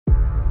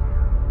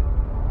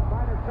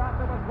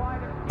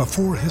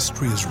Before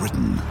history is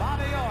written,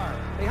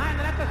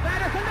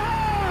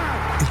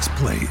 it's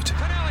played.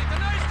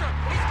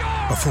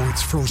 Before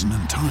it's frozen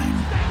in time,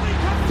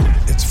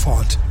 it's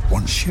fought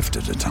one shift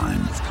at a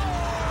time.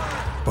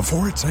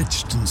 Before it's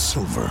etched in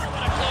silver,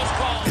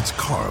 it's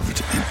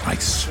carved in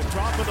ice.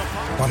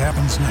 What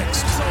happens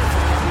next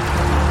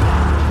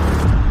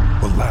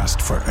will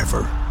last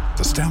forever.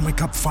 The Stanley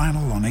Cup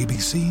Final on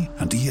ABC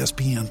and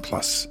ESPN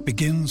Plus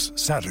begins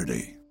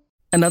Saturday.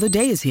 Another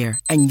day is here,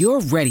 and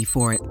you're ready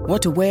for it.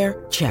 What to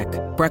wear? Check.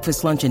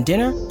 Breakfast, lunch, and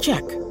dinner?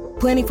 Check.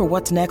 Planning for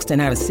what's next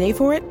and how to save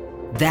for it?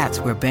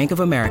 That's where Bank of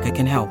America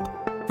can help.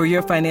 For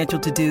your financial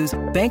to-dos,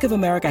 Bank of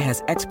America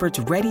has experts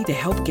ready to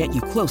help get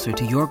you closer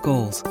to your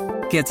goals.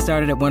 Get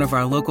started at one of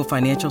our local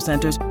financial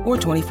centers or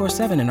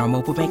 24/7 in our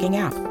mobile banking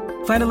app.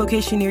 Find a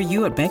location near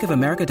you at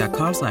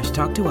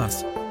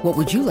bankofamerica.com/talktous. What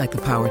would you like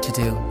the power to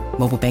do?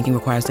 Mobile banking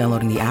requires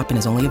downloading the app and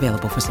is only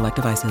available for select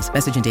devices.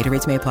 Message and data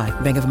rates may apply.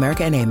 Bank of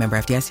America N.A., member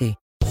FDIC.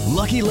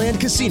 Lucky Land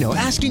Casino,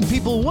 asking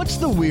people, what's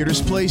the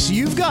weirdest place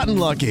you've gotten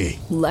lucky?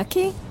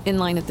 Lucky? In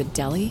line at the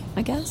deli,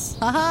 I guess?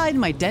 Aha, in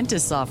my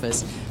dentist's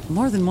office.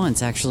 More than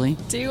once, actually.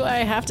 Do I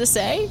have to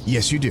say?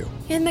 Yes, you do.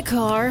 In the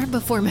car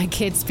before my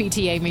kids'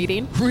 PTA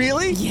meeting.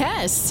 Really?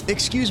 Yes.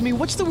 Excuse me,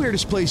 what's the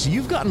weirdest place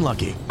you've gotten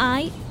lucky?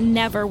 I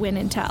never win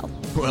and tell.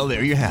 Well,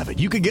 there you have it.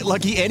 You can get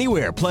lucky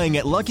anywhere, playing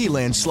at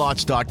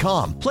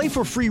LuckyLandSlots.com. Play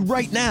for free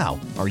right now.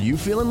 Are you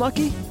feeling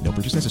lucky? No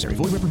purchase necessary.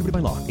 Void where prohibited by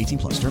law.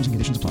 18+. Terms and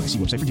conditions apply. See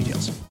website for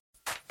details.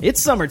 It's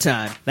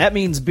summertime. That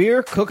means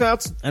beer,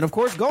 cookouts, and of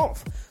course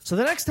golf. So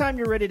the next time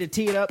you're ready to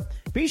tee it up,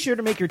 be sure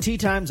to make your tee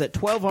times at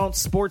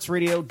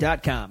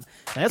 12ouncesportsradio.com.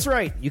 That's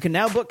right. You can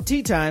now book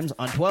tee times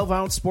on 12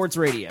 Ounce Sports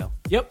Radio.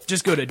 Yep,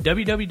 just go to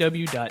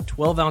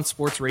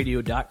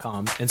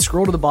www.12ouncesportsradio.com and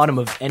scroll to the bottom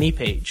of any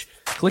page.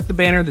 Click the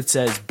banner that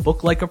says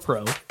Book Like a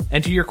Pro,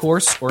 enter your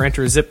course or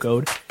enter a zip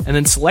code, and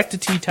then select a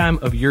tee time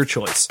of your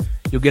choice.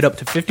 You'll get up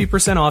to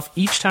 50% off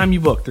each time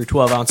you book through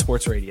 12 Ounce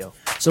Sports Radio.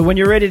 So when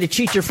you're ready to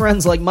cheat your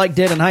friends like Mike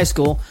did in high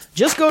school,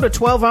 just go to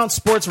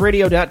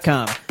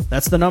 12ouncesportsradio.com.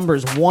 That's the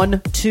numbers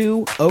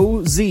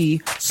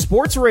 120Z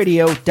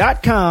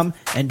sportsradio.com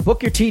and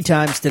book your tee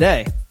times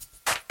today.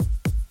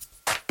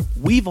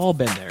 We've all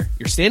been there.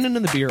 You're standing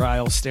in the beer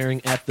aisle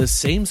staring at the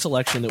same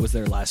selection that was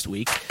there last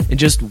week and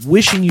just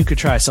wishing you could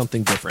try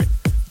something different.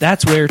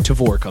 That's where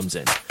Tavour comes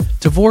in.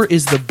 Tavour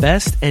is the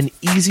best and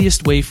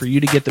easiest way for you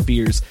to get the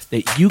beers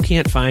that you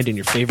can't find in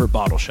your favorite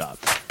bottle shop.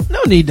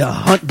 No need to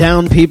hunt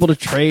down people to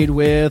trade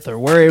with or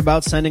worry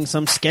about sending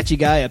some sketchy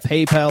guy a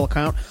PayPal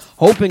account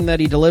hoping that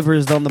he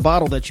delivers on the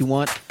bottle that you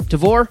want.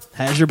 Tavour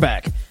has your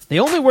back. They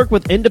only work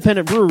with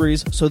independent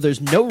breweries, so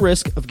there's no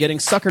risk of getting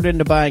suckered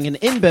into buying an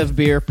InBev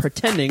beer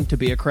pretending to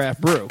be a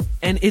craft brew.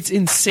 And it's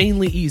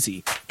insanely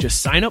easy.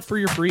 Just sign up for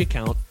your free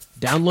account,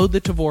 download the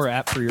Tavour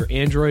app for your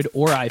Android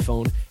or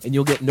iPhone, and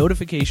you'll get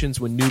notifications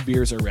when new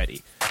beers are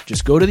ready.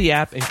 Just go to the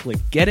app and click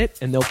Get It,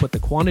 and they'll put the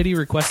quantity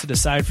requested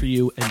aside for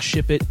you and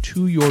ship it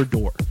to your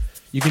door.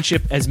 You can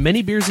ship as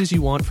many beers as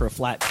you want for a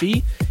flat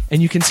fee,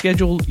 and you can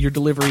schedule your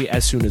delivery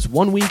as soon as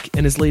 1 week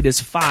and as late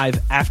as 5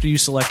 after you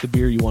select the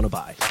beer you want to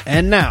buy.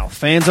 And now,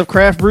 fans of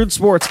craft brewed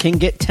sports can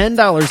get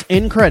 $10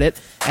 in credit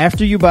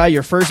after you buy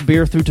your first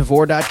beer through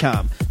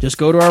Tavour.com. Just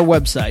go to our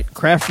website,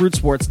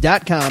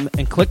 craftbrewedsports.com,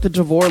 and click the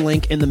Tavour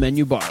link in the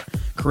menu bar.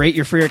 Create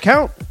your free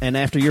account, and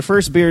after your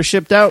first beer is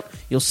shipped out,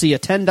 you'll see a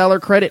 $10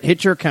 credit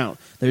hit your account.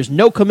 There's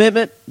no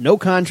commitment, no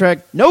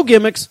contract, no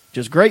gimmicks,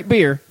 just great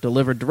beer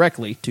delivered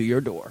directly to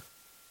your door.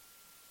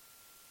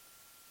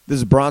 This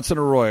is Bronson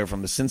Arroyo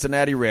from the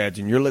Cincinnati Reds,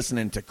 and you're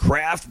listening to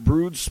Craft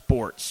Brewed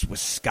Sports with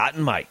Scott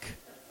and Mike.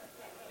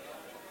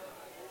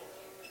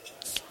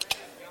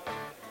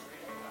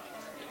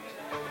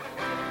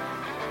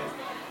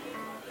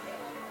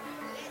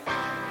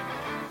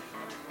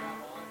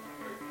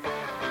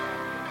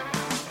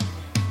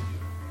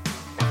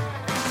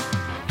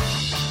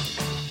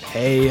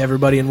 Hey,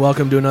 everybody, and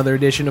welcome to another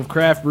edition of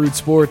Craft Brewed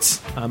Sports.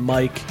 I'm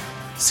Mike.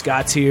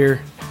 Scott's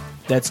here.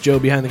 That's Joe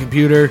behind the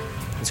computer.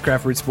 It's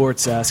Craft Brewed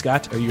Sports.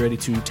 Scott, are you ready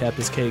to tap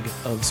this keg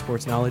of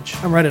sports knowledge?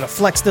 I'm ready to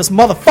flex this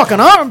motherfucking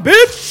arm,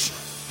 bitch!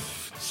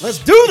 Let's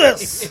do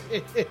this!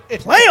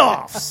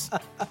 Playoffs!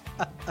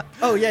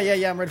 Oh,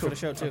 yeah, I'm ready for the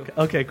show, too.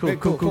 Okay,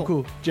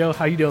 cool. Joe,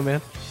 how you doing,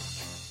 man?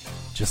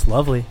 Just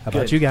lovely. How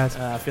about you guys?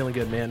 Feeling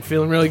good, man.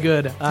 Feeling really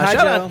good. Hi,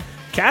 shout Joe. out.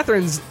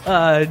 Catherine's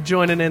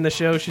joining in the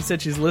show. She said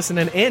she's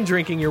listening and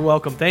drinking. You're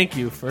welcome. Thank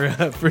you for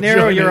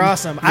Nero, joining. you're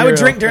awesome. I would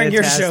drink during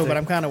fantastic. your show, but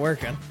I'm kind of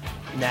working.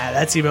 Nah,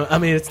 that's even... I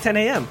mean, it's 10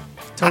 a.m.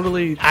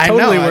 Totally know,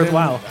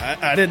 worthwhile.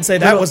 I didn't say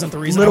that wasn't the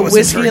reason. Little I wasn't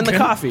whiskey in the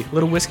drinking. coffee.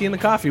 Little whiskey in the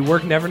coffee.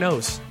 Work never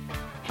knows.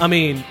 I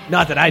mean,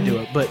 not that I do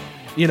it, but,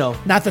 you know.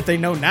 Not that they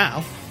know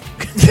now.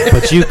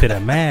 But you could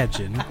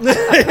imagine.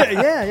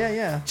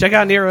 Yeah. Check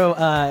out Nero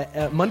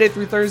Monday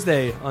through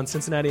Thursday on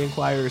Cincinnati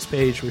Enquirer's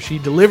page, where she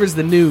delivers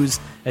the news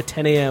at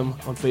 10 a.m.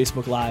 on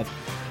Facebook Live.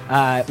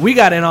 We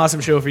got an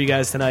awesome show for you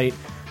guys tonight.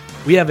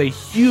 We have a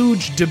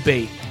huge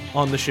debate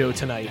on the show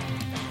tonight.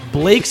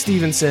 Blake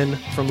Stevenson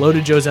from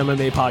Loaded Joe's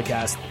MMA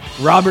podcast,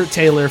 Robert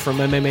Taylor from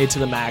MMA to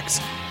the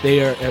Max.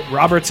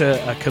 Robert's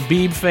a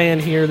Khabib fan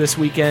here this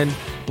weekend.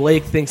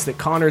 Blake thinks that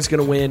Conor's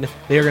going to win.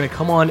 They are going to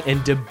come on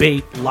and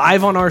debate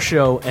live on our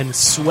show and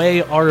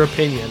sway our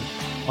opinion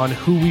on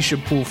who we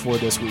should pull for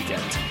this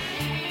weekend.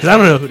 Because I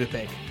don't know who to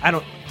pick. I'm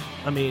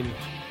going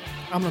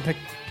to pick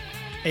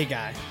a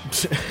guy.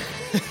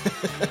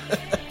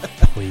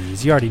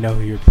 Please, you already know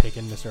who you're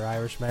picking, Mr.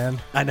 Irishman.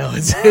 I know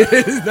it's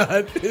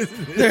not.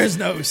 There's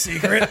no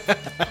secret.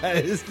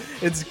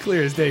 It's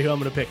clear as day who I'm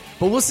going to pick.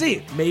 But we'll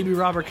see. Maybe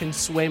Robert can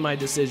sway my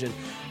decision.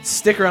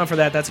 Stick around for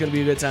that. That's going to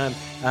be a good time.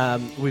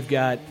 We've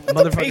got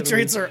the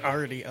Patriots are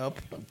already up.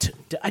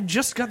 I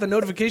just got the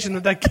notification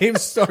that game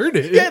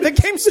started. Yeah, the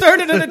game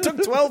started and it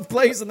took 12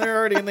 plays and they're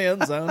already in the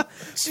end zone.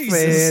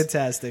 Jesus.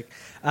 Fantastic.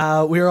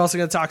 We are also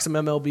going to talk some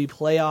MLB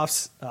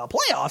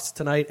playoffs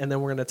tonight, and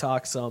then we're going to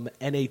talk some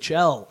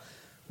NHL.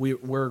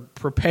 We're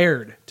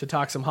prepared to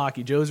talk some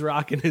hockey. Joe's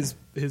rocking his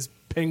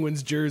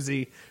Penguins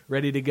jersey,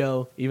 ready to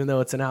go, even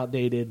though it's an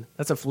outdated.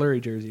 That's a Fleury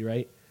jersey,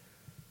 right?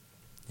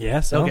 Yeah.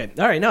 So. Okay.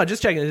 All right. No,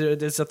 just checking.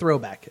 It's a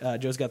throwback.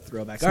 Joe's got the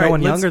throwback. It's no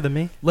one younger than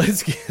me.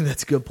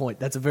 That's a good point.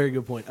 That's a very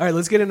good point. All right.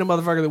 Let's get into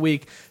Motherfucker of the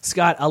Week.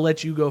 Scott, I'll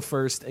let you go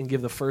first and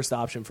give the first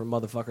option for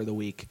Motherfucker of the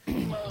Week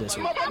this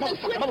week.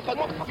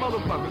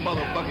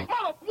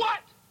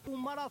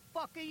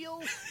 Motherfucker,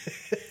 you.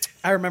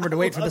 I remember to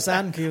wait for the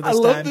sound cue this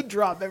time. I love the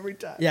drop every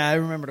time. Yeah, I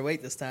remember to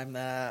wait this time.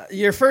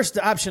 Your first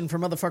option for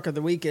Motherfucker of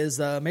the Week is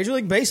Major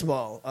League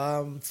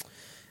Baseball.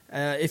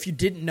 If you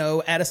didn't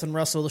know, Addison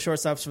Russell, the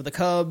shortstops for the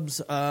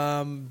Cubs,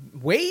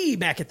 way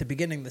back at the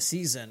beginning of the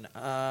season,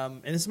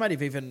 and this might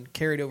have even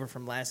carried over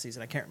from last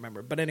season, I can't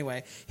remember. But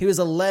anyway, he was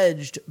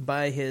alleged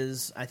by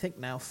his, I think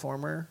now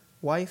former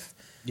wife,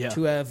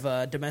 to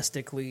have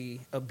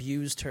domestically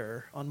abused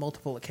her on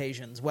multiple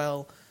occasions.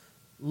 Well,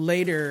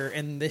 later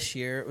in this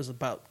year, it was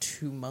about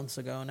 2 months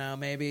ago now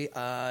maybe,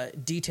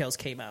 details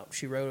came out.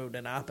 She wrote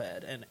an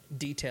op-ed and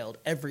detailed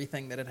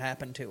everything that had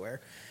happened to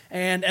her.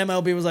 And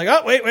MLB was like,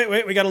 oh,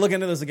 wait, we got to look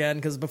into this again,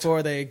 because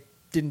before they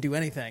didn't do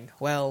anything.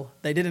 Well,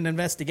 they did an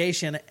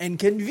investigation, and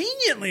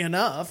conveniently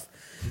enough,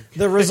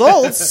 the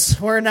results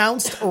were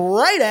announced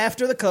right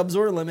after the Cubs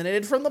were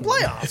eliminated from the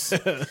playoffs.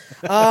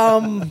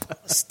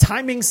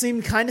 Timing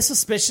seemed kind of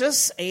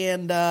suspicious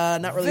and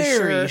not really Very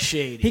sure.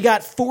 shady. He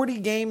got 40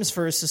 games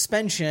for his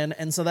suspension,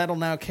 and so that'll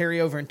now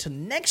carry over into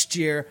next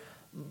year.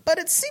 But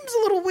it seems a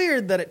little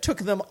weird that it took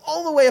them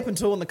all the way up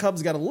until when the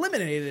Cubs got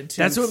eliminated to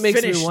That's what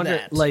makes me wonder,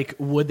 that. like,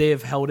 would they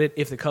have held it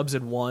if the Cubs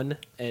had won,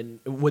 and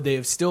would they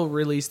have still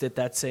released it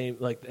at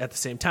the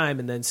same time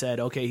and then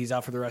said, okay, he's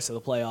out for the rest of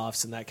the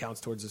playoffs and that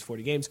counts towards his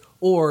 40 games?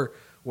 Or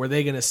were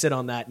they going to sit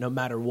on that no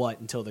matter what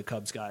until the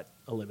Cubs got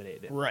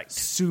eliminated? Right.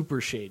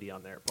 Super shady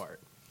on their part.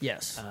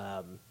 Yes.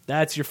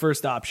 That's your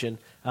first option.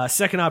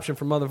 Second option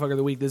for Motherfucker of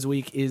the Week this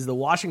week is the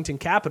Washington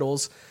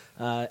Capitals.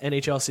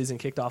 NHL season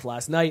kicked off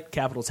last night.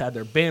 Capitals had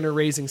their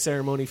banner-raising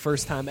ceremony,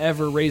 first time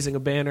ever raising a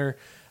banner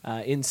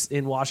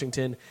in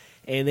Washington.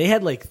 And they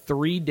had like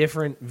 3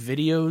 different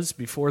videos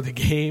before the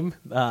game,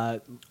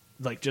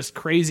 like just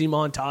crazy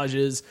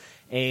montages,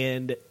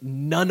 and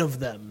none of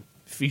them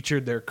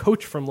featured their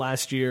coach from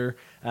last year,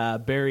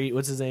 Barry,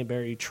 what's his name,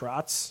 Barry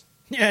Trotz?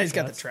 Yeah, he's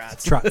got the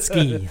trots.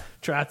 Trotsky.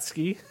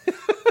 Trotsky.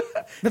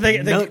 But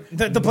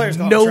the players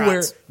call him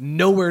trots.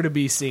 Nowhere to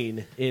be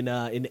seen in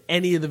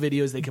any of the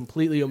videos. They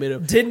completely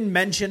omitted him. Didn't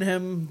mention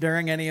him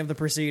during any of the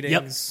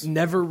proceedings. Yep.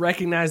 Never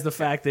recognized the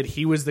fact that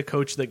he was the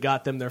coach that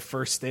got them their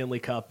first Stanley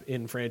Cup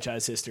in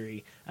franchise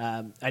history.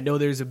 I know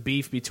there's a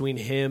beef between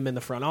him and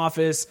the front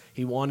office.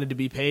 He wanted to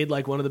be paid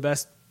like one of the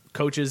best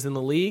coaches in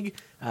the league.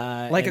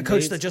 Like a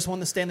coach that just won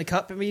the Stanley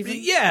Cup, even?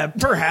 Yeah,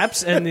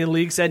 perhaps. And the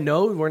league said,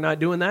 no, we're not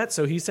doing that.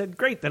 So he said,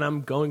 great, then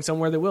I'm going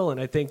somewhere that will. And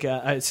I think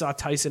I saw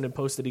Tyson had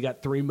posted he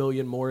got $3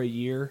 million more a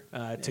year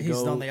to He's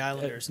go. on the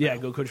Islanders.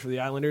 Go coach for the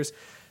Islanders.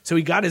 So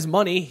he got his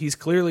money. He's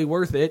clearly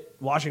worth it.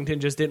 Washington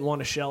just didn't want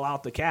to shell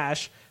out the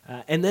cash.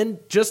 And then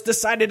just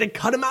decided to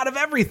cut him out of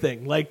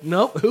everything. Like,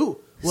 nope,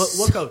 who?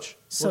 What coach?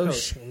 So what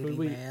coach?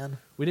 shady, man.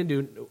 We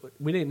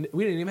didn't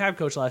even have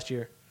coach last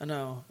year. I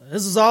know.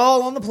 This is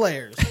all on the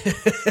players.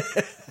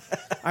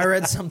 I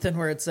read something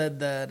where it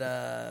said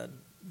that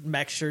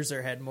Max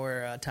Scherzer had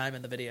more time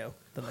in the video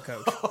than the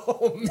coach.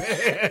 Oh,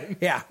 man.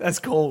 Yeah. That's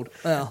cold.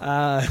 Well.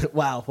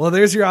 Wow. Well,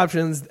 there's your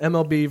options.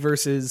 MLB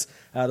versus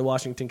the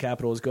Washington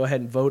Capitals. Go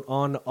ahead and vote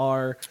on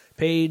our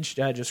page.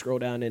 Just scroll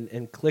down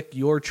and click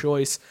your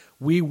choice.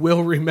 We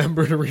will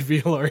remember to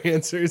reveal our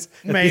answers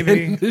at the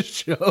end of the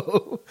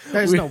show.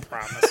 There's no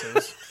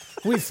promises.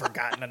 We've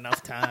forgotten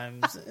enough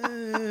times.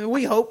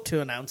 We hope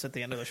to announce at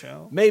the end of the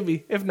show.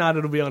 Maybe. If not,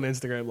 it'll be on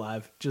Instagram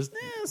Live. Just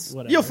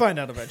whatever. You'll find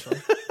out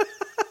eventually.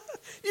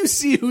 You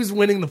see who's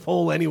winning the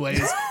poll anyways.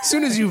 As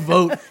soon as you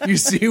vote, you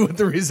see what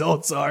the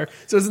results are.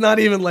 So it's not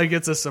even like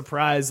it's a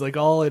surprise. Like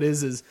all it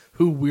is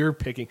who we're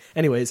picking.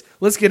 Anyways,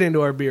 let's get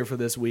into our beer for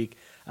this week.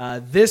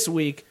 This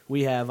week,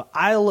 we have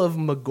Isle of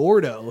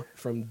Magordo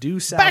from Due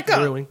South Back up.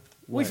 Brewing.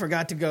 We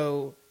forgot to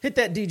go hit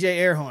that DJ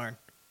air horn.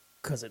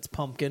 Because it's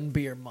pumpkin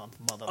beer month,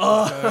 motherfucker.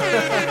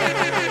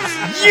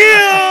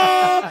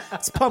 Yeah!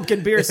 It's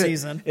pumpkin beer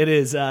season. It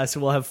is. So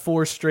we'll have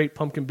 4 straight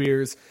pumpkin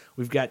beers.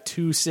 We've got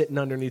 2 sitting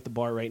underneath the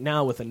bar right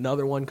now with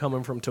another one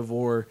coming from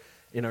Tavour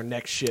in our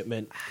next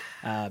shipment.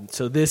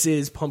 So this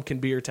is pumpkin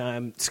beer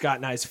time. Scott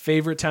and I's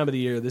favorite time of the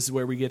year. This is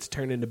where we get to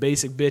turn into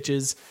basic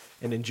bitches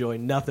and enjoy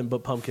nothing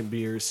but pumpkin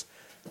beers.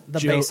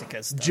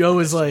 Basicest. Joe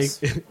is like,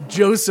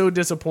 Joe's so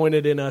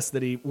disappointed in us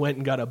that he went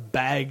and got a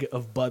bag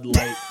of Bud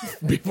Light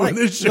before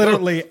the show.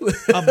 Literally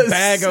a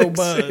bag of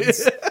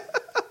Buds.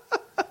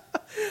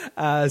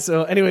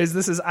 So anyways,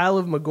 this is Isle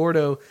of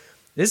Magordo.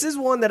 This is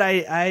one that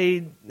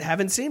I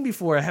haven't seen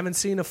before. I haven't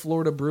seen a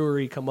Florida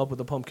brewery come up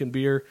with a pumpkin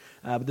beer.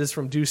 But this is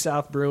from Due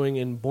South Brewing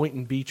in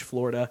Boynton Beach,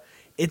 Florida.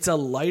 It's a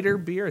lighter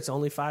beer. It's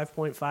only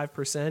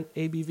 5.5%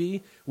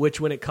 ABV,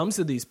 which when it comes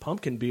to these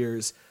pumpkin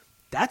beers,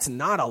 that's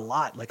not a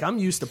lot. Like, I'm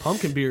used to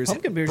pumpkin beers.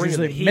 Pumpkin beers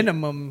usually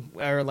minimum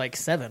are like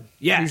 7.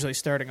 Yeah. Usually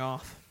starting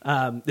off.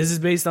 This is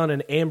based on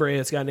an amber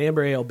ale. It's got an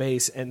amber ale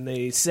base, and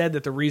they said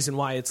that the reason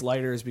why it's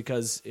lighter is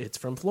because it's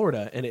from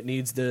Florida, and it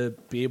needs to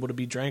be able to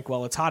be drank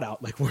while it's hot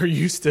out. Like, we're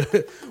used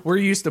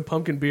to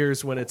pumpkin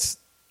beers when it's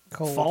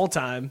cold fall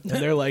time, and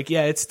they're like,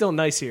 yeah, it's still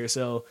nice here,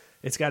 so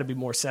it's got to be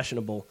more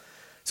sessionable.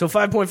 So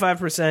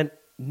 5.5%,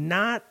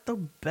 not the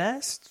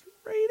best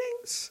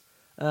ratings.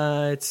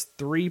 It's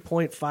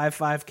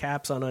 3.55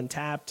 caps on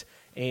Untapped,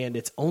 and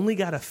it's only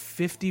got a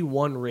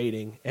 51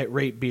 rating at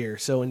Rate Beer.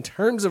 So in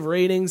terms of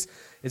ratings,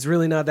 it's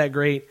really not that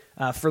great.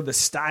 For the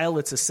style,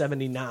 it's a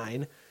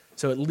 79.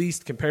 So at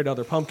least compared to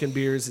other pumpkin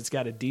beers, it's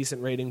got a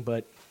decent rating,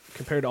 but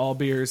compared to all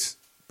beers,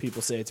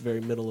 people say it's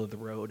very middle of the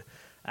road.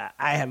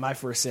 I had my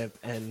first sip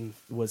and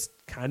was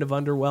kind of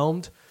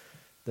underwhelmed.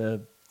 The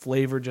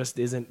flavor just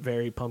isn't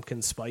very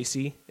pumpkin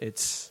spicy.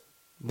 It's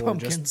more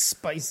pumpkin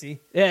spicy.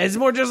 Yeah, it's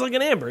more just like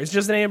an amber. It's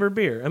just an amber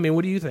beer. I mean,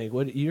 what do you think?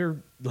 You're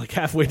like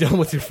halfway done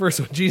with your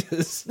first one,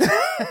 Jesus.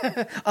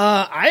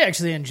 I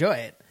actually enjoy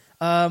it.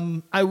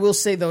 I will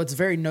say though, it's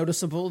very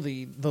noticeable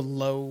the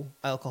low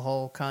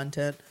alcohol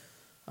content.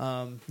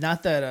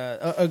 Not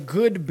that a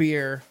good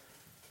beer,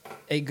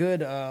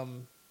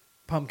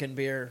 pumpkin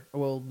beer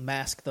will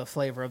mask the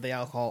flavor of the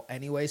alcohol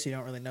anyway, so you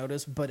don't really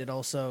notice. But it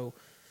also,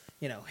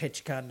 hits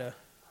you kind of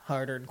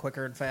harder and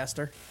quicker and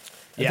faster.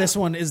 Yeah. This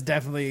one is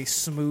definitely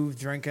smooth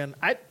drinking.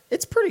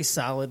 It's pretty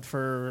solid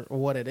for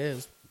what it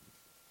is.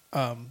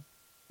 I'm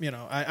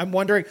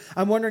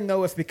wondering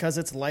though if because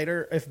it's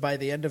lighter, if by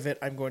the end of it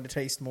I'm going to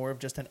taste more of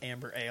just an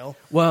amber ale.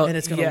 Well, and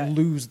it's going to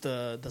lose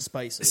the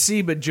spices.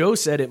 See, but Joe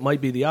said it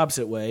might be the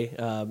opposite way.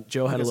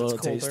 Joe had a little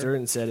taster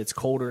and said it's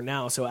colder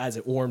now, so as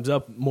it warms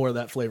up, more of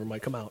that flavor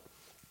might come out.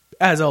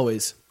 As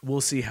always,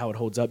 we'll see how it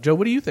holds up. Joe,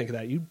 what do you think of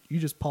that? You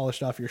just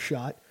polished off your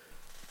shot.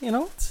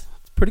 It's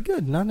pretty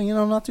good.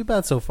 Not too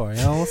bad so far.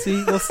 We'll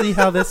see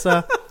how this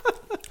how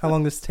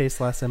long this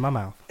taste lasts in my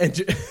mouth. I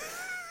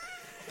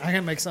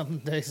can make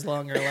something taste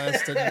longer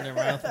lasting in your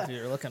mouth if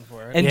you're looking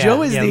for it. And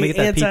Joe is the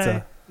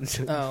anti.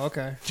 Oh,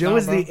 okay. Joe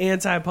is the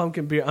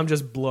anti-pumpkin beer. I'm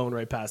just blown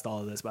right past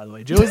all of this, by the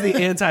way. Joe is the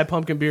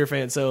anti-pumpkin beer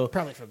fan, so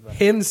probably for the better.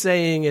 Him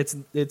saying it's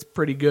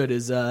pretty good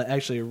is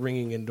actually a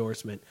ringing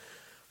endorsement.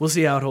 We'll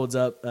see how it holds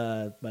up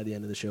by the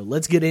end of the show.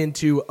 Let's get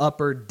into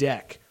Upper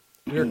Deck.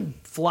 We're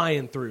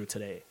flying through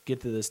today.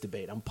 Get to this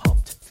debate. I'm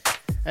pumped.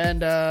 And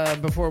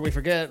before we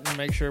forget, and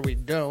make sure we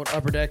don't,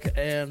 Upper Deck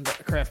and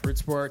Craft Brewed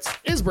Sports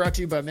is brought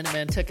to you by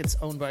Minuteman Tickets,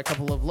 owned by a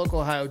couple of local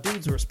Ohio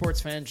dudes who are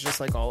sports fans just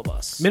like all of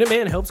us.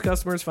 Minuteman helps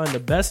customers find the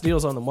best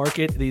deals on the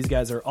market. These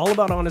guys are all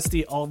about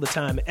honesty all the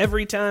time.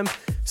 Every time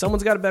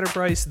someone's got a better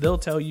price, they'll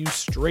tell you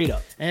straight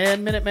up.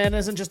 And Minuteman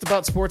isn't just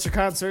about sports or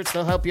concerts.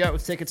 They'll help you out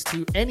with tickets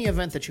to any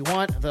event that you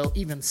want. They'll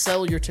even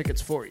sell your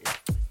tickets for you.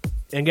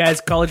 And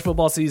guys, college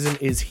football season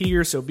is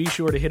here, so be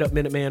sure to hit up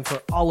Minuteman for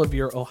all of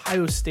your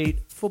Ohio State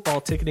football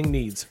ticketing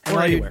needs.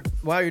 Or anywhere.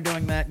 While you're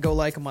doing that, go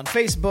like them on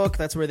Facebook.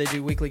 That's where they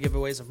do weekly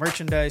giveaways of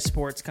merchandise,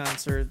 sports,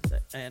 concerts,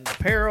 and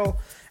apparel,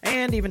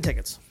 and even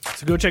tickets.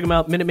 So go check them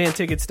out,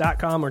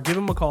 MinutemanTickets.com, or give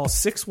them a call,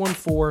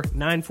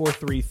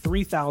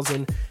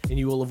 614-943-3000, and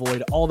you will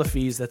avoid all the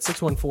fees. That's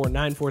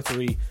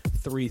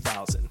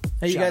 614-943-3000.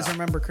 Hey, you guys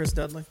remember Chris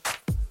Dudley?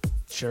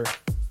 Sure.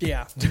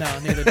 Yeah, no,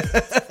 neither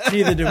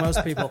do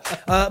most people.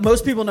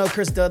 Most people know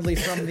Chris Dudley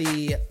from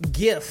the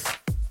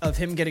GIF of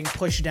him getting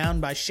pushed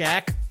down by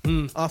Shaq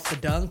off the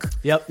dunk.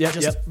 Yep.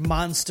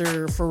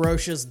 Monster,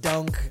 ferocious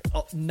dunk,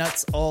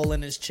 nuts all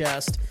in his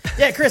chest.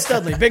 Yeah, Chris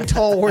Dudley, big,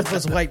 tall,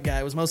 worthless white guy.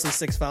 It was mostly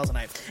 6 fouls a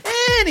night.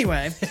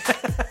 Anyway,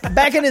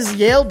 back in his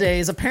Yale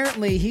days,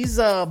 apparently he's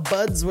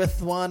buds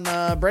with one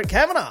Brett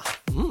Kavanaugh.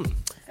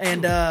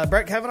 And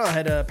Brett Kavanaugh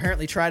had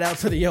apparently tried out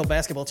for the Yale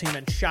basketball team,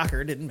 and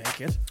shocker, didn't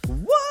make it.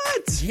 What?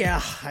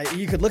 Yeah,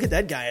 you could look at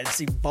that guy and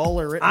see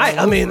baller written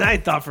I mean, I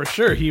thought for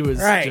sure he was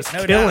just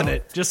killing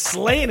it, just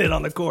slaying it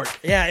on the court.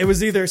 Yeah, it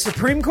was either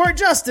Supreme Court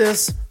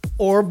Justice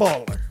or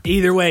baller.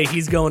 Either way,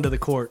 he's going to the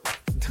court.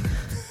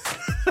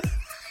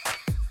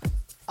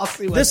 I'll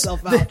see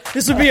myself out.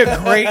 This would be a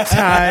great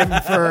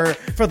time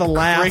for the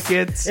laugh.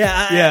 Crickets. We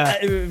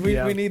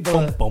need the...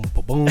 Boom, boom,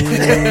 boom, boom.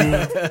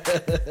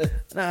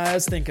 No, I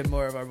was thinking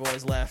more of our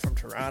boys laugh from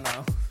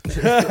Toronto.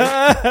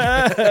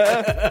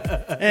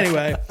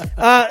 Anyway,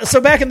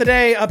 so back in the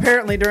day,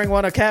 apparently during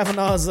one of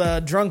Kavanaugh's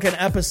drunken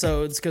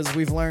episodes, because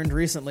we've learned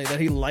recently that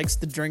he likes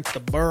to drink the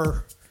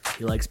burr.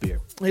 He likes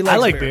beer. I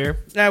like beer.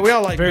 Yeah, we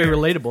all like Very beer.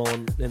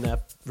 relatable in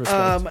that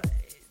respect.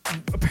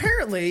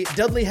 Apparently,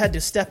 Dudley had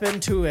to step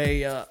into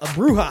a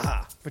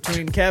brouhaha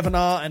between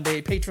Kavanaugh and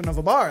a patron of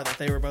a bar that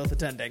they were both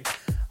attending.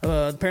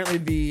 Apparently,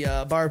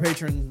 the bar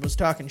patron was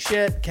talking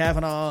shit.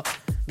 Kavanaugh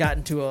got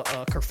into a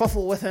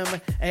kerfuffle with him,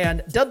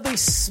 and Dudley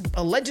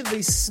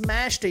allegedly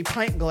smashed a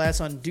pint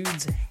glass on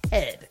dude's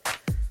head.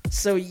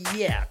 So,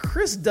 yeah,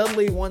 Chris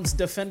Dudley once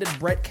defended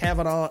Brett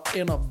Kavanaugh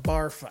in a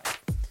bar fight.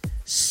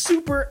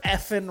 Super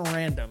effing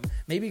random.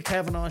 Maybe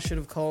Kavanaugh should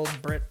have called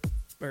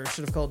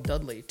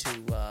Dudley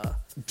to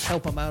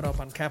help him out up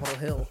on Capitol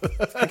Hill.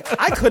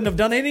 Like, I couldn't have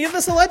done any of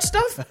this alleged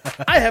stuff.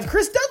 I have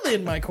Chris Dudley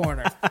in my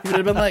corner. He would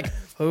have been like,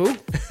 who?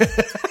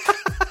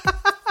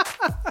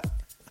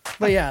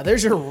 But yeah,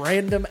 there's your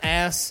random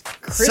ass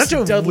Chris such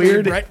a Dudley,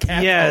 weird, Brett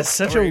Kavanaugh. Yeah,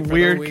 such a story for the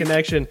weird week.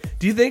 connection.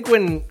 Do you think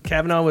when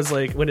Kavanaugh was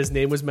like, when his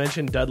name was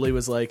mentioned, Dudley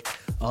was like,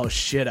 "Oh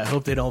shit, I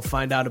hope they don't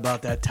find out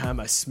about that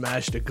time I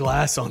smashed a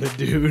glass on a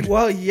dude."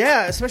 Well,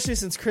 yeah, especially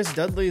since Chris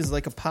Dudley is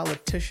like a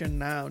politician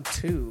now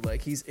too.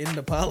 Like he's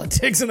into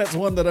politics, and that's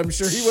one that I'm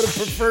sure he would have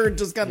preferred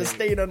just kind of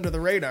stayed under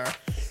the radar.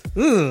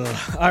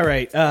 All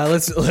right,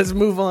 let's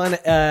move on.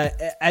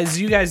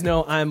 As you guys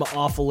know, I'm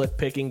awful at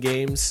picking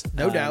games.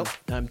 No doubt.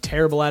 I'm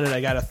terrible at it. I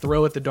got to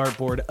throw at the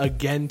dartboard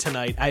again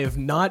tonight. I have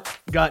not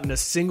gotten a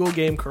single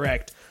game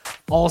correct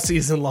all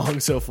season long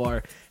so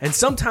far. And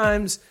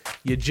sometimes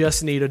you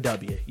just need a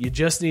W. You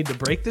just need to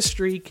break the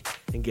streak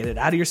and get it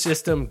out of your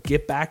system,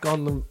 get back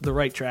on the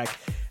right track.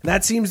 And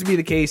that seems to be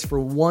the case for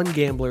one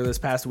gambler this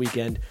past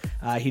weekend.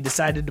 He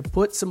decided to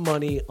put some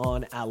money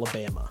on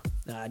Alabama.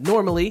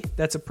 Normally,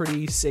 that's a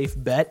pretty safe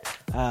bet.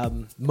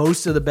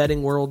 Most of the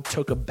betting world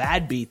took a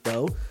bad beat,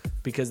 though,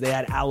 because they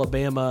had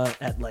Alabama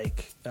at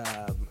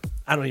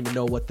I don't even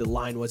know what the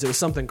line was. It was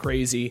something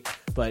crazy,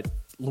 but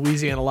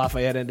Louisiana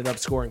Lafayette ended up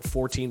scoring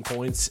 14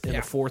 points in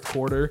the fourth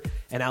quarter,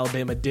 and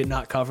Alabama did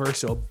not cover,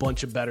 so a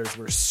bunch of bettors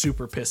were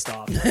super pissed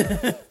off.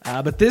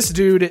 But this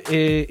dude,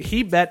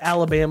 he bet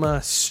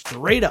Alabama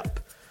straight up,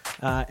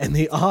 and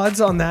the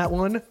odds on that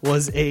one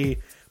was a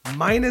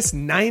minus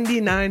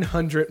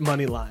 9,900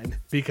 money line,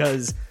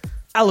 because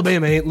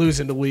Alabama ain't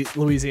losing to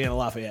Louisiana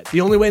Lafayette.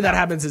 The only way that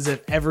happens is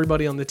if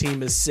everybody on the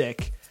team is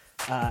sick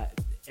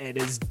and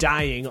is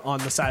dying on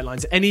the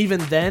sidelines. And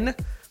even then,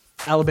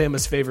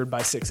 Alabama's favored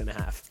by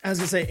 6.5. I was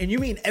gonna say, and you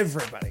mean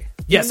everybody?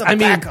 Yes, Even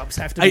the backups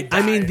have to be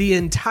I mean, the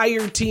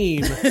entire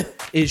team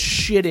is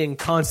shitting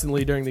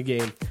constantly during the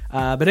game.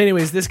 But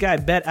anyways, this guy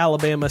bet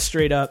Alabama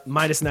straight up,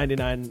 minus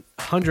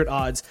 9,900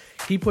 odds.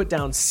 He put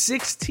down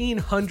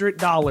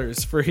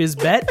 $1,600 for his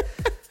bet.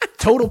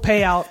 Total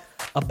payout,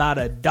 about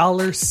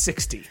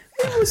 $1.60.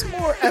 It was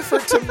more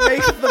effort to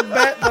make the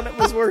bet than it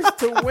was worth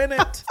to win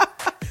it.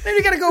 Maybe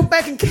you got to go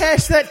back and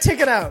cash that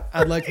ticket out.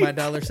 I'd like my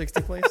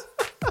 $1.60, please.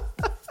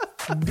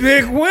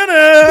 Big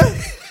winner.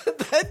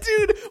 That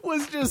dude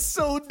was just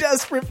so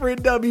desperate for a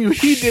W.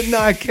 He did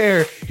not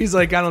care. He's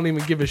like, I don't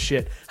even give a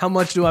shit. How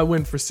much do I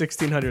win for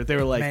 $1,600? They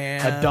were like,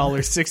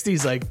 $1.60.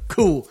 He's like,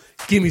 cool.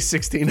 Give me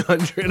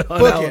 $1,600 on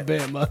Book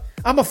Alabama.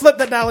 I'm gonna flip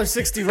that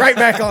 $1.60 right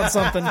back on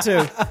something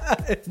too.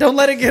 Don't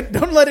let it get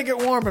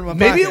warm in my pocket.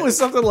 Maybe it was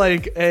something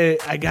like,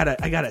 I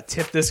gotta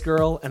tip this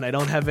girl, and I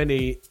don't have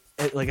any.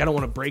 Like, I don't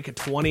want to break a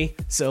 20,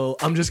 so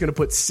I'm just going to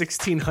put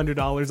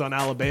 $1,600 on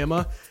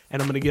Alabama, and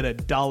I'm going to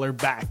get $1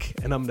 back,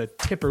 and I'm going to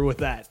tip her with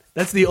that.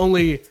 That's the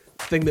only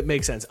thing that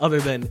makes sense,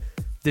 other than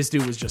this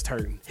dude was just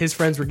hurting. His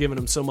friends were giving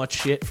him so much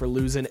shit for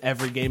losing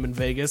every game in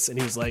Vegas, and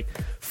he was like,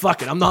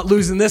 fuck it, I'm not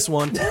losing this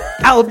one.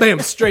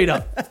 Alabama, straight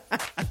up.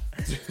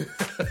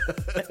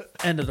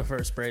 End of the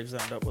first, Braves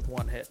end up with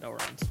 1 hit, no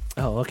runs.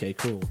 Oh, okay,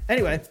 cool.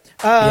 Anyway.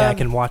 Yeah, I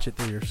can watch it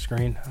through your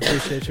screen. I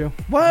appreciate you.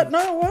 What?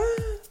 No,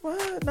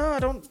 what? No, I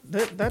don't.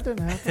 That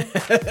didn't happen.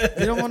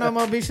 You don't want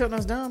MLB shutting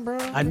us down, bro?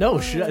 I know.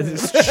 Shut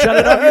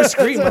it off your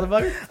screen,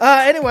 motherfucker.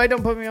 Anyway,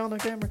 don't put me on the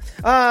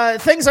camera.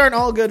 Things aren't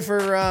all good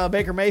for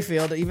Baker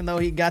Mayfield, even though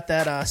he got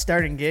that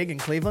starting gig in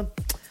Cleveland.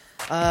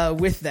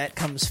 With that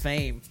comes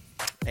fame.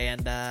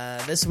 And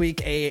this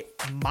week, a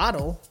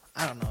model...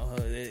 I don't know,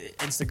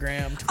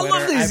 Instagram, Twitter.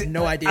 I have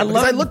no idea.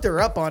 I looked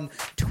her up on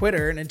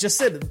Twitter, and it just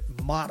said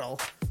model.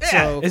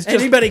 Yeah, so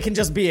anybody can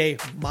just be a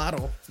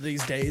model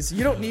these days.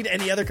 You don't need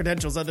any other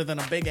credentials other than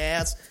a big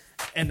ass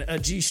and a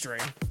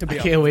G-string to be.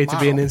 I can't wait to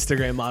be an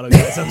Instagram model,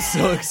 guys. I'm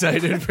so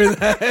excited for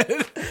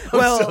that.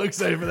 I'm so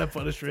excited for that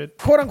punishment.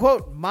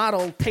 Quote-unquote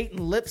model Peyton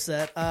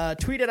Lipset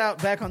tweeted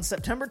out back on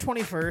September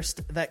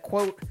 21st that,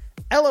 quote,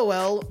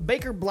 LOL,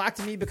 Baker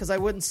blocked me because I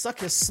wouldn't suck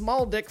his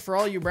small dick for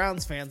all you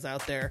Browns fans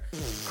out there.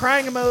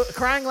 Crying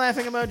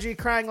laughing emoji,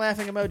 crying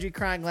laughing emoji,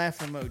 crying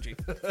laughing emoji.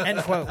 End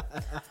quote.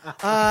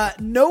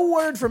 No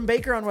word from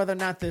Baker on whether or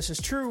not this is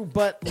true,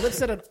 but Liv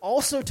said it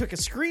also took a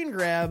screen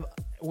grab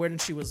when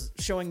she was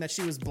showing that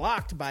she was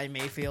blocked by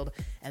Mayfield,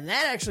 and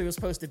that actually was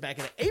posted back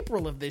in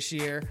April of this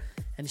year,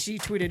 and she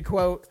tweeted,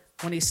 quote,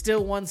 when he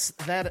still wants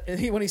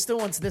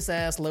this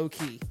ass low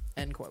key,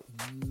 end quote.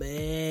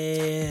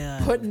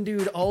 Man. Putting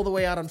dude all the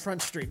way out on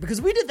Front Street.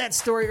 Because we did that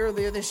story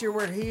earlier this year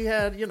where he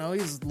had,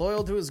 he's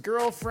loyal to his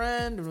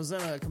girlfriend and was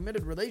in a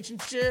committed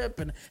relationship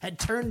and had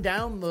turned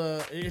down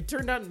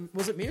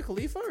was it Mia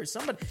Khalifa or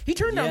somebody? He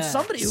turned down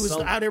somebody who was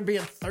out there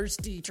being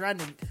thirsty, trying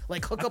to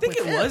hook up with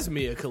him. I think it was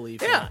Mia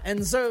Khalifa. Yeah,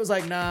 and so it was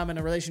like, nah, I'm in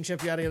a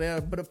relationship, yada,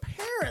 yada. But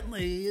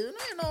apparently, it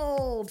ain't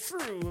all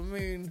true. I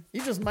mean,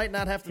 you just might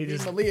not have to be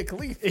Malia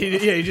Khalifa.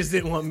 He just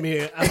didn't want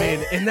Mia. I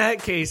mean, in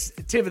that case,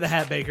 tip of the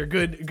hat, Baker.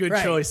 Good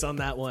right. choice on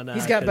that one.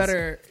 He's got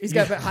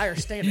higher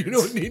standards. You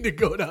don't need to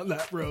go down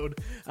that road.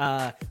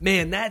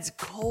 Man, that's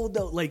cold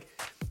though. Like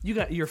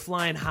you're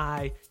flying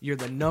high. You're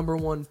the number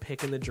one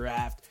pick in the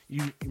draft.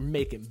 You're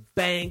making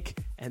bank,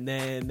 and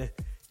then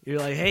you're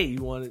like, "Hey,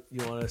 you want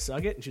to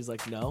suck it?" And she's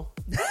like, "No,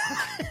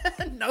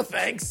 no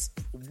thanks."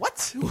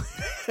 What?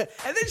 And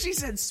then she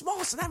said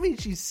small, so that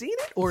means she's seen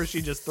it, or is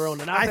she just throwing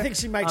it out there? I think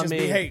she might just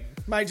be hating.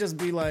 Might just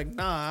be like,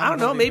 nah. I don't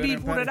know. Maybe he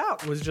pointed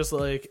out. Was just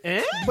like,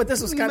 eh? But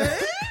this was kind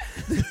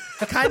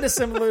of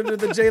similar to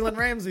the Jalen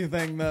Ramsey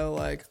thing, though.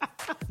 Like,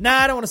 nah,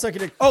 I don't want to suck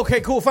your dick.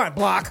 Okay, cool, fine,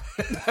 block.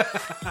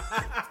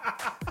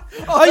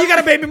 Oh, you got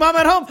a baby mama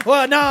at home?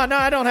 Well, no,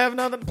 I don't have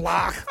nothing.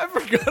 Block. I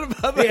forgot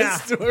about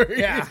that story.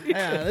 Yeah.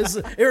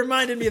 It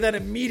reminded me of that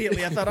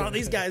immediately. I thought, oh,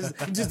 these guys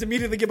just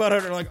immediately give out.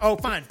 They're like, oh,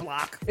 fine,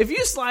 block. If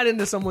you slide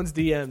into someone's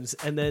DMs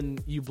and then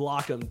you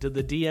block them, do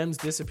the DMs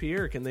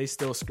disappear, or can they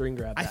still screen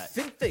grab that?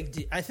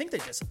 I think they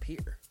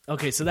disappear.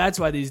 Okay, so that's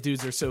why these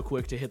dudes are so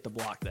quick to hit the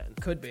block then.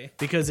 Could be.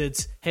 Because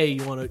it's, hey,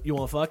 you want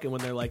to fuck? And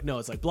when they're like, no,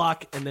 it's like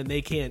block, and then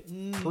they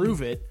can't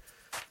prove it.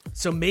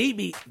 So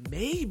maybe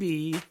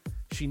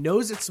she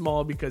knows it's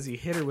small because he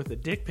hit her with a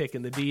dick pic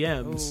in the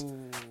DMs.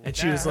 Ooh, and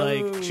she was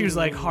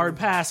like, hard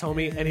pass,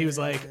 homie. And he was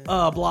like,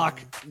 block,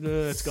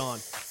 it's gone.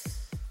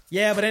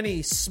 Yeah, but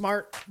any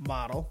smart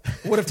model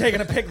would have taken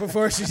a pic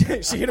before she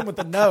hit him with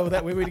the no.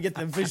 That way we'd get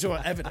the visual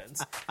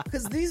evidence.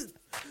 Because these...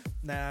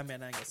 Nah, I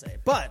mean, I ain't gonna say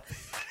it. But,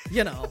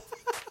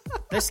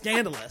 they're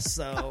scandalous,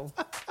 so...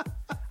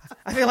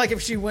 I feel like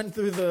if she went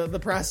through the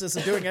process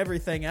of doing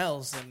everything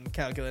else and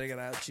calculating it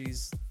out,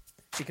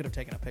 she could have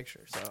taken a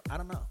picture. So, I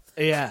don't know.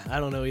 Yeah, I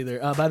don't know either.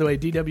 By the way,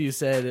 DW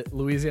said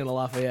Louisiana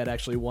Lafayette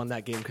actually won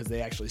that game because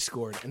they actually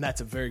scored. And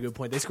that's a very good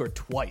point. They scored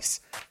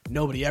twice.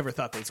 Nobody ever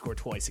thought they'd score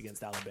twice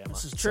against Alabama.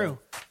 This is true.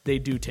 So they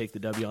do take the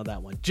W on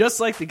that one. Just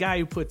like the guy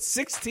who put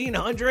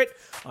 $1,600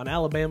 on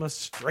Alabama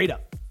straight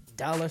up.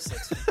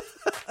 $1.60.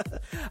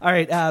 All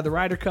right, the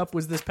Ryder Cup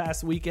was this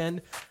past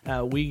weekend.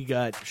 We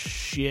got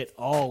shit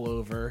all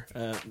over.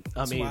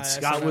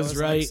 Scott was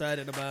right.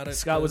 Excited about it.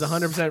 Scott was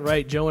 100%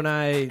 right. Joe and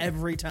I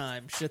every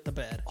time shit the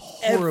bed.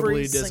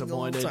 Horribly every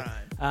disappointed.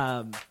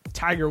 Time.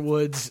 Tiger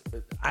Woods,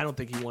 I don't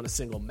think he won a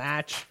single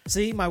match.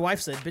 See, my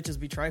wife said bitches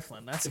be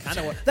trifling. That's kind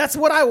of that's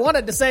what I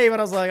wanted to say, but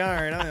I was like, all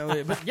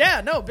right, but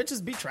yeah, no,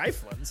 bitches be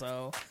trifling.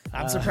 So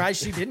I'm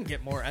surprised she didn't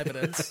get more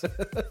evidence.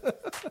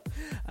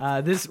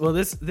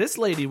 This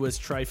lady was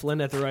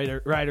trifling at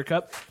the Ryder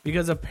Cup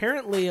because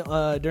apparently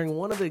during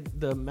one of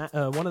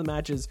the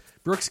matches,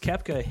 Brooks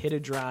Koepka hit a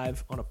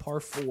drive on a par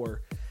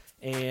 4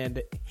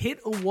 and hit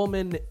a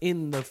woman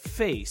in the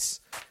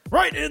face.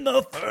 Right in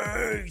the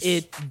face!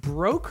 It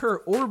broke her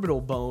orbital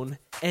bone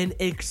and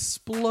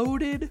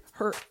exploded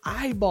her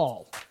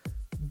eyeball.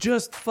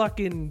 Just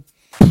fucking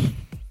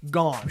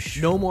gone.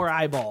 No more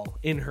eyeball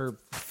in her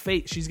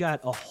face. She's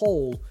got a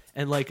hole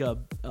and like a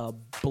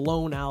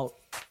blown out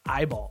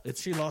eyeball.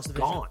 She lost the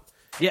gone.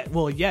 Yeah,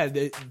 well,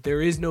 yeah,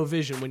 there is no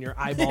vision when your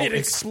eyeball it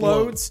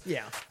explodes.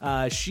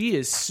 Yeah. She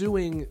is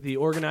suing the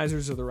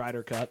organizers of the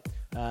Ryder Cup,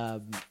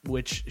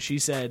 which she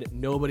said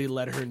nobody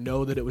let her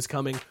know that it was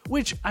coming,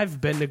 which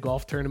I've been to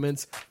golf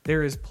tournaments.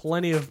 There is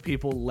plenty of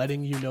people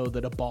letting you know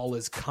that a ball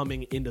is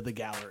coming into the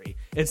gallery.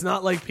 It's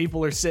not like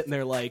people are sitting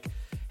there like,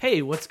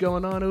 hey, what's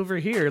going on over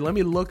here? Let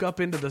me look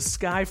up into the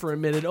sky for a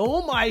minute.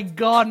 Oh my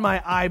God,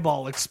 my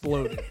eyeball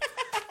exploded.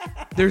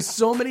 There's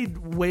so many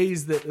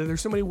ways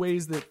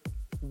that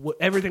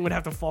everything would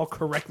have to fall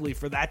correctly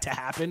for that to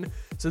happen.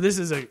 So this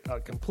is a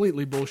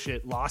completely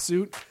bullshit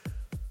lawsuit.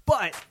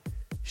 But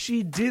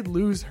she did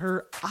lose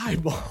her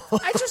eyeball.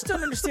 I just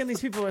don't understand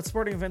these people at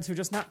sporting events who are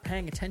just not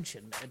paying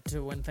attention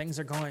to when things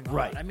are going on.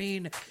 Right. I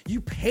mean,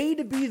 you pay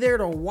to be there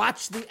to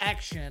watch the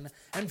action,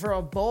 and for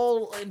a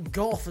ball in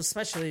golf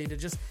especially to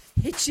just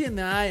hit you in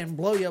the eye and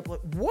blow you up.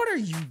 What are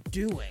you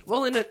doing?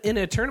 Well, in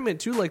a tournament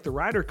too, like the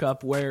Ryder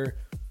Cup, where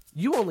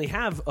you only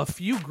have a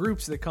few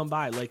groups that come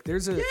by. Like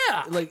there's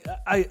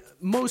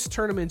most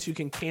tournaments you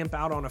can camp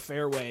out on a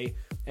fairway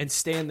and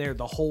stand there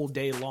the whole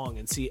day long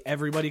and see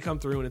everybody come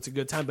through and it's a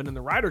good time. But in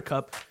the Ryder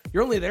Cup,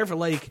 you're only there for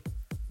like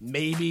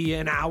maybe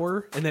an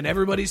hour, and then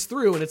everybody's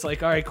through, and it's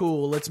like, all right,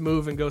 cool, let's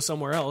move and go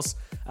somewhere else.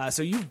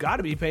 So you've got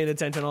to be paying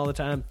attention all the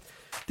time.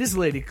 This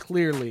lady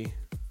clearly,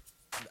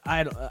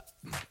 I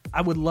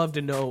would love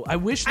to know. I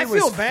wish there was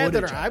feel bad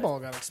that her footage of eyeball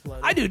it. got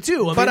exploded. I do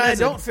too. But I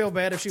don't feel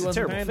bad if she it's a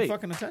wasn't terrible paying fate.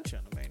 fucking attention.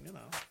 I mean,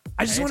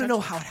 I just pay want to know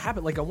attention. how it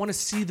happened. Like, I want to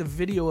see the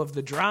video of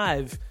the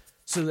drive,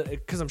 so that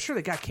because I'm sure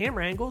they got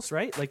camera angles,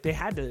 right? Like they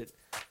had to.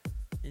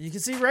 And you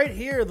can see right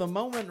here, the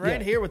moment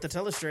here with the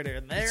telestrator,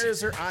 and there's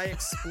her eye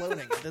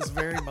exploding at this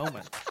very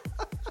moment.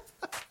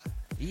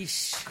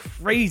 Yeesh.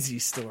 Crazy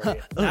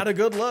story. Not a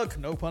good look,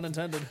 no pun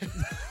intended.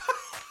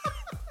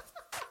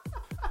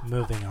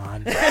 Moving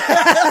on.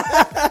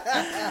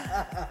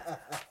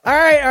 All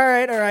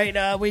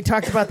right. We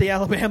talked about the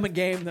Alabama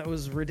game that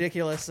was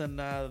ridiculous and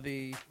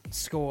the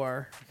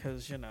score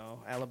because,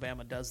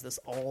 Alabama does this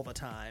all the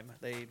time.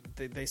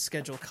 They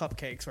schedule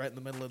cupcakes right in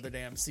the middle of the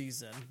damn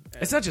season.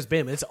 It's not just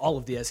Bama, it's all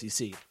of the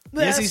SEC. The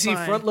That's SEC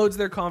fine. front loads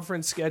their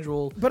conference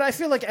schedule. But I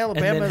feel like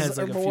Alabama's has,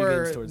 like, are a few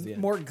games towards the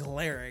end. more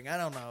glaring. I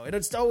don't know. It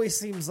just always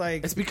seems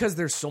like... It's because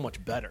they're so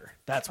much better.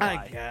 That's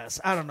why. I guess.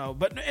 I don't know.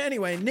 But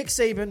anyway, Nick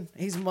Saban,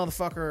 he's a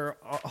motherfucker,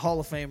 a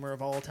Hall of Famer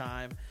of all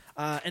time.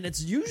 And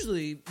it's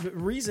usually, the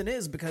reason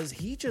is because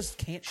he just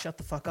can't shut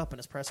the fuck up in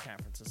his press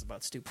conferences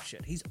about stupid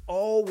shit. He's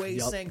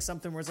always saying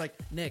something where it's like,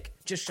 Nick,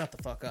 just shut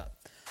the fuck up.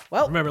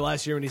 Well, remember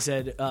last year when he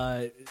said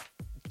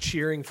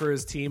cheering for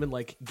his team and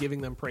like giving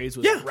them praise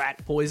was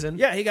rat poison?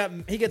 Yeah,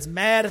 he gets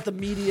mad at the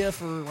media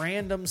for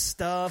random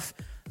stuff.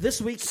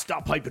 This week,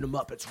 stop hyping them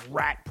up. It's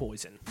rat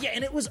poison. Yeah,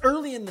 and it was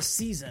early in the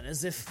season,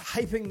 as if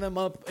hyping them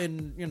up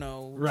in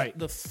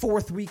the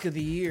fourth week of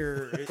the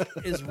year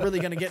is really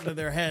going to get into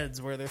their heads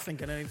where they're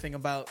thinking anything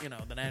about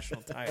the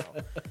national title.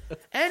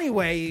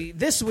 Anyway,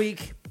 this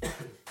week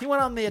he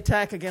went on the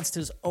attack against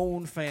his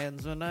own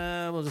fans, and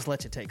we'll just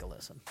let you take a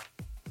listen.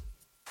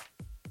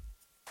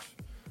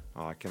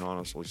 I can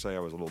honestly say I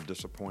was a little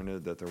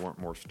disappointed that there weren't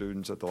more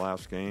students at the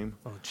last game.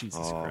 Oh,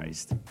 Jesus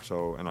Christ.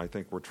 And I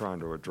think we're trying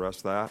to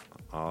address that.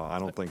 I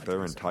don't think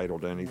they're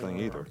entitled to anything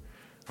either.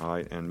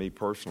 And me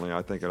personally,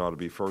 I think it ought to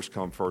be first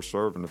come, first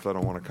served. And if they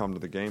don't want to come to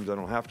the games, they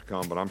don't have to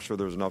come. But I'm sure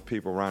there's enough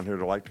people around here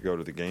that like to go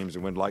to the games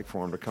and would like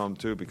for them to come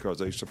too because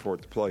they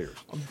support the players.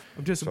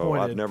 I'm disappointed.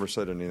 So I've never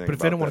said anything But if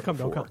about they don't want to that come,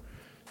 before. don't come.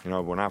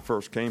 When I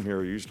first came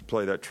here, we used to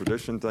play that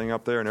tradition thing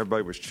up there, and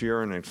everybody was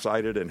cheering and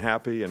excited and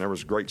happy, and there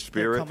was great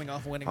spirit. They're coming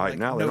off winning, now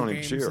no they don't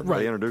even games cheer. in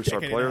They introduce our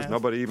decade and a players. half.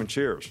 Nobody even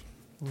cheers.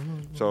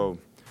 So,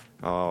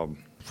 I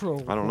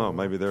don't know.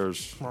 Maybe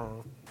there's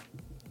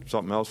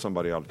something else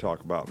somebody ought to talk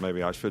about.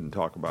 Maybe I shouldn't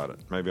talk about it.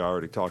 Maybe I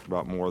already talked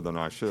about more than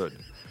I should.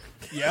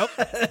 Yep.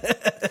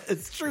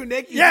 It's true,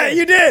 Nick.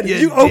 You did.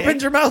 You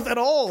opened your mouth at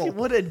all.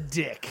 What a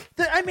dick.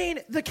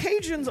 The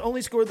Cajuns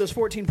only scored those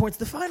 14 points.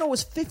 The final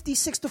was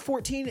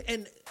 56-14,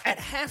 and at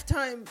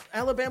halftime,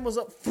 Alabama was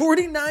up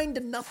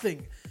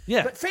 49-0.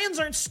 Yeah. But fans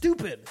aren't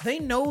stupid. They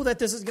know that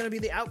this is going to be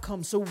the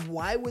outcome, so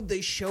why would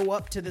they show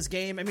up to this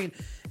game? I mean,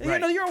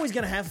 you're always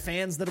going to have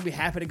fans that'll be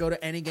happy to go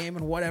to any game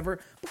and whatever,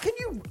 but can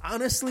you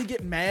honestly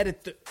get mad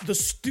at the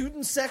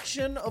student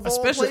section of all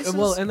places?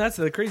 Well, and that's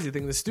the crazy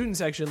thing. The student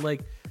section,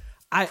 like,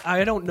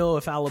 I don't know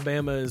if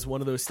Alabama is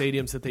one of those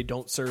stadiums that they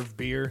don't serve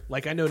beer.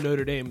 Like, I know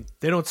Notre Dame,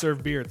 they don't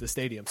serve beer at the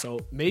stadium. So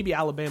maybe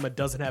Alabama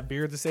doesn't have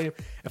beer at the stadium.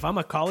 If I'm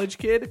a college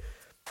kid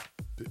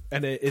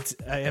and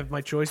I have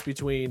my choice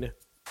between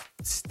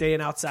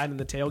staying outside in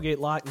the tailgate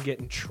lot and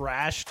getting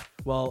trashed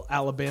while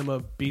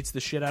Alabama beats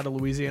the shit out of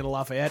Louisiana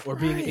Lafayette or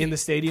being in the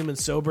stadium and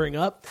sobering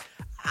up,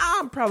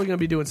 I'm probably going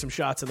to be doing some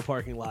shots in the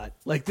parking lot.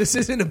 Like, this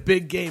isn't a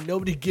big game.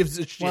 Nobody gives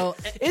a shit. Well,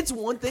 it's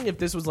one thing if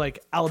this was like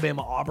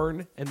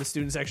Alabama-Auburn and the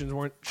student sections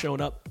weren't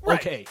showing up. Right.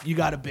 Okay, you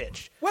got a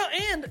bitch. Well,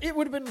 and it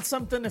would have been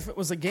something if it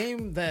was a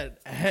game that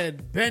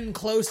had been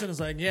close and it's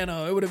like,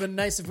 it would have been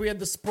nice if we had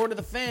the support of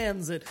the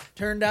fans. It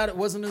turned out it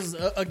wasn't as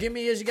a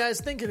gimme as you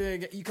guys think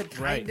it. You could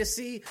kind of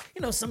see,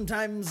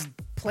 sometimes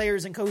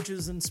players and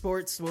coaches in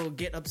sports will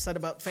get upset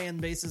about fan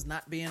bases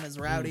not being as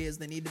rowdy as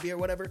they need to be or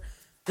whatever.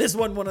 This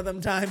wasn't one of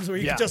them times where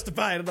you can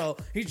justify it at all.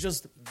 He's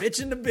just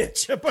bitching to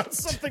bitch about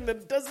something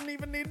that doesn't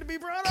even need to be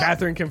brought up.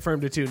 Catherine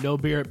confirmed it too. No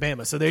beer at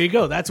Bama. So there you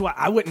go. That's why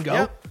I wouldn't go.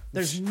 Yep.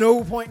 There's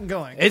no point in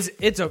going. It's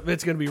going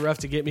to be rough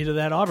to get me to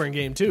that Auburn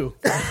game too.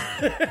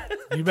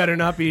 You better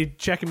not be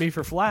checking me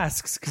for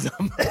flasks because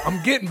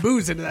I'm getting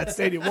booze into that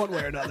stadium one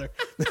way or another.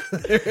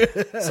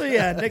 So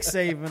Nick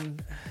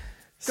Saban.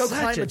 Go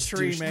climb a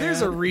tree, douche. man.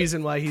 There's a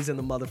reason why he's in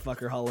the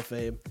motherfucker Hall of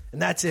Fame. And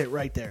that's it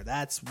right there.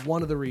 That's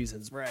one of the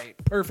reasons. Right.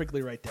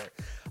 Perfectly right there.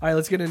 All right,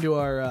 let's get into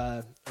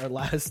our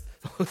last.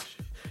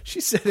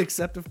 She said,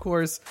 except, of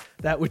course,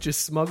 that which is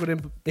smuggled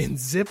in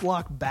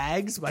Ziploc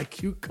bags by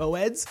cute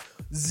co-eds.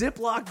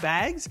 Ziploc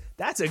bags?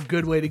 That's a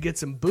good way to get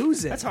some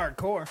booze in. That's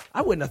hardcore.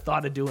 I wouldn't have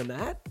thought of doing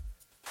that.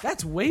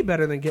 That's way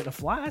better than getting a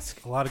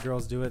flask. A lot of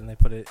girls do it, and they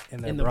put it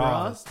in their the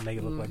bras bra? to make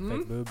it look like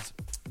fake boobs.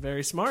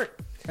 Very smart.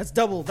 That's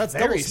double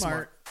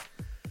smart.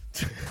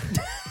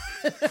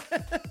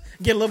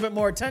 Get a little bit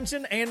more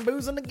attention and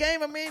booze in the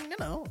game. I mean,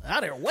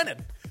 out there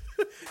winning.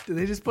 Do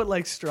they just put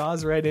like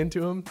straws right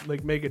into them,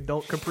 like make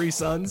adult Capri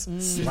Suns?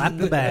 Slap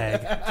the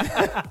bag.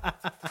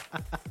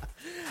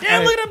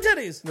 Damn, look at them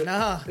titties.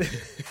 Nah,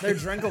 they're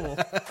drinkable.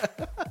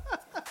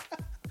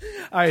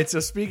 All right, so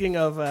speaking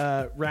of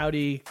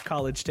rowdy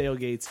college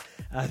tailgates,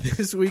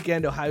 this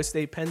weekend, Ohio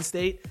State, Penn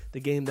State, the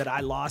game that I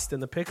lost in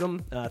the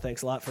pick'em.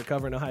 Thanks a lot for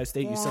covering Ohio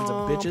State, you sons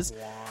of bitches.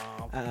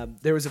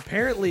 There was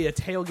apparently a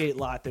tailgate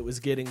lot that was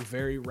getting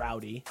very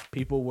rowdy.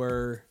 People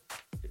were,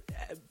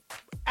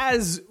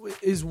 as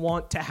is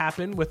wont to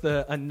happen with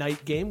a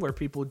night game where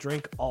people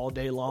drink all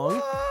day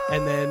long,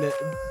 and then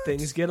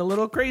things get a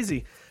little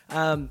crazy.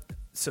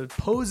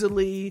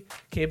 Supposedly,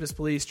 campus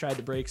police tried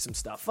to break some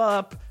stuff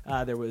up.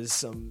 There was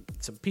some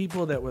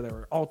people there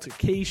were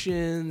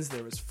altercations.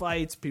 There was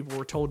fights. People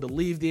were told to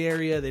leave the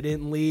area. They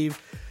didn't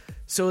leave.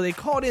 So they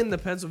called in the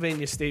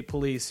Pennsylvania State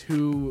Police,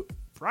 who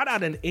brought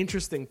out an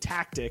interesting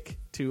tactic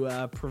to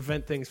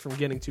prevent things from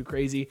getting too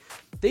crazy.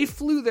 They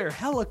flew their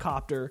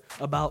helicopter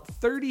about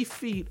 30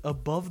 feet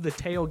above the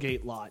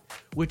tailgate lot,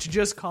 which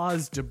just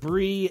caused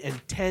debris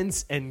and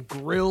tents and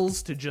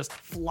grills to just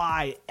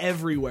fly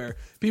everywhere.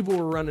 People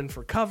were running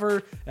for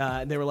cover,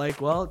 and they were like,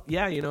 well,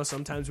 yeah,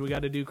 sometimes we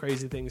got to do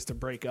crazy things to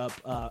break up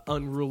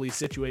unruly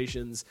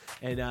situations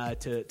and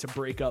to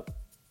break up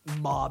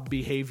mob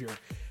behavior.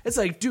 It's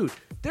like, dude,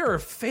 there are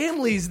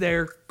families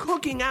there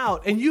cooking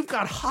out, and you've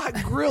got hot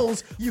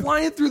grills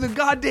flying through the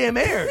goddamn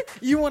air.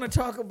 You want to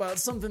talk about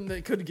something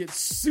that could get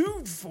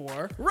sued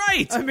for?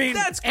 Right. I mean,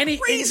 that's any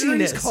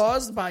craziness. injuries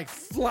caused by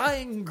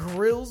flying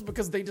grills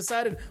because they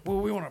decided, well,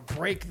 we want to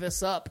break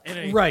this up.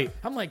 Right.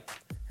 I'm like,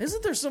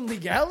 isn't there some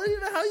legality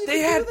to how you do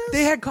this?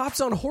 They had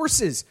cops on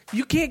horses.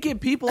 You can't get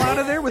people out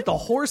of there with the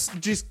horse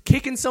just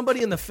kicking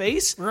somebody in the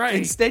face. Right.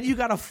 Instead, you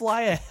got to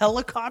fly a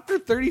helicopter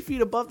 30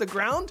 feet above the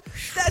ground.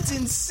 That's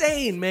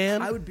insane,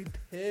 man. I would be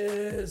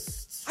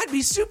pissed. I'd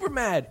be super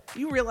mad.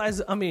 You realize,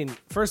 I mean,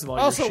 first of all,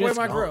 also, your shit's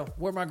where my gone. grill?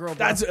 Where my grill?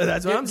 Back?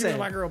 That's what I'm saying. Give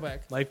me my grill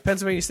back. Like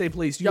Pennsylvania State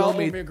Police, you Y'all owe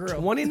me a grill.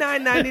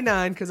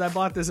 $29.99 because I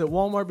bought this at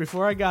Walmart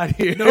before I got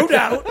here. No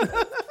doubt.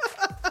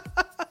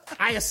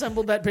 I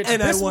assembled that bitch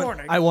And this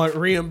morning. I want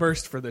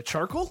reimbursed for the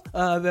charcoal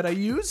that I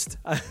used.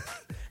 I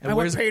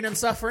want pain and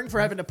suffering for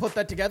having to put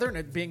that together and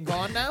it being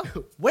gone now.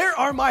 Where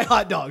are my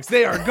hot dogs?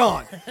 They are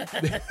gone.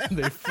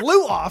 They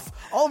flew off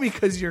all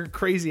because you're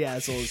crazy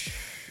assholes.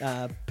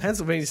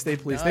 Pennsylvania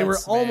State Police. They were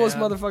almost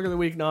Motherfucker of the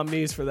Week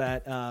nominees for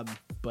that,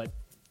 but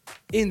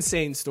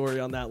insane story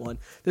on that one.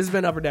 This has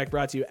been Upper Deck,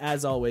 brought to you,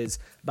 as always,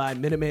 by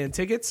Minuteman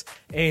Tickets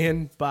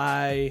and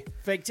by...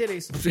 Fake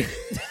titties.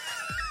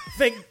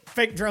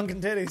 fake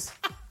drunken titties.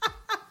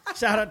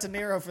 Shout out to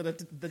Nero for the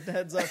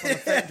heads up on the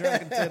fake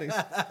drunken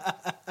titties.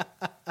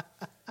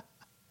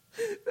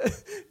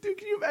 Dude,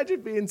 can you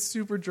imagine being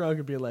super drunk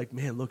and being like,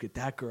 man, look at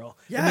that girl.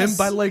 Yes. And then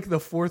by like the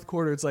fourth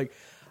quarter, it's like,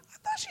 I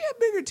thought she had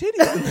bigger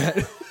titties than that.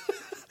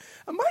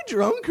 Am I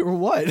drunk or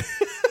what?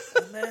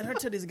 Man, her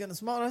titties are getting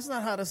small. That's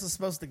not how this is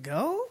supposed to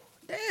go.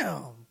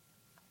 Damn.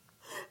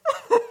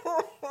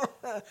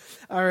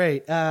 All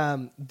right.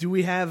 Do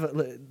we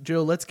have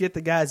Joe? Let's get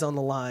the guys on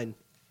the line.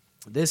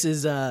 This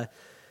is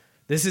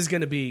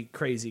going to be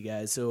crazy,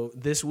 guys. So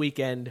this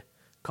weekend,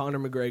 Conor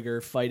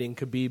McGregor fighting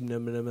Khabib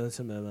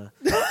Nurmagomedov.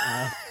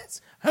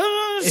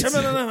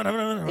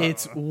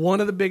 It's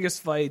one of the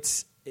biggest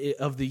fights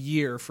of the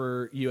year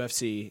for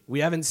UFC. We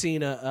haven't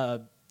seen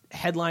a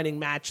headlining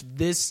match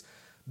this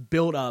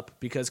build up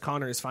because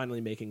Conor is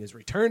finally making his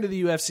return to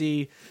the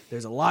UFC.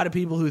 There's a lot of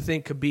people who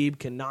think Khabib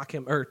can knock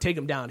him or take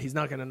him down. He's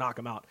not going to knock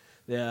him out.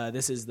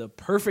 This is the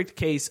perfect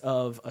case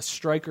of a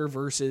striker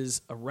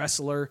versus a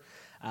wrestler.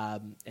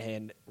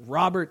 And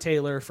Robert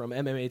Taylor from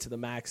MMA to the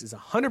Max is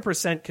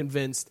 100%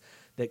 convinced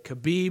that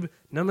Khabib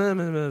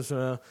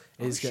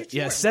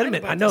is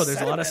sentiment. I know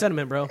there's a lot of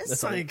sentiment, bro.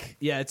 It's like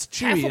it's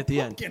chewy at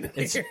the end.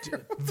 It's here.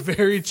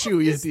 very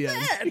chewy at the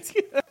end.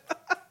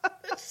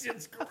 That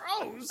shit's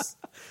gross.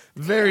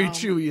 Very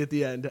chewy at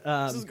the end.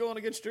 This is going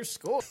against your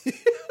score.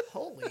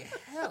 Holy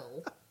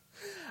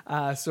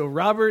hell. So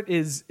Robert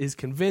is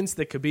convinced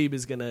that Khabib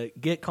is going to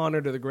get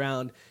Conor to the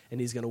ground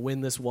and he's going to win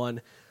this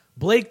one.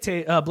 Blake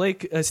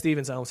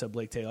Stevens. I almost said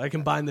Blake Taylor. I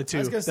combined the two.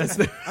 I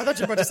thought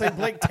you were about to say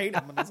Blake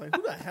Tatum, and I was like,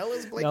 "Who the hell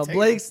is Blake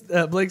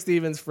Tatum?" Blake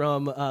Stevens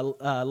from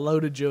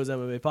Loaded Joe's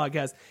MMA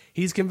podcast.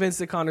 He's convinced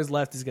that Conor's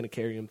left is going to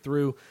carry him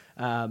through.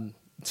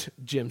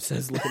 Jim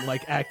says,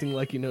 acting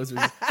like he knows.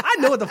 I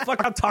know what the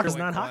fuck I'm talking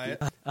about. Not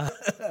hockey.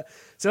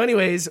 So,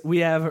 anyways, we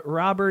have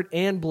Robert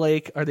and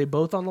Blake. Are they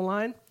both on the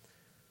line?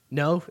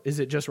 No. Is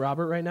it just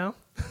Robert right now?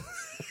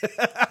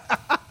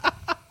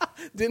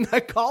 Didn't I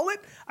call it?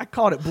 I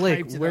called it.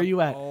 Blake, where are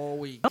you at? All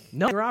week.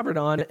 No, Robert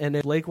on, and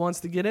if Blake wants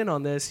to get in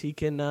on this, he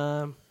can.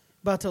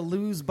 About to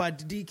lose by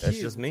DQ. That's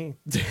just me.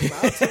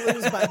 About to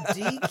lose by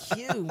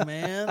DQ,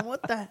 man.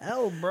 What the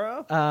hell,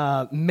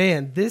 bro?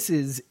 Man, this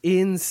is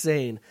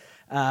insane.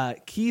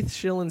 Keith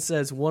Schillen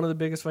says, one of the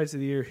biggest fights of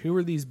the year. Who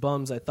are these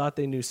bums? I thought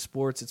they knew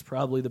sports. It's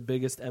probably the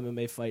biggest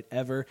MMA fight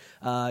ever.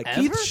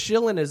 Keith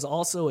Schillen is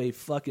also a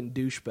fucking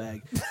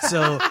douchebag.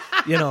 So,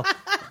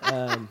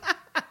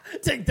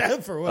 Take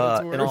that for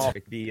what it's worth.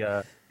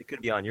 It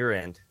could be on your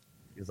end.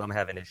 because I'm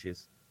having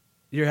issues.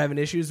 You're having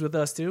issues with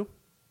us too?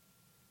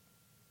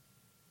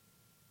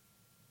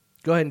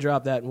 Go ahead and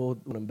drop that, and we'll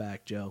put them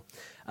back, Joe.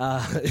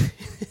 I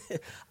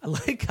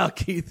like how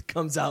Keith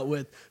comes out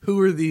with,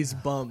 who are these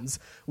bums?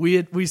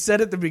 We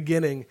said at the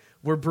beginning,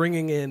 we're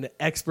bringing in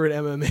expert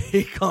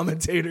MMA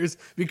commentators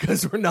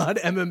because we're not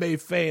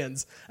MMA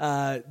fans.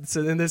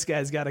 So then this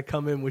guy's got to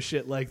come in with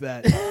shit like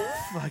that.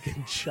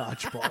 Fucking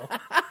chotchball.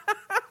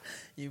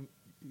 You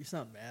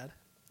sound mad.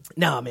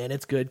 Nah, man,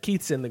 it's good.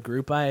 Keith's in the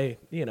group.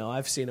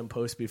 I've seen him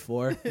post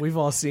before. We've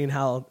all seen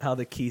how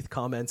the Keith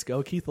comments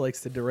go. Keith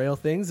likes to derail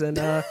things, and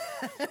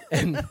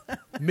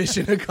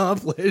mission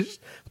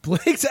accomplished.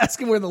 Blake's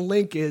asking where the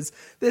link is.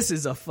 This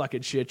is a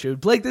fucking shit show.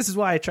 Blake, this is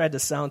why I tried to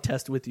sound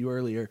test with you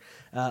earlier.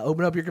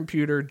 Open up your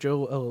computer.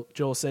 Joe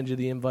will send you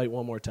the invite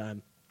one more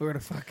time. Where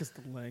the fuck is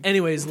the link?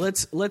 Anyways,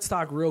 let's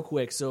talk real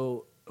quick.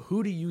 So,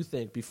 who do you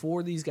think,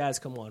 before these guys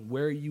come on,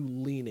 where are you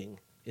leaning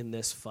in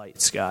this fight,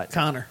 Scott?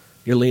 Conor.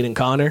 You're leaning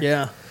Conor?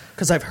 Yeah,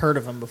 because I've heard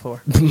of him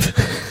before.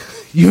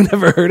 You've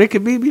never heard of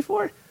Khabib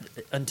before?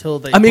 Until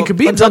they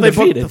Khabib's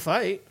undefeated. The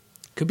fight.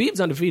 Khabib's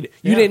undefeated.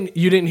 Yeah.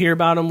 You didn't hear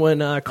about him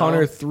when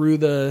Conor threw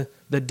the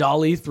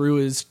dolly through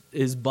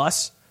his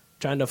bus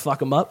trying to fuck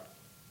him up?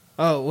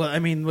 Oh, well, I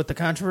mean, with the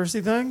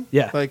controversy thing?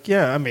 Yeah.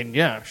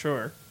 Yeah,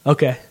 sure.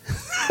 Okay.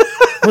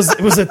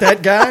 Was it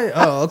that guy?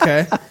 Oh,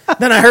 okay.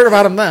 Then I heard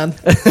about him then.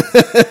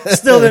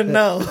 Still didn't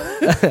know.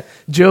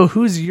 Joe,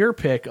 who's your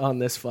pick on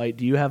this fight?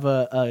 Do you have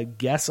a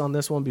guess on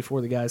this one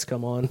before the guys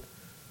come on?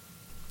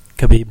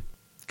 Khabib.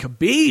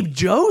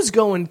 Joe's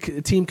going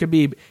Team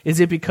Khabib. Is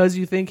it because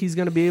you think he's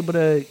going to be able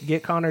to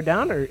get Conor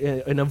down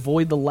and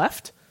avoid the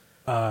left?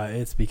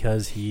 It's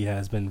because he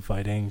has been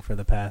fighting for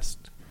the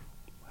past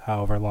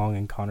however long,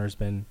 and Conor's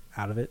been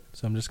out of it.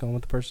 So I'm just going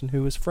with the person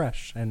who is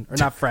fresh, or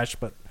not fresh,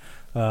 but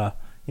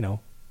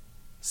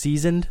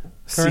seasoned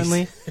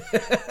currently.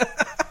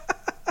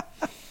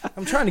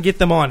 I'm trying to get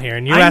them on here,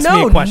 and you asked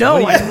me a question.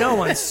 I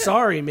know. I'm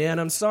sorry, man.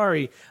 I'm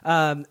sorry.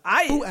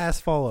 Who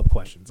asked follow-up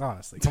questions?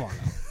 Honestly, come on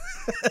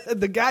now.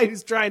 The guy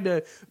who's trying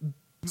to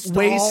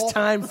waste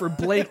time for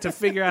Blake to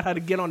figure out how to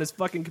get on his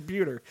fucking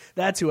computer.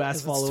 That's who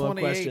asked follow-up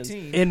questions.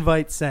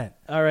 Invite sent.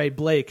 All right,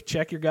 Blake,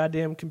 check your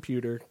goddamn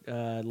computer.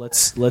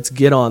 Let's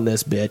get on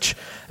this bitch.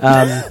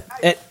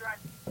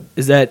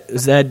 Is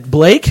that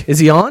Blake? Is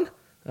he on?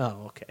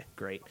 Oh, okay,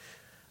 great.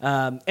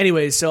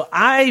 Anyways, so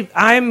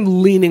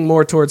I'm leaning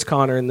more towards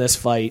Conor in this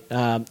fight,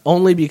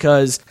 only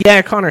because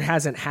Conor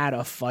hasn't had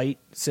a fight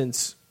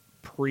since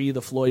pre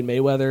the Floyd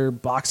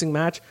Mayweather boxing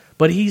match,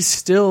 but he's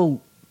still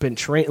been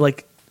trained.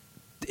 Like,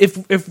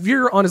 if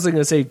you're honestly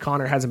going to say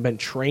Conor hasn't been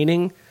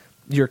training,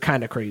 you're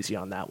kind of crazy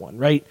on that one,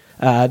 right?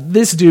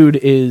 This dude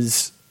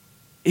he's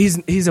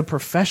a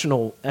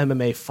professional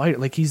MMA fighter.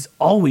 Like, he's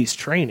always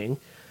training,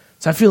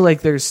 so I feel like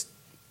there's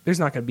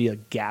not going to be a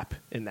gap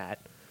in that.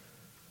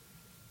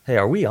 Hey,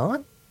 are we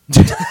on?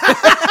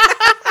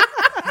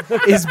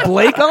 Is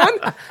Blake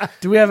on?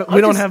 Do we have?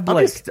 We don't have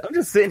Blake. I'm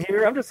just sitting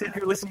here. Listening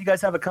to you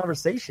guys have a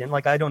conversation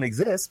like I don't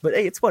exist. But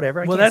hey, it's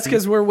whatever. Well, that's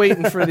because we're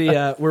waiting for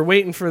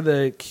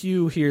the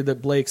cue here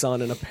that Blake's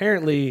on, and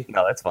apparently,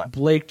 no, that's fine.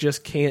 Blake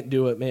just can't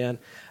do it, man.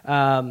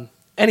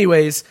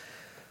 Anyways,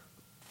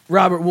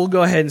 Robert, we'll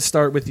go ahead and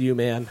start with you,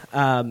 man.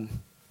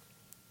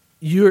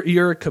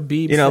 You're a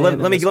Khabib.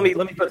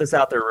 Let me put this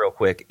out there real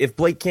quick. If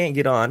Blake can't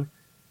get on,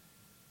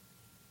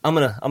 I'm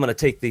gonna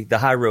take the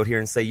high road here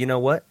and say, you know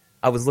what?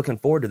 I was looking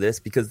forward to this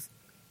because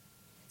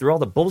through all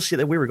the bullshit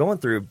that we were going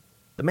through,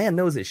 the man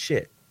knows his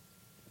shit.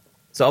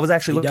 So I was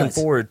actually looking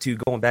forward to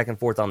going back and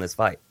forth on this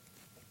fight.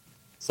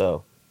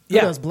 So Who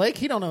does Blake?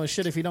 He don't know his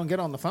shit if he don't get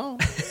on the phone.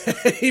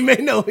 he may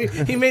know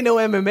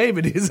MMA,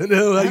 but he doesn't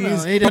know how to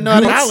use. He didn't know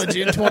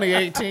technology in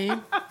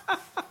 2018.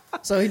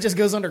 So he just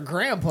goes under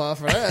grandpa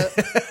for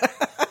that.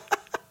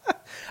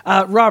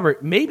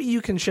 Robert, maybe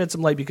you can shed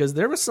some light because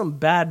there was some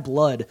bad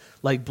blood.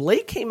 Like,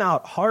 Blake came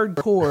out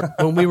hardcore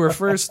when we were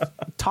first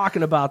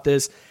talking about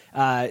this.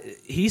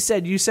 You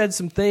said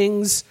some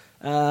things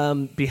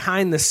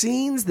behind the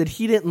scenes that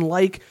he didn't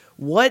like.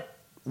 What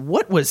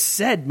was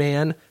said,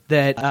 man,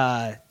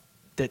 that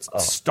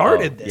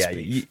started this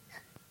beef?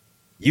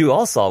 You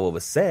all saw what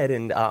was said,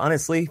 and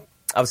honestly,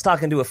 I was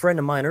talking to a friend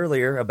of mine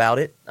earlier about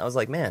it. I was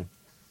like, man,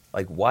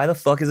 like, why the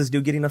fuck is this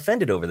dude getting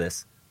offended over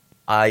this?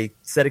 I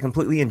said it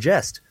completely in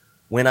jest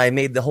when I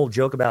made the whole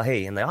joke about,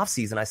 hey, in the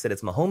offseason, I said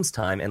it's Mahomes'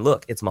 time, and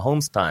look, it's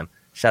Mahomes' time.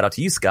 Shout out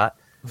to you, Scott.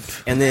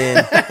 And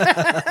then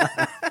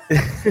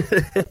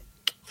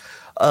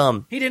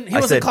he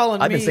wasn't calling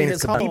me. I've been saying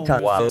it's Khabib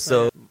time a while,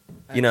 so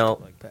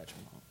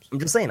I'm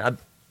just saying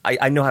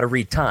I know how to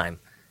read time.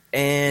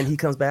 And he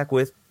comes back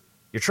with,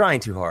 "You're trying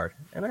too hard,"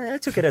 and I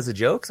took it as a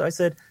joke. So I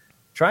said,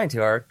 "Trying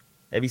too hard.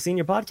 Have you seen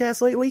your podcast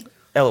lately?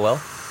 LOL.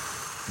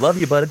 Love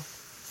you, bud."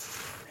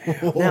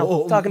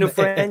 Now, talking to a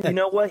friend, you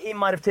know what? He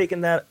might have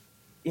taken that,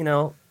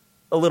 a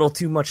little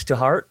too much to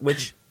heart,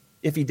 which,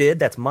 if he did,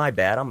 that's my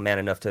bad. I'm man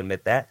enough to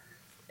admit that.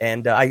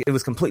 And it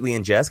was completely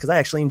in jest, because I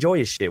actually enjoy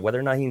his shit. Whether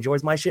or not he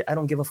enjoys my shit, I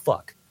don't give a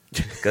fuck.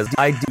 Because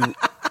I do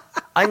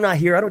I'm not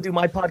here. I don't do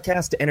my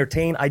podcast to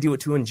entertain. I do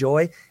it to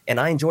enjoy, and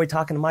I enjoy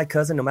talking to my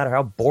cousin, no matter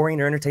how boring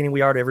or entertaining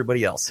we are to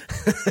everybody else.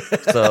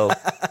 So,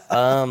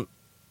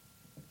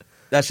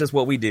 that's just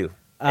what we do.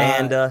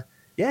 And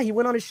yeah, he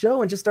went on his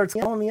show and just started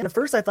telling me. And at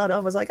first, I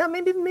was like,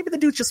 maybe the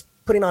dude's just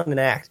putting on an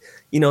act.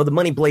 The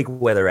Money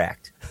Blakeweather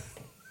act.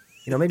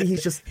 Maybe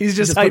he's just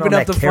hyping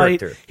up the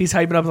character. Fight. He's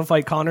hyping up the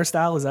fight Conor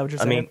style. Is that what you're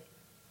saying?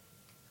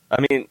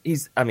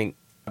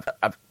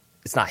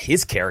 It's not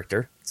his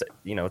character.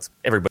 It's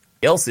everybody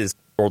else's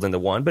world into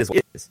one, but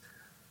it is.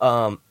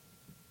 But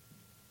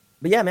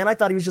yeah, man, I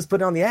thought he was just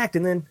putting on the act,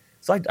 and then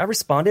so I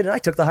responded, and I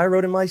took the high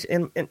road in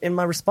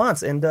my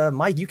response. And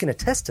Mike, you can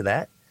attest to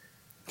that.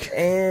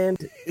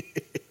 And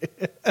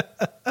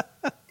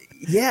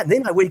yeah,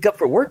 then I wake up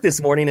for work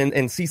this morning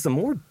and see some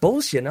more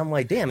bullshit, and I'm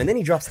like, damn. And then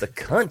he drops the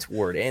cunt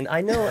word, and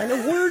I know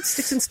words,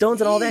 sticks and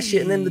stones, and all that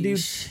shit. And then the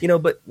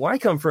dude, but where I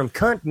come from,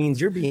 cunt means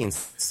you're being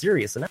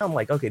serious, and now I'm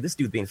like, okay, this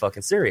dude's being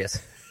fucking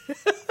serious,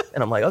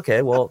 and I'm like,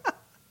 okay, well,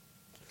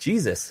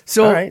 Jesus.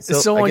 So, all right,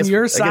 so on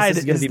your side,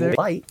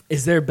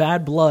 is there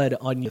bad blood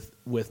on you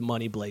with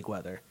Money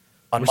Blakeweather?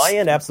 On my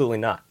end, absolutely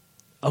not.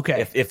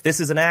 Okay. If this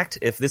is an act,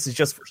 if this is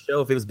just for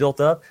show, if it was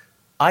built up,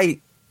 I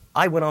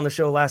went on the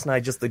show last night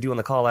just to doing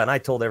the call out, and I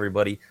told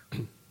everybody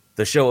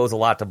the show owes a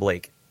lot to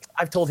Blake.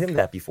 I've told him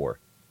that before.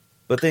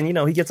 But then,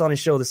 he gets on his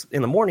show this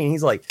in the morning, and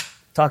he's like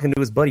talking to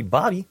his buddy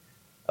Bobby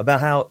about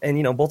how,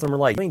 and both of them are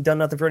like, you ain't done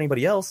nothing for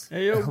anybody else.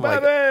 Hey, yo, I'm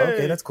Bobby! Like,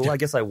 okay, that's cool. I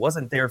guess I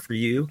wasn't there for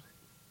you,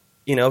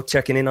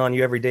 checking in on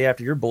you every day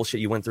after your bullshit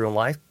you went through in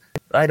life.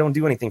 But I don't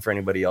do anything for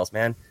anybody else,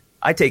 man.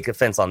 I take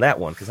offense on that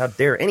one, because how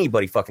dare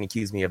anybody fucking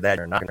accuse me of that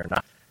or not.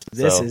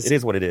 It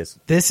is what it is.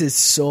 This is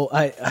so.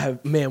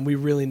 Man, we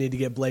really need to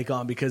get Blake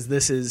on, because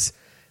this is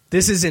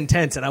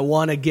intense, and I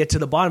want to get to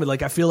the bottom of it.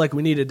 Like, I feel like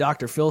we need a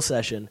Dr. Phil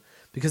session,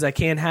 because I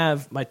can't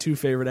have my two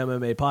favorite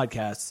MMA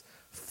podcasts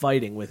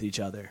fighting with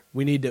each other.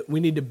 We need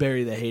to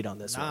bury the hate on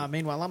this one.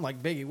 Meanwhile, I'm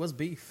like, Biggie, what's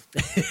beef?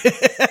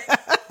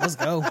 Let's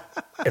go.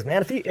 Yes,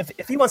 man,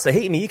 if he wants to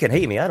hate me, he can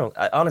hate me.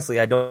 Honestly,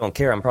 I don't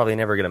care. I'm probably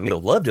never gonna make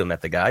love to him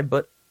at the guy,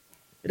 but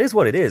it is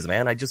what it is,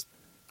 man.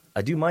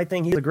 I do my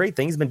thing. He's a great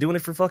thing. He's been doing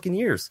it for fucking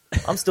years.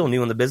 I'm still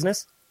new in the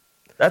business.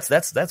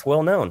 That's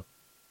well known.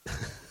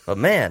 But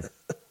man,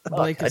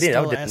 I did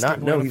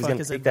not know he was going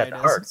to take that to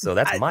heart. So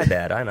that's my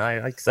bad. I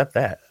accept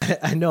that.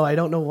 I know. I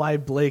don't know why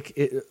Blake,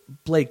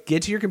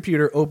 get to your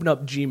computer, open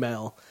up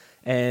Gmail,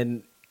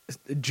 and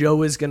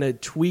Joe is going to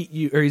tweet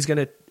you, or he's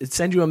going to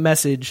send you a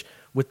message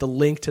with the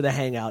link to the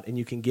Hangout, and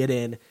you can get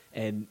in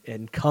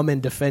and come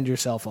and defend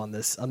yourself on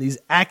these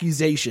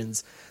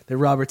accusations that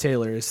Robert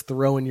Taylor is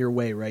throwing your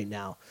way right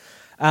now.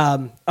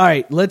 All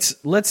right,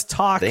 let's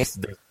talk. There's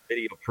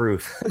video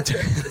proof.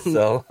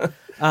 So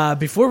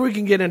before we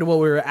can get into what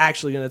we were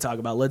actually going to talk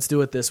about, let's do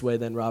it this way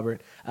then,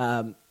 Robert.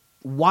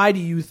 Why do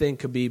you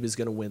think Khabib is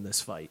going to win this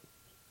fight?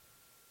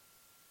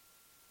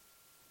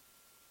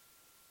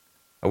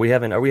 Are we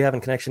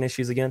having connection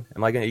issues again?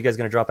 You guys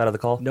gonna drop out of the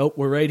call? Nope,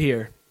 we're right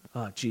here.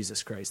 Oh,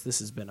 Jesus Christ, this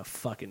has been a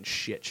fucking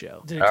shit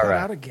show. Did it cut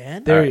out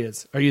again? There he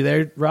is. Are you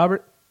there,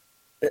 Robert?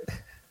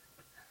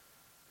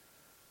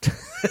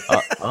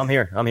 I'm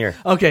here.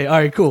 Okay, all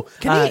right, cool.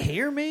 Can he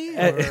hear me?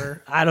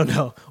 Or? I don't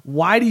know.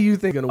 Why do you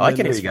think going to win? I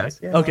can this hear you fight? guys.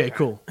 Yeah. Okay,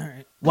 cool. All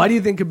right. Why do you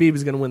think Khabib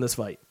is going to win this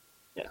fight?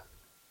 Yeah.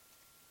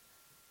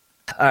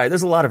 All right.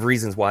 There's a lot of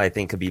reasons why I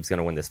think Khabib's going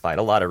to win this fight.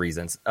 A lot of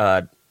reasons.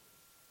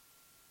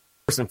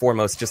 First and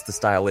foremost, just the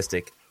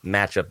stylistic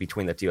matchup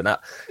between the two. Now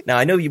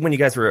I know when you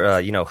guys were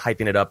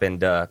hyping it up and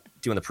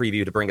doing the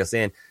preview to bring us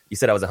in, you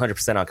said I was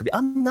 100% on Khabib.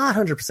 I'm not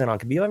 100% on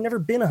Khabib. I've never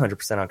been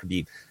 100% on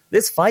Khabib.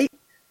 This fight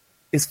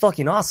is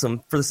fucking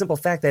awesome for the simple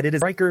fact that it is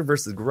striker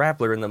versus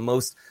grappler in the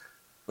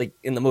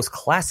most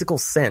classical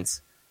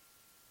sense,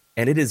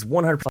 and it is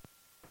 100%.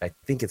 I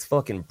think it's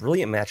fucking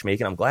brilliant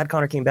matchmaking. I'm glad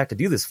Conor came back to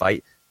do this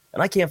fight,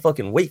 and I can't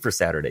fucking wait for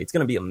Saturday. It's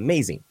going to be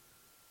amazing.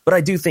 But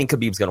I do think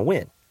Khabib's going to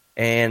win,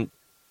 and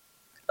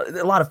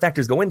a lot of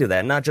factors go into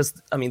that. Not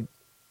just, I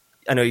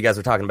know you guys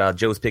were talking about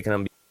Joe's picking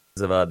him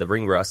because of the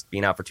ring rust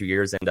being out for 2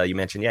 years, and you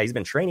mentioned, he's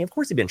been training. Of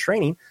course he's been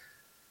training,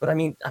 but I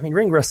mean,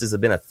 ring rust has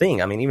been a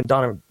thing. Even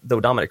though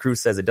Dominic Cruz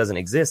says it doesn't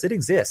exist, it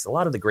exists. A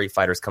lot of the great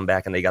fighters come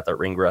back and they got that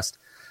ring rust,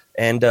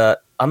 and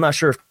I'm not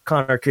sure if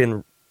Conor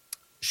can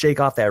shake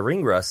off that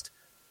ring rust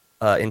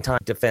in time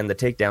to defend the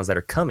takedowns that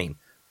are coming.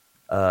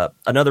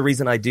 Another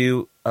reason I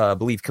do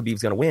believe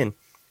Khabib's going to win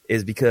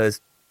is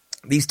because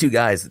these two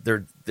guys,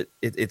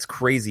 it's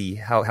crazy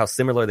how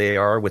similar they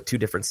are with two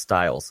different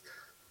styles.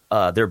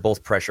 They're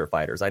both pressure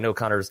fighters. I know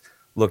Conor's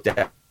looked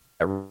at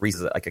Reese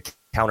as like a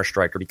counter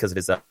striker because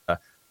of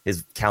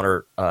his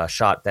counter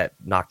shot that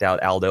knocked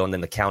out Aldo, and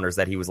then the counters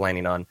that he was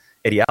landing on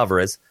Eddie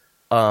Alvarez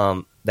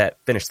that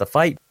finished the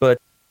fight. But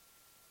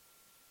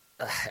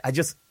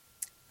this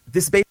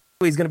basically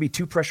is going to be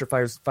two pressure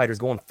fighters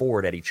going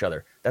forward at each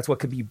other. That's what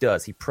Khabib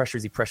does. He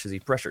pressures.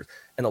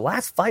 And the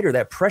last fighter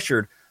that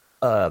pressured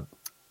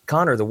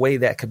Conor the way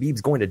that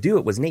Khabib's going to do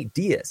it was Nate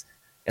Diaz.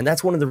 And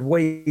that's one of the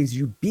ways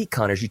you beat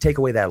Conor is you take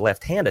away that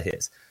left hand of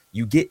his.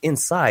 You get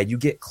inside, you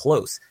get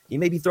close. He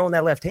may be throwing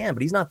that left hand,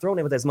 but he's not throwing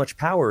it with as much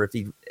power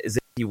as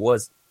if he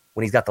was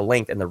when he's got the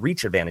length and the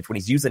reach advantage. When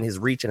he's using his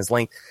reach and his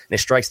length and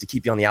his strikes to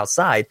keep you on the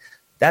outside,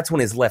 that's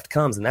when his left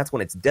comes, and that's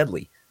when it's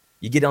deadly.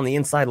 You get on the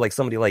inside like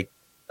somebody like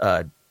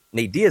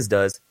Nate Diaz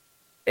does,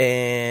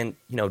 and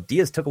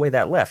Diaz took away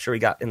that left. Sure, he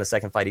got in the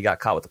second fight, he got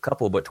caught with a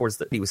couple, but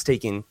he was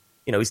taking,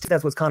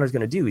 that's what Conor's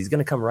going to do. He's going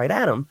to come right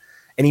at him,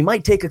 and he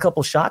might take a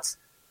couple shots,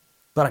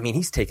 but I mean,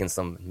 he's taken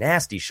some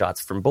nasty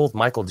shots from both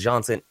Michael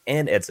Johnson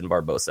and Edson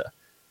Barboza,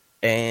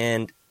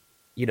 and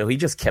he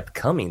just kept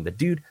coming. The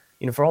dude,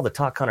 for all the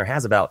talk Conor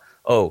has about,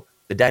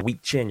 the dad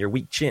weak chin, your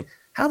weak chin.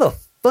 How the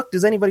fuck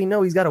does anybody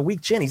know he's got a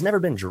weak chin? He's never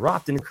been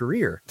dropped in his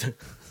career.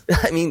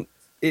 I mean,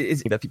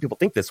 that people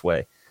think this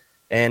way,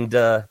 and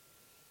now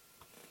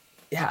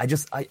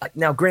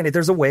granted,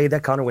 there's a way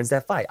that Conor wins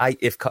that fight.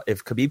 If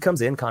Khabib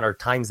comes in, Conor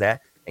times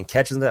that and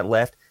catches that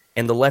left,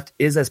 and the left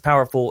is as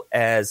powerful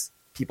as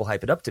people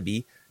hype it up to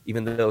be,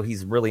 even though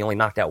he's really only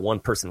knocked out one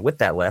person with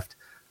that left,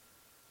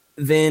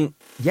 then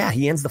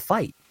he ends the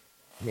fight.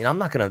 I mean, I'm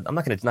not gonna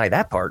deny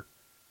that part,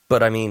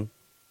 but I mean,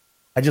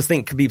 I just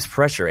think Khabib's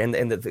pressure, and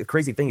the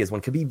crazy thing is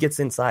when Khabib gets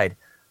inside,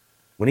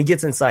 he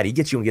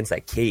gets you against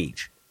that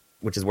cage,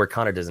 which is where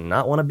Conor does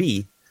not want to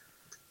be.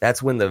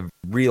 That's when the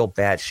real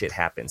bad shit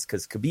happens,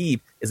 because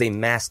Khabib is a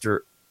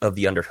master of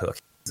the underhook.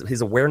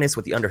 His awareness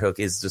with the underhook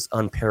is just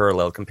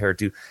unparalleled compared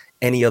to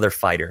any other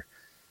fighter.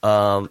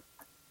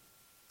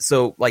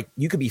 So, like,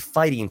 you could be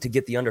fighting to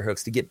get the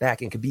underhooks to get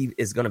back, and Khabib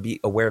is going to be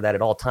aware of that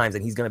at all times,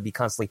 and he's going to be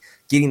constantly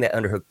getting that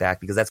underhook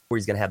back because that's where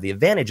he's going to have the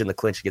advantage in the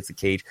clinch against the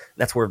cage. And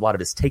that's where a lot of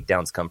his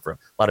takedowns come from,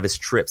 a lot of his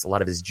trips, a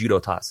lot of his judo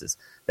tosses.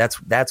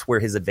 That's where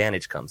his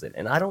advantage comes in.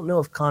 And I don't know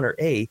if Conor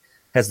A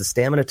has the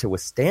stamina to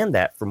withstand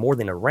that for more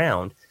than a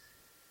round,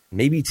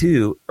 maybe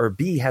two, or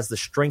B has the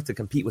strength to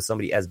compete with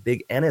somebody as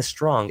big and as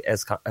strong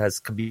as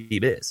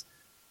Khabib is.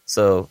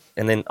 So,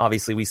 and then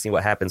obviously we see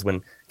what happens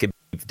when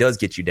Khabib does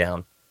get you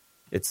down.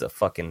 It's a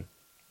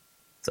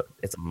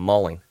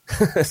mauling.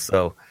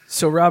 So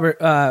Robert,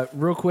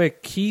 real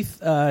quick, Keith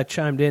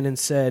chimed in and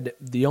said,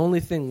 the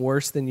only thing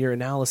worse than your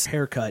analysis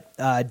haircut.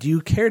 Do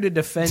you care to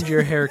defend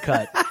your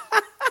haircut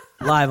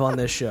live on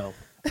this show?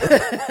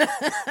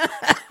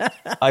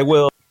 I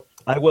will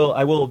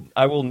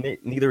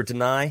neither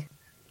deny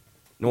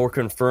nor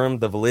confirm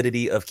the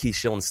validity of Keith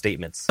Schillen's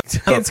statements.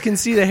 Fans can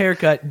see the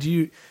haircut.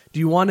 Do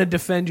you want to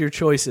defend your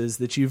choices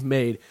that you've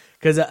made?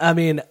 Because, I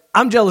mean,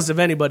 I'm jealous of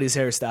anybody's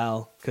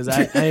hairstyle because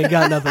I ain't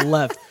got nothing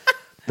left.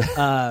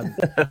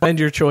 Defend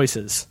your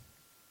choices.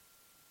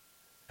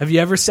 Have you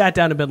ever sat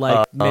down and been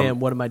like, man,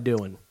 what am I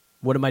doing?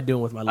 What am I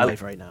doing with my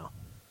life right now?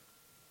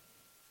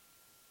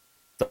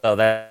 Oh,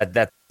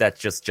 that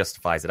just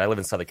justifies it. I live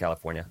in Southern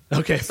California.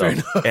 Okay, fair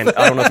enough. And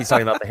I don't know if he's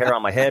talking about the hair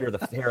on my head or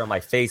the hair on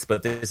my face,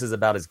 but this is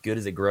about as good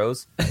as it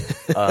grows.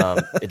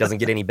 It doesn't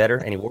get any better,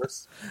 any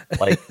worse.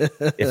 Like,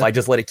 if I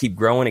just let it keep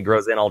growing, it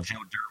grows in all Joe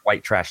Dirt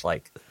white trash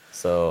like.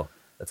 So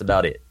that's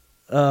about it.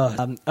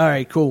 All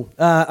right, cool.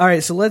 All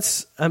right, so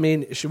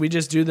should we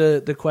just do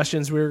the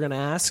questions we were going to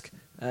ask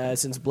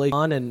since Blake's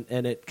on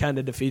and it kind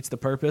of defeats the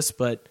purpose?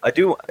 But I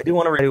do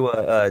want to read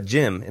to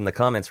Jim in the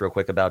comments real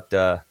quick about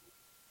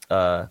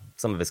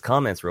some of his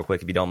comments real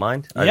quick, if you don't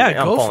mind. Yeah,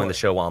 I'm following the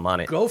show while I'm on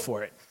it. Go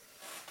for it.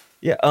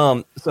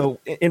 Yeah. So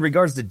in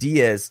regards to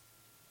Diaz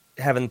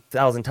having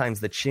 1,000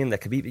 times the chin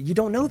that Khabib, you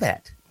don't know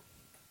that.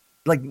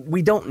 Like,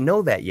 we don't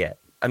know that yet.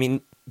 I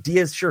mean,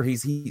 Diaz, sure,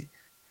 he's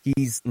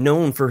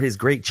known for his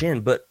great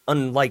chin, but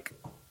unlike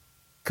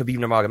Khabib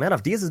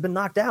Nurmagomedov, Diaz has been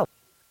knocked out.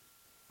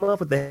 Up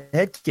with the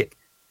head kick,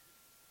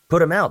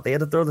 put him out. They had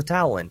to throw the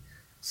towel in.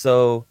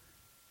 So,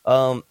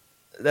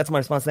 that's my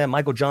response to that.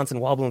 Michael Johnson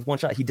wobbling with one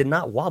shot. He did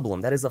not wobble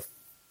him. That is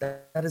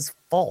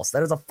false.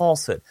 That is a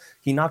falsehood.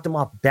 He knocked him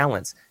off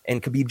balance,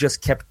 and Khabib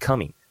just kept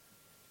coming.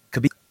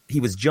 Khabib, he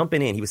was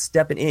jumping in. He was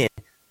stepping in.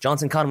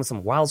 Johnson caught him with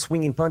some wild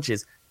swinging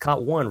punches,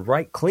 caught one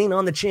right clean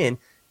on the chin,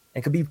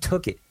 and Khabib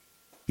took it.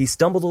 He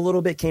stumbled a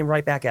little bit, came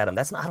right back at him.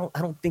 That's not.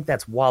 I don't think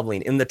that's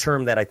wobbling in the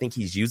term that I think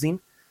he's using.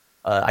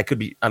 I could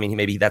be. I mean,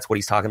 maybe that's what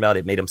he's talking about.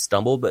 It made him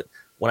stumble, but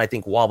when I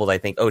think wobbled, I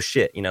think, oh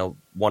shit,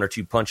 one or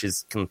two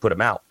punches can put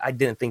him out. I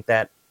didn't think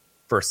that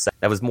for a second.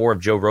 That was more of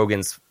Joe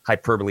Rogan's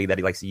hyperbole that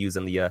he likes to use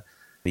in the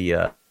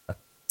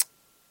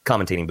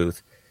commentating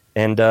booth.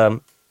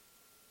 And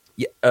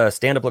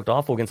stand-up looked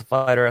awful against a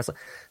fighter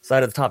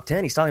outside of the top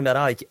 10. He's talking about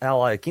Al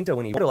Iaquinta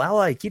when Al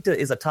Iaquinta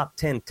is a top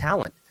 10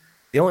 talent.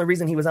 The only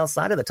reason he was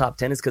outside of the top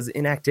 10 is because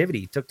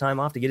inactivity. He took time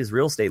off to get his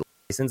real estate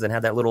license and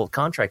had that little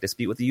contract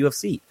dispute with the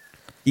UFC.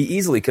 He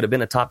easily could have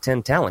been a top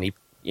 10 talent.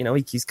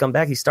 He's come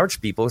back. He starts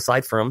people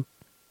aside from,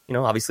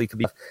 obviously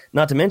Khabib.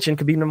 Not to mention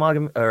Khabib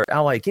Nurmagomedov or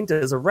Al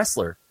Iaquinta is a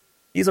wrestler.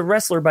 He's a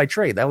wrestler by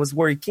trade. That was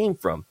where he came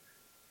from.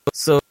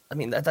 So, I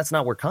mean, that's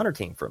not where Conor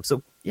came from.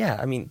 So, yeah,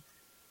 I mean,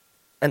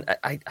 and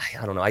I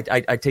don't know.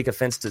 I take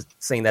offense to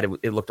saying that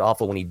it looked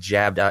awful when he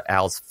jabbed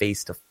Al's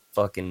face to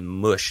fucking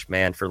mush,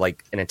 man, for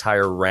like an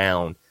entire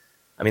round.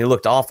 I mean, it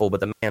looked awful, but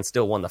the man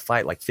still won the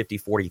fight like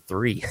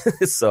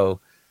 50-43.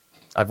 So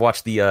I've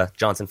watched the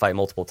Johnson fight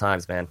multiple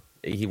times, man.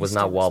 He was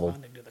not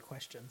wobbled. To the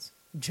questions.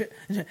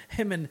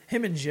 Him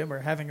and Jim are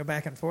having a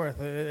back and forth.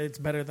 It's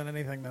better than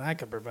anything that I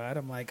could provide.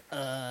 I'm like,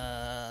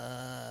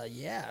 yeah,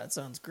 that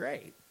sounds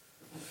great.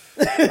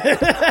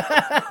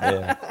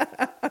 Yeah.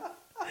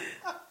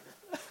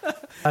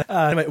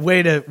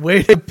 Way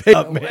to pick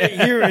up,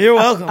 man. You're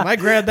welcome. I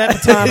grabbed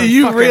that baton and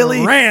you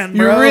really ran,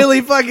 bro. You really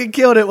fucking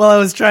killed it while I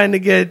was trying to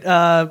get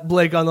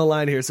Blake on the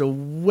line here. So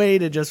way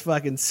to just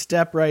fucking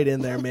step right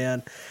in there,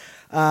 man.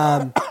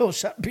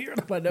 Shot beer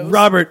in my nose.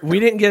 Robert, we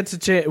didn't get a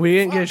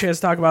chance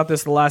to talk about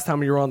this the last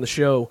time you were on the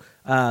show.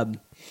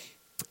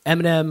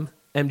 Eminem,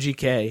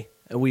 MGK,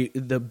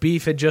 the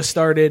beef had just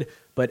started,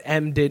 but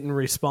M didn't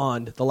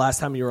respond the last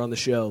time you were on the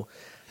show.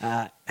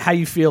 How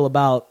you feel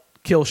about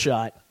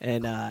Killshot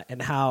and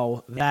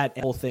how that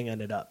whole thing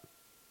ended up?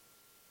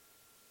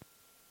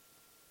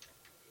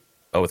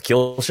 Oh, with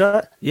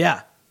Killshot?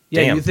 Yeah.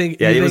 Damn. You think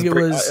it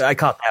was? I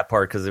caught that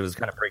part because it was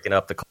kind of breaking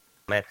up the.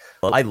 Man,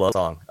 I love the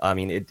song. I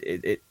mean,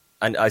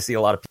 I see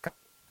a lot of people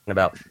talking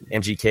about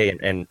MGK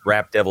and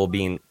Rap Devil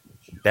being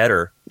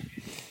better,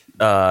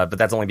 but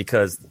that's only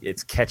because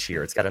it's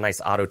catchier. It's got a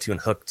nice auto-tune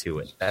hook to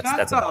it.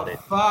 That's about it.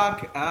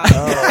 Fuck up.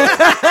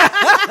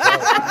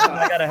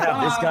 I gotta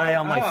have this guy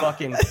on my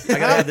fucking. I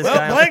gotta have this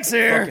guy on my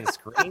fucking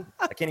screen.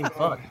 I can't even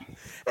fuck.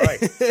 Right.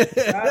 Shut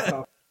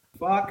the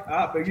fuck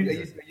up. Are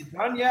you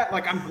done yet?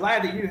 Like, I'm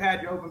glad that you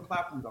had your open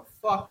platform to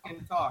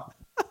fucking talk.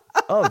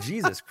 Oh,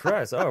 Jesus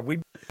Christ! Oh, are we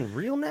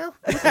real now?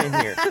 Look in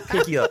here,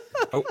 pinky up.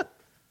 Oh,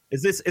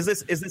 is this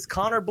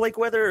Connor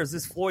Blakeweather or is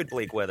this Floyd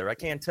Blakeweather? I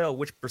can't tell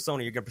which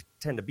persona you're gonna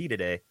pretend to be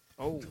today.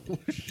 Oh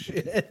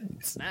shit!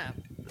 Snap!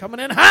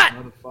 Coming in hot,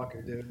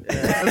 motherfucker,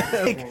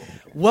 dude.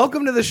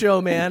 Welcome to the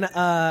show, man.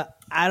 I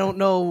don't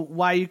know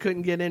why you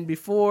couldn't get in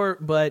before,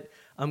 but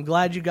I'm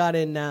glad you got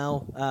in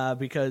now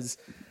because.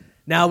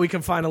 Now we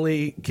can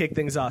finally kick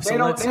things off. They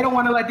don't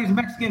want to let these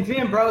Mexicans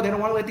in, bro. They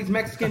don't want to let these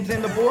Mexicans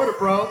in the border,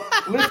 bro.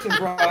 Listen,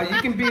 bro,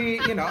 you can be,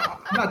 I'm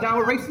not down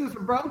with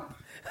racism, bro.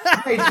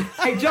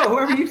 Hey, Joe,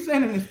 whoever you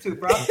sending this to,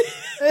 bro.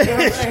 You know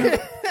what I'm saying?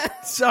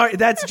 Sorry,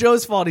 that's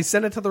Joe's fault. He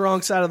sent it to the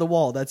wrong side of the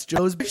wall. That's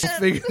Joe's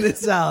figuring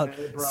this out.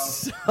 Hey, bro.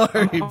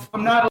 Sorry.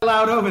 I'm not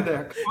allowed over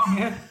there. Come on,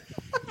 man.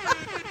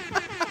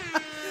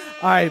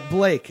 All right,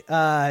 Blake.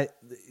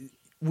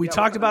 We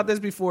talked about this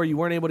before. You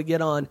weren't able to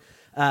get on.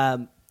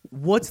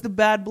 What's the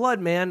bad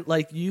blood, man?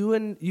 Like you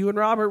and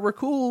Robert were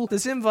cool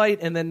this invite,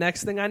 and then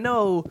next thing I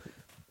know,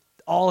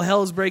 all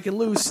hell's breaking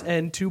loose,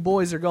 and two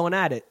boys are going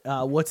at it.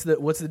 What's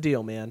the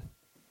deal, man?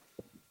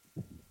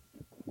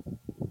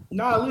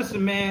 No,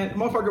 listen, man.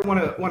 Motherfucker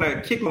want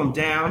to kick me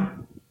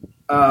down.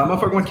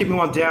 Motherfucker want to kick me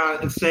down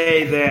and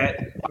say that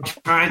I'm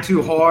trying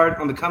too hard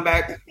on the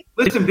comeback.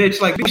 Listen, bitch.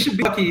 Like, we should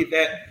be lucky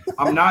that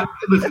I'm not.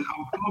 Listen,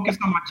 I'm focused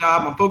on my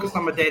job. I'm focused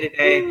on my day to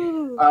day.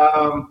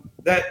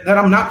 That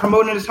I'm not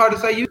promoting as hard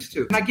as I used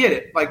to. And I get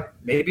it. Like,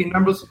 maybe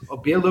numbers will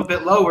be a little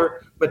bit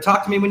lower, but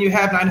talk to me when you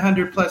have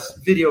 900 plus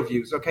video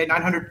views, okay?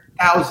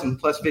 900,000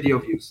 plus video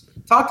views.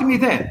 Talk to me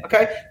then,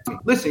 okay?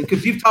 Listen,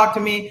 because you've talked to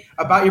me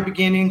about your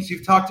beginnings.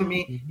 You've talked to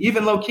me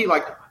even low key,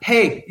 like,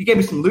 hey, you gave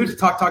me some loose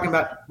talking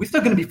about, we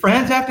still going to be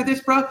friends after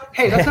this, bro?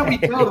 Hey, that's how we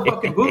tell the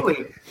fucking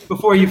bully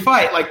before you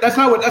fight. Like, that's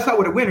not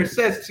what a winner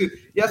says to,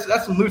 yes,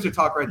 that's some loser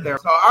talk right there.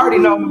 So I already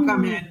know I'm going to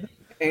come in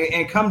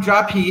and come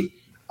drop heat.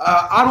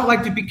 I don't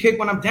like to be kicked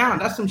when I'm down.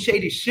 That's some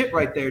shady shit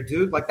right there,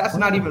 dude. Like, that's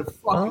not even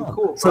fucking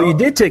cool, bro. So you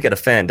did take an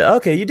offense.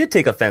 Okay, you did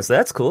take offense.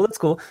 That's cool. That's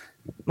cool.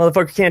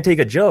 Motherfucker can't take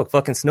a joke.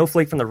 Fucking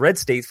Snowflake from the red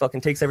states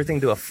fucking takes everything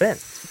to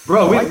offense.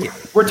 Bro,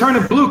 we're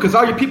turning blue because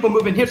all your people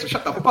moving here, so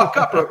shut the fuck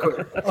up real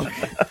quick.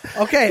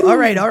 Okay, all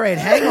right.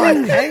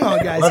 Hang on,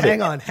 guys.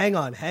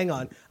 Hang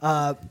on.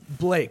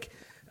 Blake,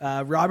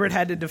 Robert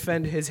had to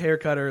defend his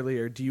haircut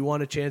earlier. Do you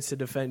want a chance to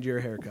defend your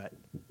haircut?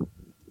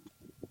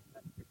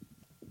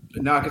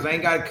 No, because I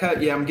ain't got it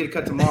cut yet. I'm going to get it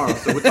cut tomorrow,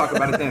 so we'll talk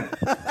about it then.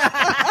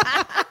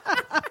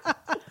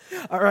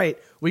 All right.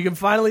 We can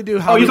finally do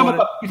how you talking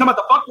about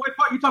the fuckboy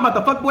part? You talking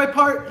about the fuckboy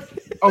part?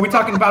 Or are we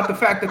talking about the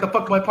fact that the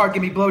fuckboy part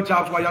give me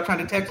blowjobs while y'all trying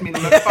to text me in the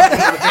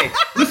motherfucking day?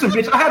 Listen,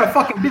 bitch, I had a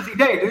fucking busy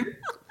day, dude.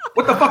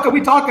 What the fuck are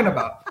we talking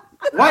about?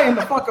 What in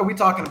the fuck are we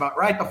talking about?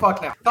 Right the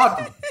fuck now. Talk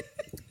to me.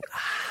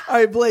 All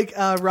right, Blake.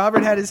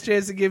 Robert had his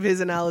chance to give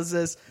his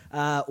analysis.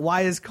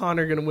 Why is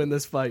Connor going to win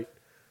this fight?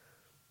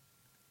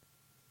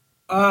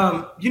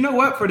 You know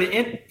what? For the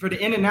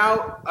in and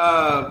out,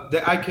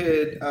 that I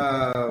could,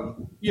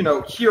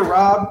 hear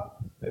Rob.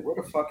 Hey, where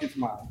the fuck is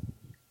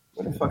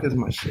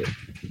my shit?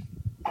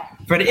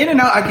 For the in and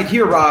out, I could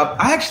hear Rob.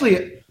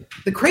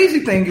 The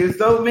crazy thing is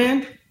though,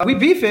 man, we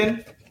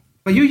beefing,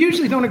 but you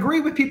usually don't agree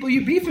with people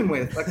you beefing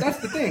with. Like, that's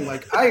the thing.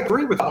 Like, I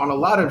agree with on a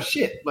lot of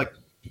shit. Like,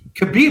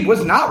 Khabib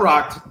was not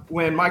rocked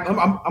when Michael.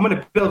 I'm going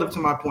to build up to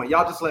my point.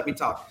 Y'all just let me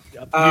talk.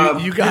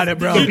 You got it,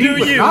 bro. Khabib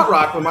was not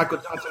rocked when Michael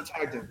Johnson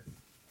tagged him.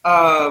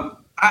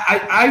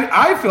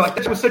 I feel like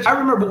that was such. I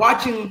remember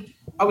watching.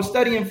 I was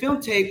studying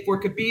film tape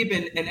for Khabib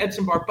and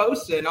Edson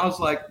Barbosa, and I was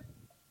like,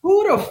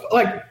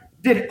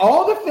 did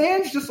all the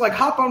fans just like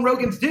hop on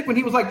Rogan's dick when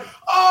he was like,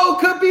 "Oh,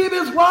 Khabib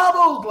is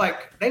wobbled"?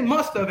 Like, they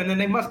must have, and then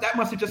that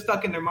must have just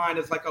stuck in their mind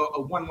as like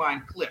a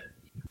one-line clip.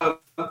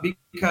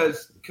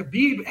 because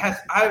Khabib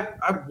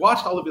I've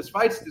watched all of his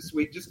fights this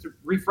week just to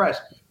refresh.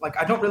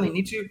 Like, I don't really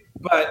need to,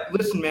 but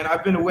listen, man,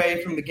 I've been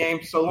away from the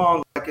game so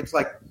long. Like, it's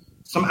like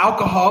some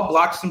alcohol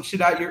blocks some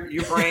shit out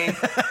your brain.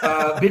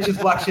 Bitches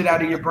block shit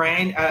out of your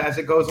brain as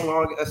it goes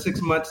along a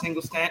 6-month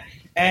single stint.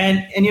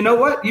 And you know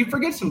what? You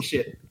forget some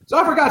shit. So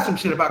I forgot some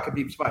shit about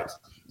Khabib's fights.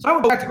 So I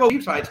went back to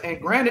Khabib's fights,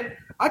 and granted,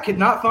 I could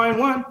not find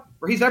one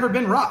where he's ever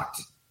been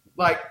rocked.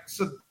 Like,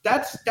 so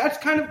that's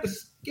kind of the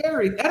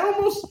scary. That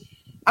almost.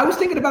 I was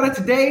thinking about it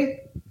today.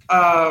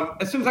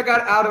 As soon as I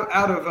got out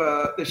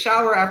of the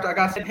shower after I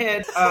got some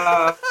head,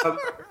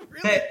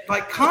 that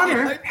like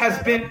Conor has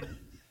been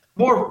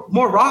more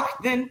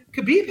rocked than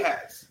Khabib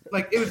has.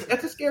 Like,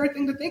 that's a scary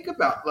thing to think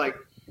about. Like,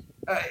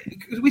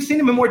 we've seen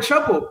him in more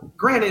trouble.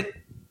 Granted,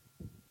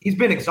 he's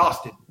been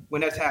exhausted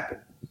when that's happened.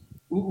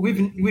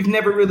 We've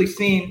never really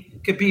seen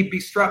Khabib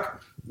be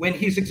struck when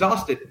he's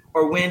exhausted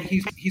or when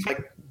he's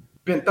like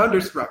been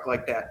thunderstruck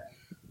like that.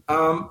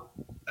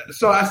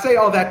 So I say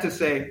all that to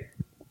say,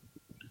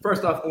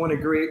 first off, I want to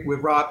agree with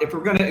Rob. If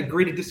we're going to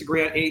agree to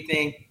disagree on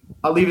anything,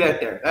 I'll leave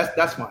that there.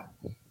 That's fine.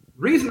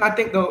 Reason I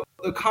think though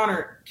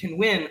Conor can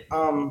win,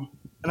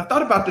 and I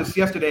thought about this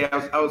yesterday.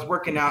 I was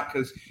working out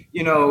because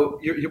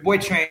your boy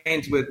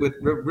trains with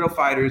real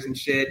fighters and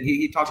shit.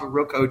 He talks with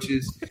real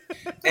coaches,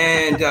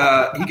 and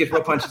he gets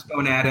real punches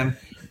thrown at him.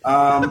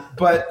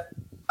 But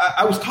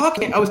I was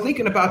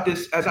thinking about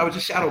this as I was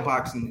just shadow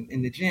boxing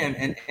in the gym,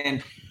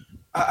 and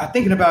I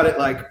thinking about it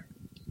like.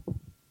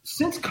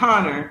 Since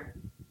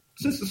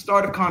the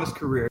start of Conor's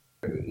career,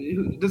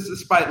 this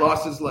despite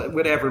losses,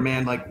 whatever,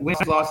 man, like wins,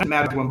 losses,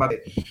 matter one by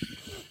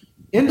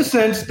in the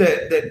sense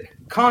that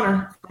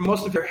Conor, for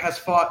most of it, has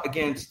fought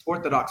against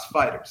orthodox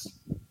fighters,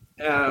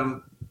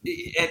 and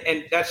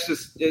that's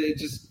just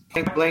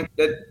blank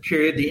that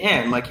period, the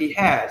end. Like he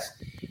has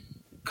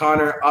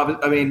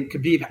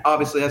Khabib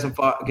obviously hasn't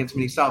fought against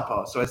many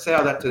southpaws, so I say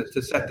all that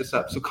to set this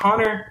up. So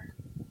Conor,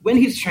 when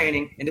he's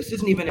training, and this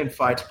isn't even in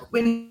fights, but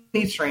when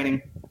he's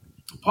training.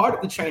 Part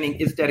of the training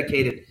is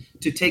dedicated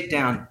to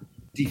takedown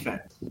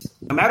defense.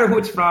 No matter who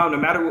it's from, no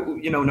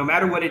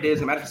matter what it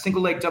is, no matter if it's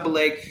single leg, double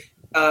leg,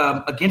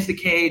 against the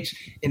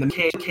cage, in the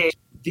cage,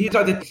 these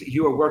are the things that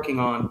you are working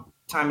on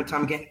time and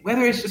time again.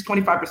 Whether it's just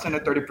 25% or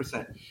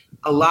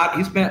 30%,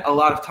 he spent a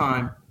lot of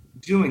time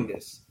doing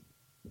this.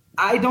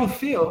 I don't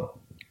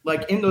feel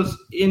like in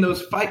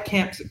those fight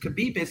camps that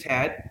Khabib has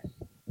had,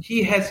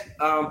 he has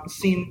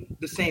seen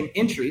the same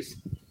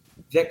entries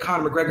that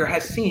Conor McGregor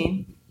has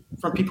seen.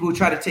 From people who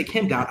try to take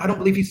him down. I don't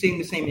believe he's seeing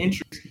the same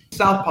entries.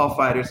 Southpaw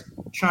fighters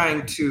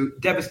trying to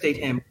devastate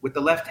him with the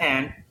left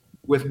hand,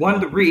 with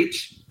 1, the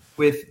reach,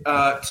 with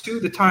 2,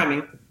 the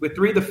timing, with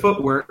 3, the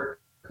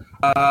footwork,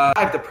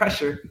 5, the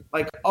pressure.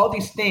 Like all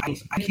these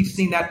things, I think he's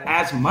seen that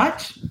as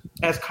much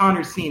as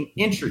Conor's seen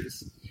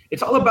entries.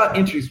 It's all about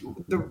entries.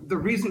 The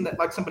reason that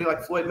like somebody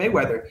like Floyd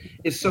Mayweather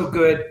is so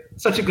good,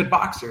 such a good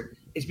boxer,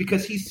 is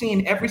because he's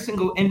seen every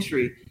single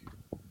entry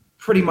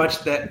pretty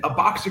much that a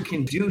boxer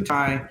can do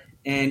try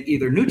and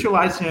either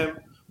neutralize him,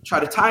 try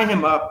to tie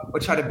him up, or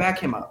try to back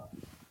him up.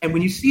 And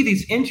when you see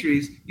these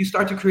entries, you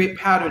start to create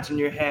patterns in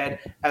your head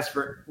as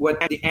for what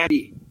the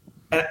anti.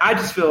 And I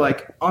just feel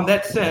like on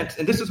that sense,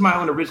 and this is my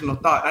own original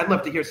thought, I'd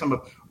love to hear some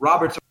of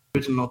Robert's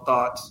original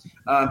thoughts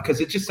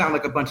because it just sounds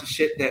like a bunch of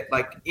shit that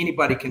like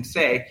anybody can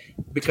say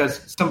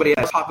because somebody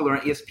that's popular on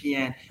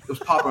ESPN, it was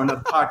popular on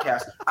another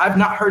podcast. I've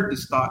not heard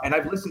this thought, and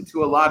I've listened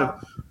to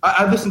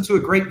I've listened to a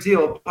great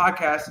deal of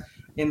podcasts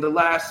in the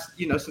last,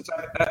 since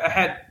I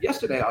had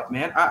yesterday off,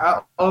 man.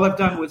 All I've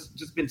done was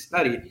just been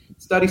study,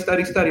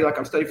 like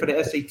I'm studying for the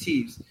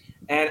SATs.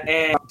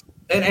 And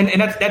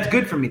that's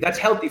good for me. That's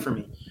healthy for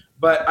me.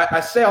 But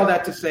I say all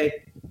that to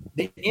say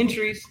the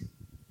injuries,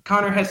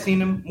 Conor has seen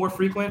them more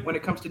frequent when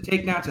it comes to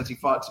takedowns since he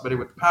fought somebody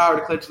with the power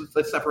to clinch.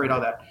 Let's separate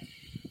all that.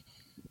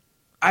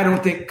 I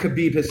don't think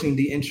Khabib has seen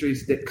the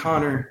injuries that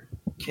Conor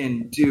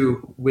can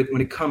do when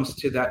it comes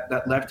to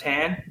that left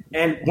hand.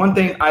 And one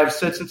thing I've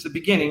said since the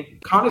beginning,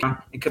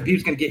 Conor and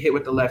Khabib's going to get hit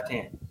with the left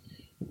hand.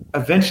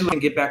 Eventually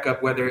get back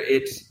up, whether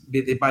it's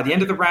by the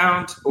end of the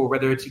round or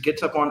whether it's he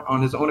gets up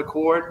on his own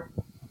accord.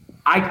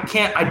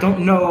 I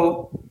don't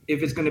know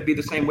if it's going to be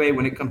the same way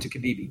when it comes to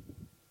Khabib,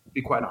 to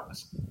be quite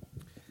honest.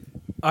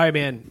 All right,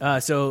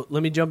 man. So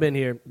let me jump in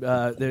here.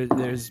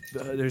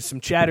 There's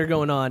some chatter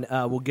going on.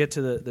 We'll get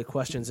to the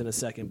questions in a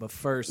second, but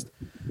first,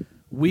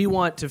 we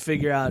want to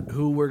figure out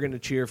who we're going to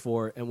cheer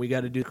for, and we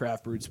got to do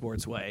Craft Brewed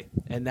Sports way,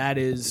 and that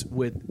is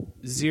with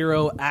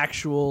zero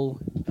actual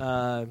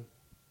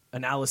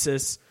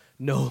analysis,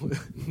 no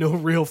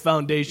real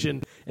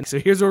foundation. And so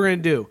here's what we're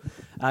going to do.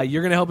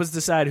 You're going to help us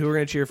decide who we're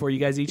going to cheer for. You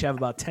guys each have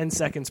about 10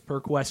 seconds per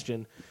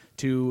question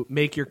to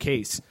make your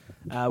case.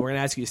 We're going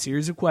to ask you a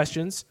series of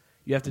questions.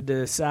 You have to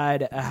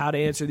decide how to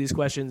answer these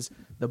questions.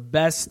 The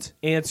best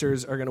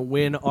answers are going to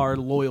win our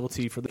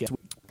loyalty for the guest.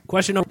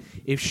 Question number: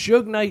 if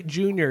Suge Knight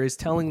Jr. is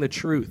telling the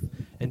truth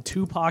and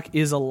Tupac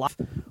is alive,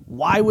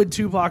 why would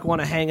Tupac want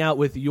to hang out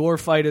with your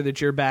fighter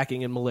that you're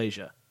backing in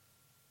Malaysia?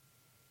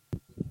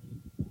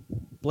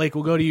 Blake,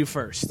 we'll go to you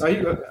first.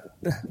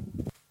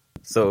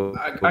 So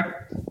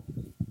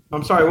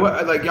I'm sorry.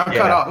 What? Like y'all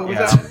cut off? What was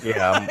that?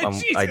 Yeah,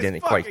 I didn't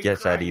quite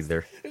get that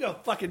either. I'm gonna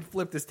fucking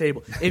flip this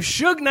table. If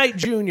Suge Knight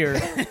Jr.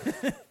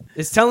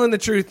 is telling the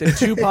truth and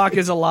Tupac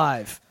is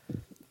alive,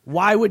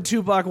 why would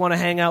Tupac want to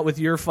hang out with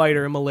your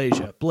fighter in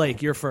Malaysia?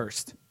 Blake, you're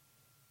first.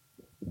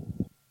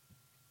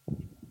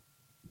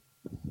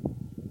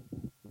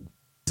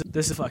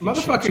 This is fucking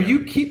motherfucker. shit.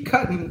 You keep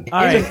cutting.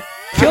 All right.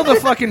 Kill the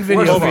fucking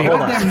video feed.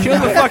 Kill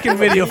the fucking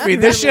video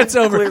feed. This shit's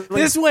over.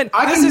 This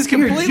is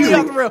completely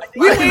off the rail.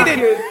 We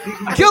waited.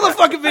 Kill the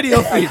fucking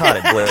video feed. I caught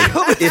it,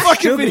 Blake. If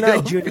fucking Suge video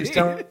Knight Jr. is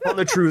telling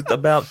the truth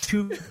about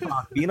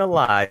Tupac being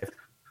alive,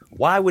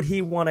 why would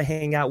he want to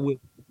hang out with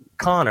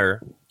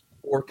Conor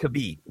or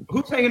Khabib?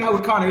 Who's hanging out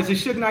with Conor? Is it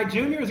Suge Knight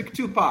Jr. or is it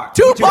Tupac?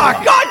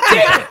 Tupac! God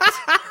damn it!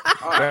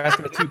 They're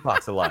asking if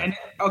Tupac's alive. And,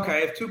 okay,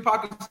 if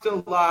Tupac is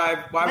still alive,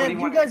 why would he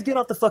want? You guys get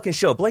off the fucking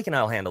show. Blake and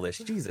I'll handle this.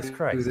 Jesus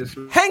Christ!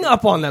 Hang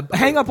up on them.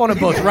 Hang up on them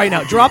both right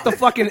now. Drop the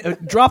fucking.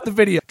 Drop the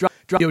video. Drop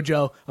video,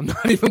 Joe. I'm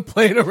not even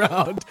playing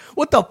around.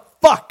 What the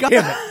fuck? God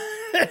damn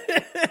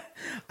it!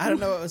 I don't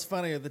know what was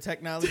funnier, the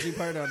technology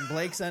part on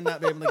Blake's end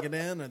not being able to get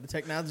in, or the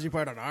technology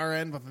part on our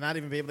end but not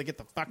even be able to get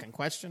the fucking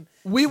question.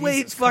 We Jesus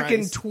wait fucking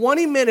Christ.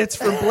 20 minutes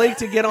for Blake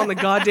to get on the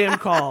goddamn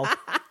call.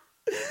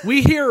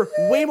 We hear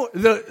way more.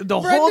 The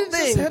Brendan whole thing.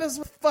 just hit us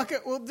with, fuck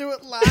it, we'll do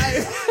it live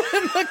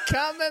in the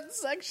comment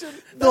section.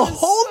 The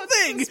whole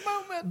thing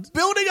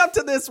building up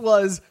to this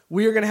was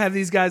we are going to have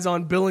these guys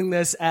on billing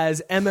this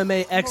as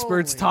MMA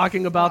experts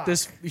talking about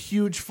this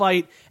huge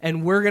fight,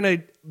 and we're going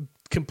to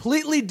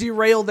completely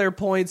derail their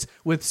points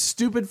with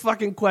stupid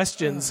fucking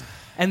questions.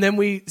 And then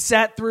we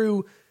sat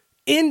through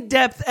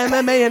in-depth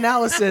MMA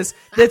analysis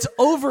that's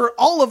over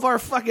all of our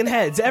fucking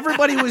heads.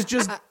 Everybody was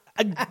just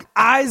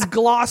eyes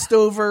glossed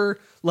over.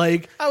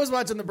 Like, I was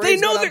watching the they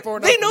Braves know go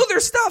down 4-0. they know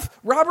their stuff.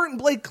 Robert and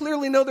Blake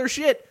clearly know their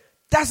shit.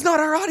 That's not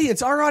our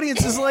audience. Our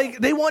audience is like,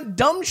 they want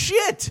dumb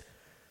shit.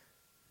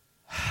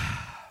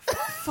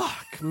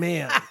 Fuck,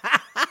 man.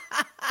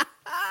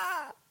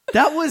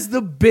 That was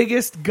the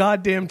biggest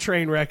goddamn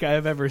train wreck I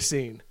have ever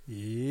seen.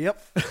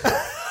 Yep.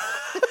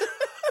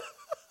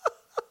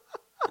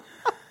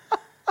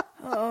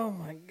 Oh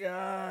my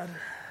God.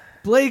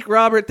 Blake,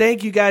 Robert,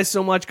 thank you guys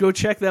so much. Go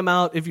check them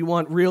out if you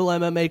want real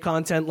MMA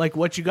content like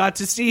what you got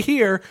to see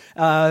here.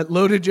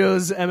 Loaded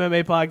Joe's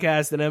MMA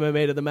podcast and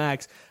MMA to the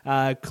Max.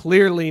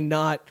 Clearly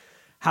not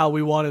how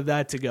we wanted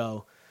that to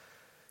go.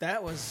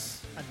 That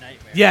was a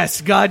nightmare. Yes,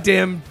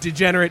 goddamn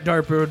degenerate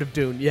dartboard of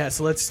Dune. Yes,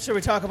 let's. Should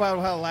we talk about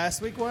how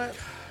last week went?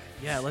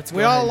 Yeah, let's go.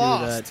 We ahead all and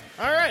do lost.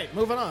 All right,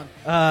 moving on.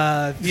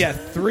 Yeah,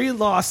 3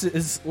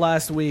 losses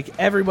last week.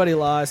 Everybody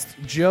lost.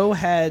 Joe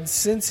had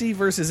Cincy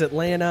versus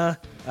Atlanta.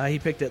 He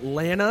picked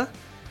Atlanta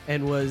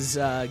and was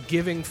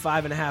giving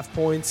 5.5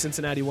 points.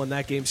 Cincinnati won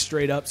that game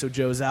straight up, so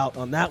Joe's out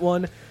on that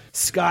one.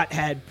 Scott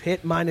had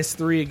Pitt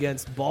 -3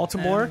 against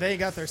Baltimore. And they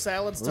got their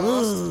salads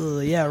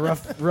tossed. Yeah,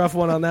 rough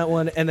one on that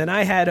one. And then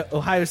I had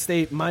Ohio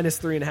State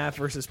 -3.5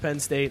 versus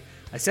Penn State.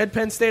 I said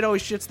Penn State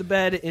always shits the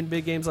bed in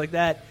big games like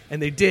that, and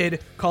they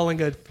did,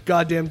 calling a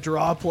goddamn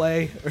draw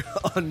play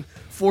on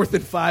 4th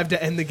and 5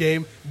 to end the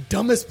game.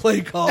 Dumbest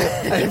play call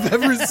I've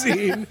ever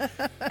seen,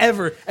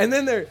 ever. And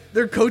then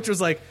their coach was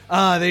like,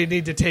 they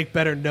need to take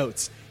better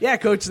notes. Yeah,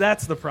 coach,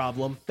 that's the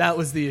problem. That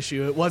was the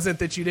issue. It wasn't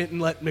that you didn't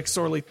let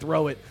McSorley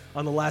throw it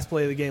on the last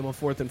play of the game on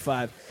 4th and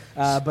 5.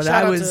 But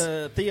Shout out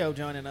to Theo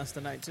joining us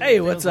tonight, too. Hey,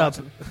 Theo's what's up?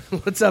 watching.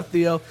 What's up,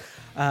 Theo?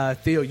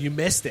 Theo, you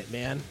missed it,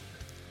 man.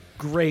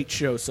 Great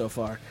show so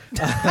far.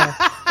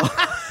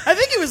 I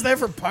think he was there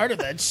for part of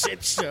that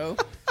shit show.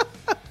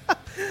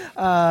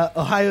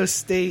 Ohio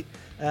State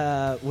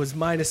was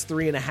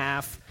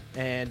 -3.5,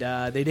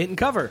 and they didn't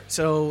cover.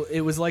 So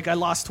it was like I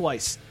lost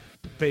twice,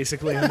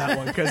 basically, on that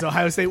one, because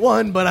Ohio State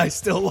won, but I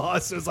still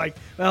lost. It was like,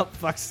 well,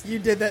 fuck. You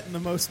did that in the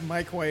most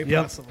Mike way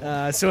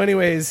possible. So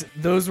anyways,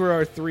 those were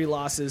our 3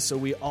 losses, so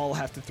we all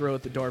have to throw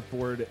at the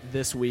dartboard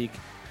this week.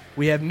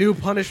 We have new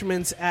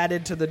punishments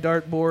added to the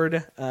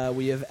dartboard.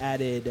 We have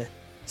added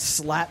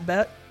slap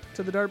bet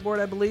to the dartboard,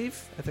 I believe.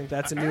 I think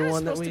that's a new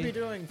one that we... supposed to be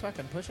doing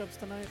fucking push-ups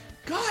tonight?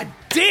 God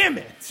damn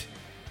it!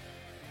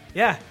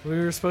 Yeah, we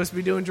were supposed to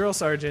be doing drill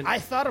sergeant. I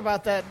thought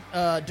about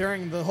that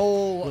during the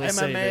whole We'll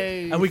save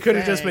MMA it. And we could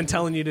have just thing. been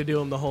telling you to do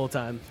them the whole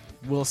time.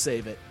 We'll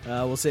save it.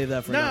 We'll save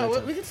that for another No,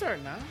 time. we can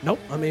start now. Nope.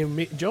 I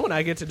mean, Joe and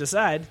I get to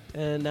decide.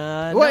 And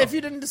Well, no. if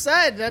you didn't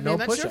decide, that's your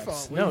push-ups.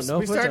 fault. No We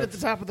started push-ups. at the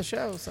top of the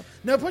show. So.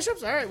 No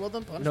push-ups? All right, well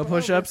then punishment No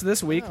push-ups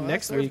this week. Oh,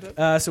 next that week. served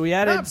it. So we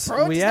added Not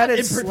pro, it's not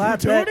in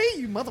slap bet.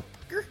 perpetuity, you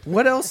motherfucker.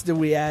 What else did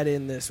we add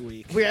in this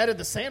week? We added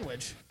the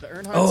sandwich, the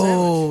Earnhardt sandwich.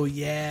 Oh,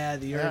 yeah,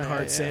 the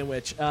Earnhardt yeah.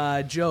 sandwich.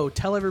 Joe,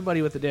 tell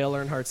everybody what the Dale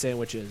Earnhardt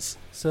sandwich is.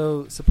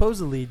 So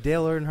supposedly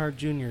Dale Earnhardt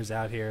Jr. is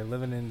out here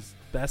living his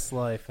best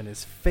life, and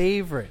his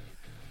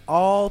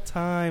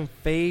all-time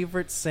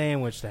favorite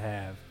sandwich to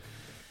have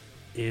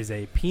is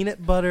a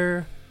peanut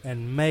butter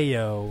and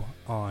mayo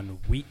on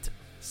wheat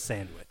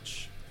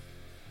sandwich.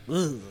 Ugh.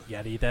 You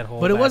gotta eat that whole.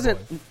 But it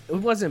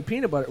bad wasn't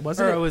peanut butter,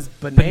 wasn't boy. it? Or it was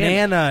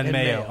banana and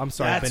mayo. I'm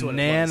sorry, That's what it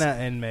banana was.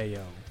 and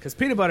mayo. Because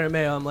peanut butter and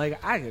mayo, I'm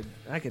like, I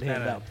could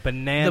handle that.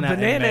 Banana, the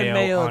banana and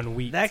mayo and on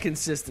wheat. That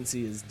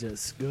consistency is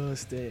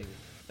disgusting.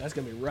 That's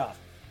gonna be rough.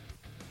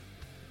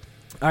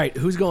 All right,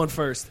 who's going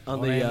first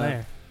on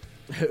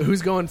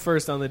Who's going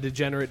first on the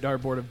Degenerate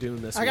Dartboard of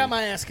Doom this week? I got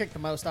my ass kicked the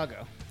most. I'll go.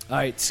 All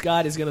right,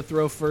 Scott is going to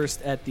throw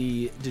first at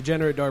the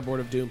Degenerate Dartboard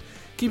of Doom.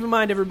 Keep in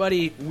mind,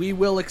 everybody, we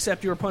will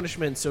accept your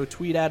punishment, so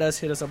tweet at us,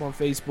 hit us up on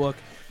Facebook,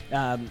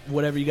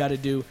 whatever you got to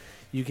do.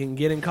 You can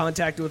get in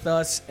contact with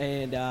us,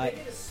 and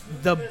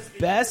the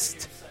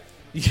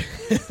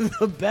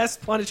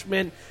best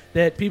punishment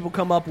that people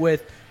come up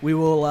with, we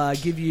will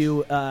give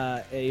you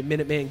a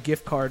Minuteman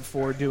gift card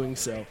for doing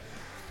so.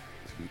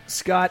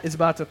 Scott is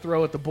about to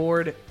throw at the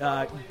board.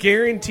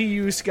 Guarantee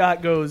you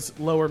Scott goes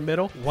lower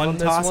middle. One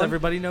toss,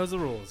 everybody knows the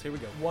rules. Here we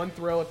go. One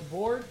throw at the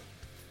board.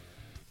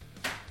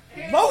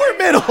 Lower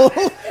middle,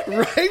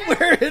 right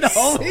where it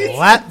always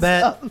slap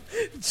bet.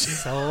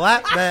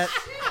 Slap bet.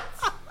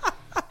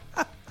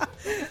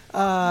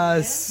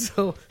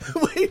 So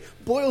wait,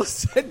 Boyle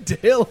said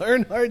Dale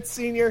Earnhardt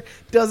Sr.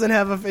 doesn't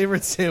have a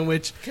favorite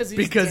sandwich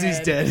because he's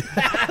dead.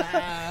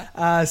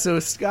 So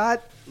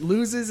Scott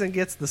loses and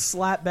gets the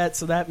slap bet,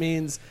 so that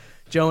means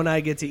Joe and I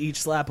get to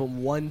each slap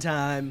him one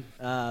time,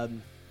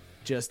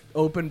 just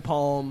open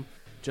palm,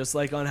 just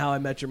like on How I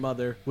Met Your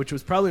Mother, which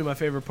was probably my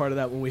favorite part of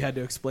that when we had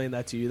to explain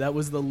that to you. That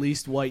was the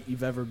least white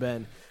you've ever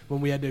been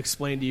when we had to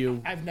explain to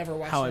you I've never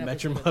watched How I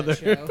Met Your Mother.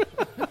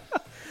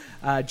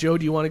 Joe,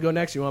 do you want to go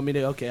next? You want me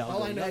to? Okay, I'll All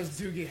go I know next.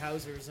 is Doogie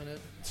Howser's in it.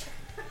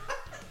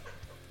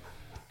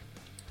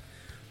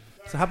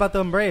 So how about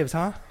them Braves,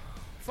 huh?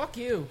 Fuck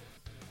you.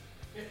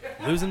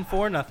 Losing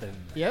 4-0.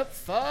 Yep,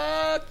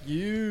 fuck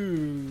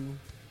you.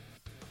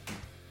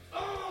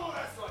 Oh,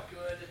 that's not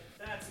good.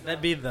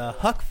 That'd be the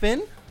Huck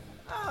Finn.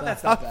 Oh,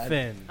 that's not Huck bad.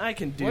 Finn. I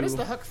can do. What is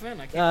the Huck Finn?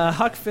 I can't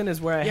Huck Finn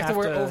is where you I have to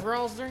wear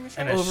overalls during the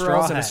show? And a overalls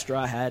straw and a hat.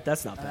 straw hat.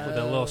 That's not bad. With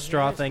a little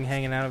straw thing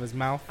hanging out of his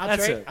mouth. I'll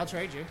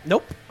trade you.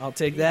 Nope, I'll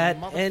take that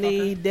motherfucker.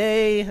 any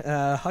day.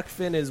 Huck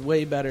Finn is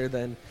way better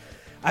than.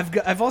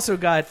 I've also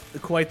got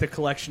quite the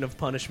collection of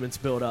punishments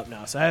built up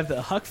now. So I have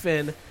the Huck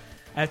Finn.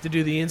 I have to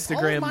do the Instagram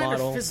All of mine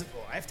model. are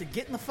physical. I have to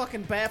get in the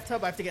fucking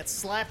bathtub. I have to get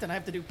slapped, and I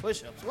have to do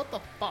push-ups. What the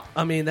fuck?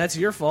 I mean, that's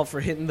your fault for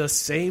hitting the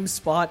same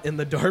spot in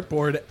the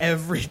dartboard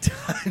every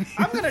time.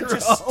 I'm gonna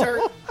just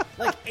start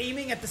like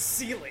aiming at the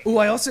ceiling. Ooh,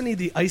 I also need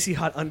the icy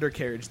hot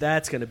undercarriage.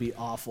 That's going to be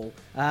awful.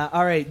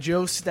 All right,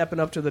 Joe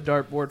stepping up to the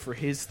dartboard for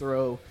his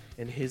throw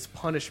and his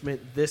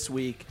punishment this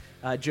week.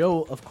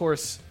 Joe, of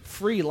course,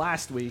 free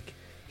last week.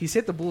 He's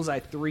hit the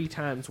bullseye 3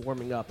 times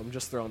warming up. I'm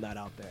just throwing that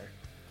out there.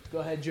 Go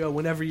ahead, Joe,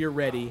 whenever you're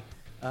ready.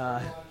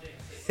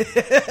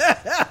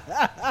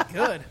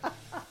 Good.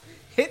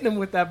 Hitting him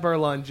with that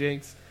Burlon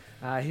Jinx.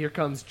 Here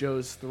comes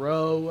Joe's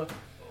throw.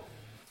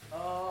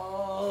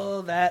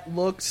 Oh, that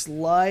looks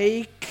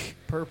like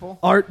purple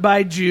art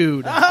by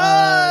Jude. So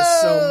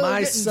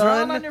my son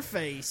drawn on your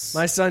face.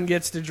 My son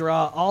gets to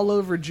draw all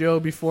over Joe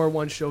before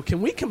one show.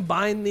 Can we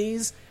combine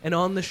these? And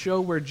on the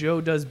show where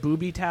Joe does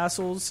booby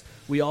tassels,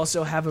 we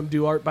also have him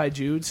do art by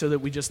Jude so that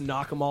we just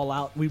knock them all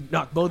out. We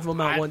knock both of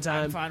them out one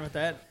time. I'm fine with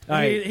that. All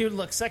right. He would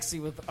look sexy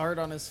with art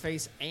on his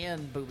face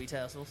and booby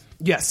tassels.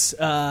 Yes,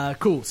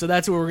 cool. So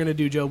that's what we're going to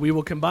do, Joe. We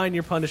will combine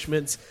your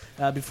punishments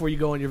before you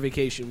go on your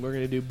vacation. We're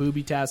going to do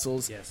booby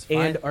tassels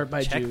and art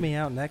by Jude. Check me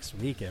out next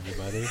week,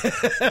 everybody.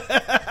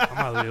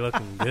 I'm going to be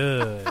looking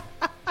good.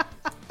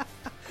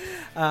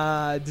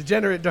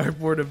 Degenerate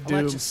Dartboard of Doom.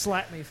 I'll let you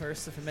slap me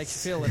first if it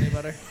makes you feel any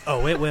better.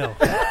 Oh, it will.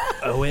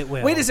 Oh, it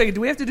will. Wait a second.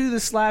 Do we have to do the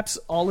slaps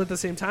all at the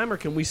same time, or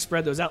can we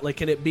spread those out? Like,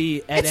 can it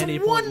be at any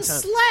point in time? It's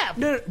one slap.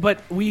 No,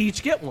 but we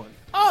each get one.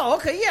 Oh,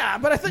 okay, yeah,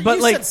 but I thought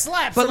you said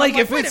slaps. But and like,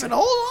 I'm if wait it's a minute,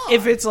 hold on.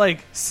 if it's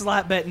like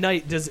slap at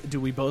night,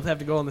 do we both have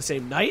to go on the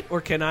same night,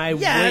 or can I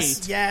wait?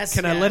 Yes.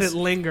 Can I let it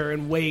linger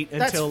and wait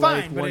That's until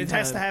fine, like but one it time?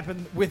 has to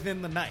happen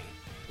within the night.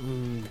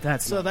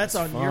 That's so not that's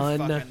as on your fun.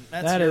 fucking.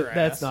 That's That your is-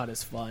 that's ass. not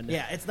as fun.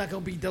 Yeah, it's not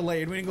gonna be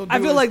delayed. We ain't gonna. I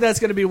do feel it. like that's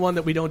going to be one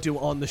that we don't do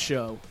on the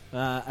show.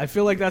 I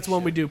feel like that's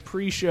one we do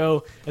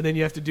pre-show, and then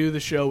you have to do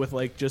the show with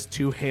like just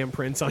 2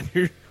 handprints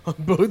on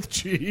both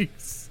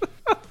cheeks.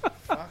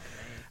 All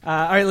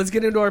right, let's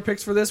get into our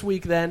picks for this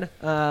week. Then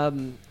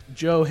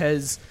Joe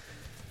has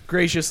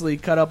graciously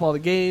cut up all the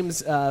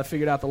games,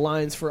 figured out the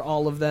lines for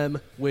all of them.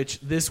 Which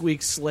this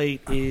week's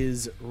slate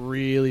is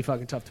really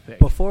fucking tough to pick.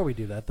 Before we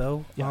do that,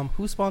 though, Yeah.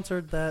 who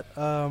sponsored that,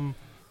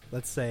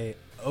 let's say,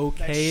 That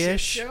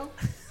okay-ish shit show?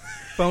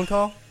 phone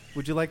call?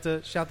 Would you like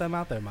to shout them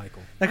out there,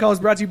 Michael? That call is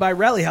brought to you by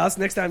Rally House.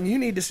 Next time you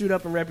need to suit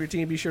up and rep your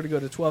team, be sure to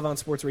go to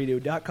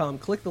 12ouncesportsradio.com.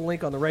 Click the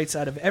link on the right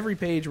side of every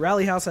page.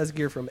 Rally House has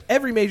gear from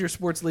every major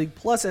sports league,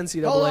 plus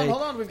NCAA.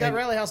 Hold on. We've got and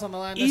Rally House on the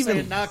line. They're even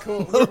saying, "Nah, cool.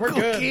 local We're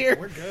good. gear.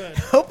 We're good."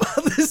 Help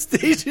out the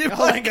station Y'all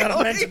by ain't gotta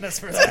going mention this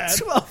for to that.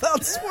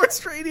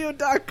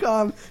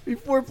 12ouncesportsradio.com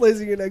before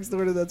placing your next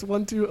order. That's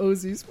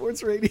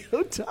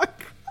 12ozsportsradio.com.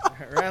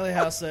 Rally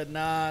House said,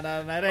 "Nah,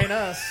 that ain't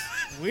us.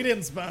 We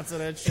didn't sponsor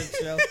that shit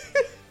show."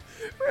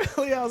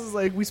 Rally House is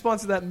like, we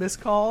sponsored that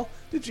missed call.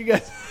 Did you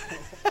guys?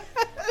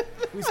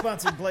 We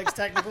sponsored Blake's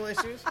technical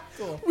issues.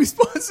 Cool. We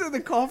sponsored the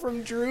call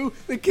from Drew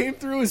that came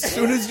through as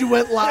soon as you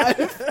went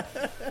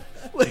live.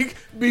 Like,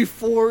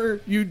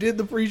 before you did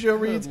the pre-show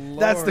reads.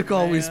 That's the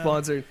call we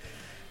sponsored.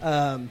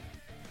 I'm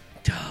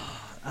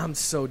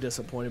so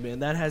disappointed, man.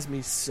 That has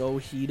me so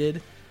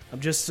heated. I'm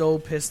just so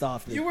pissed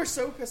off. You were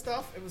so pissed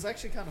off. It was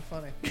actually kind of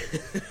funny.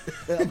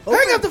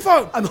 Hang up the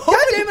phone. I'm God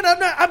damn it!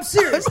 I'm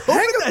serious.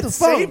 Hang up the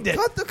phone. Saved it.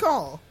 Cut the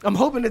call. I'm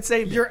hoping it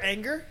saved your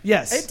anger.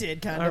 Yes, it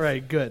did. Kind of. All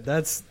right, good.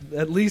 That's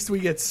at least we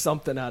get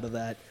something out of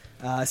that.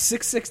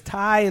 6-6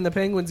 tie in the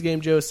Penguins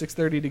game, Joe.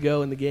 6:30 to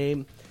go in the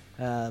game.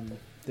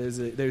 There's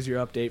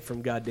your update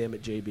from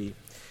Goddammit JB.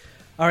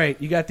 All right,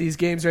 you got these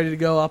games ready to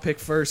go. I'll pick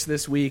first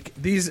this week.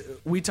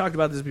 We talked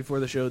about this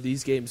before the show.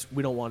 These games,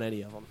 we don't want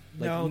any of them.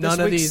 Like, no, none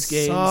of these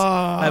games.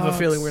 I have a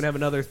feeling we're going to have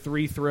another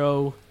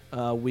 3-throw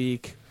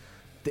week.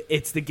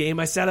 It's the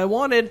game I said I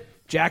wanted.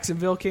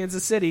 Jacksonville,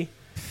 Kansas City.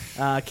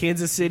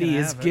 Kansas City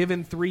is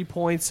given 3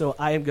 points, so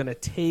I am going to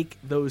take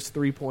those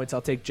 3 points.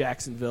 I'll take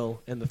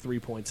Jacksonville and the 3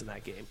 points in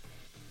that game.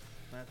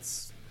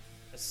 That's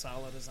as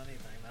solid as anything.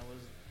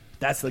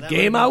 That's the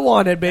game I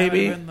wanted,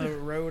 baby. That would have been the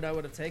road I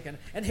would have taken.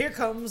 And here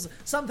comes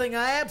something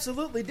I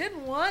absolutely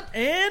didn't want,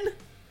 and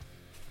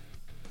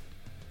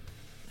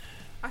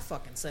I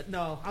fucking said,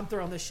 no, I'm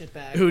throwing this shit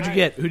back. Who'd you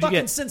get? Who'd you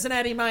get?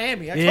 Cincinnati,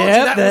 Miami. I told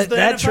you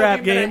that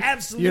trap game.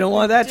 You don't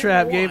want that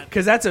trap game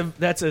because that's a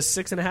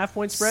 6.5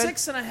 point spread.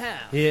 6.5.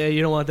 Yeah,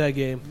 you don't want that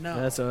game. No,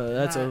 that's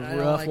a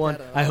rough one.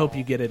 I hope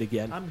you get it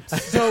again. I'm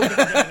so gonna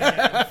get it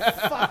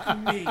again. Fuck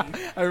me.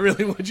 I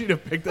really want you to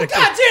pick that.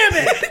 God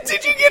damn it!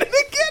 Did you get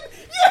it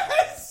again?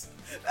 Yes,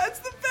 that's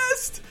the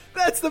best.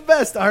 That's the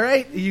best. All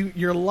right,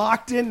 you're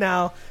locked in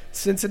now.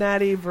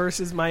 Cincinnati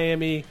versus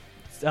Miami.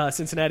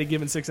 Cincinnati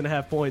given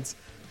 6.5 points.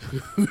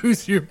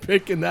 Who's your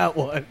pick in that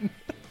one?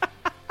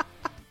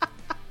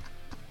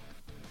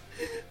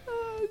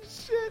 Oh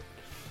shit!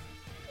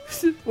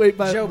 Wait,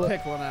 Joe,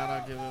 pick one out.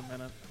 I'll give him a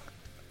minute.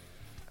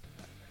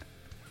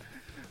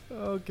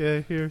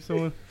 Okay, here,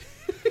 someone.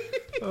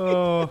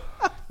 Oh,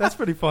 that's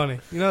pretty funny.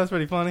 You know, that's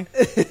pretty funny.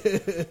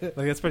 Like,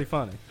 that's pretty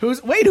funny. Who's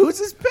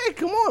his pick?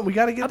 Come on, we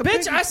got to get the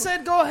bitch. pick. I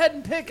said go ahead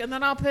and pick, and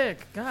then I'll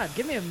pick. God,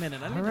 give me a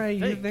minute. All right,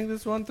 you think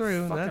this one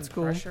through? Fucking That's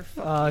cool. pressure.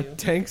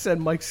 Tank said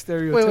Mike's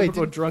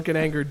stereotypical drunken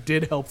anger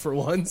did help for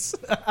once.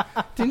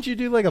 Didn't you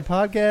do like a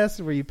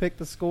podcast where you picked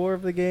the score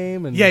of the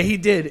game? And yeah, he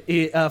did.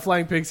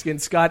 Flying Pigskin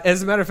Scott.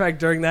 As a matter of fact,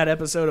 during that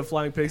episode of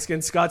Flying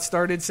Pigskin, Scott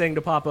started saying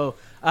to Papo,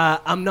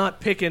 I'm not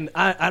picking.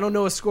 I don't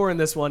know a score in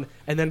this one,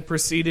 and then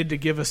proceeded to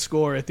give a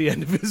score at the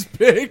end of his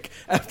pick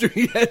after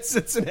he had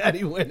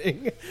Cincinnati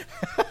winning.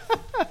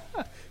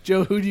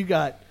 Joe, who do you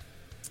got?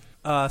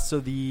 So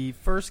the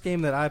first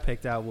game that I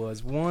picked out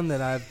was one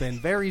that I've been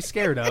very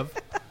scared of,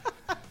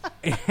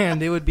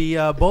 and it would be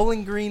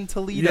Bowling Green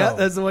Toledo. Yeah,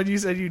 that's the one you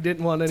said you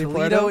didn't want any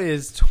part of. Toledo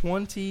is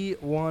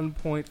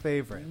 21-point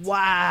favorite.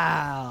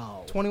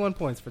 Wow. 21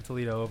 points for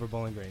Toledo over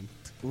Bowling Green.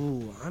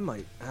 Ooh, I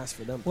might ask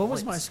for them. What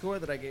points. was my score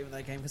that I gave in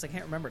that game? Because I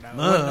can't remember now. It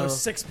No. wasn't no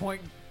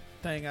 6-point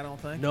thing, I don't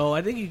think. No,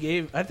 I think you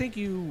gave. I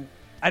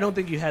don't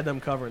think you had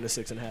them covering the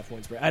 6.5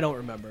 points. I don't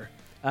remember.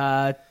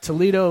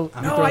 Toledo.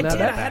 No, I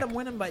did. I had them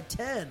winning by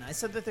 10. I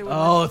said that they were.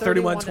 Oh,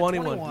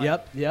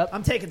 31-21. Yep.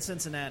 I'm taking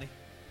Cincinnati.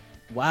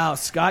 Wow,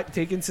 Scott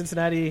taking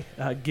Cincinnati,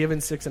 given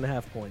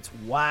 6.5 points.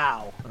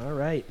 Wow. All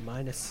right,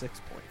 minus 6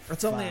 points.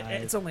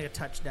 It's only a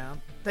touchdown.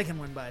 They can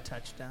win by a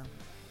touchdown.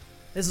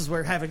 This is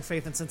where having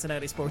faith in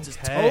Cincinnati sports is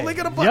totally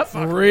going to butt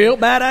fuck. Real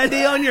bad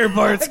idea on your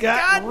part, Scott.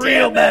 God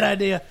Real damn bad it.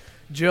 idea.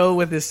 Joe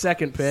with his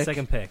second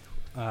pick.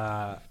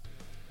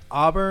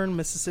 Auburn,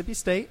 Mississippi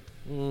State.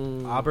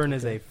 Auburn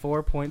is a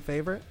 4-point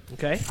favorite.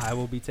 Okay. I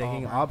will be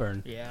taking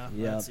Auburn. Yeah,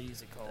 Yep. that's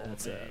easy call.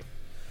 That's it.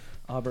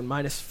 Auburn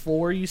minus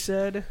 4, you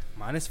said?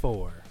 Minus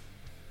 4.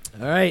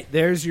 All right,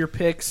 there's your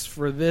picks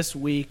for this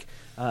week.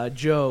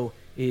 Joe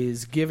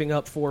is giving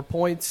up 4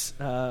 points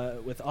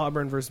with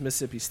Auburn versus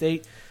Mississippi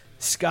State.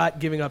 Scott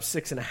giving up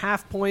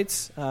 6.5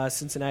 points.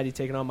 Cincinnati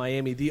taking on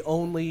Miami. The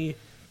only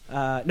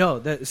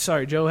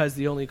Joe has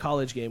the only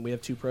college game. We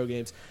have 2 pro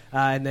games.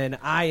 And then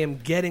I am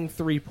getting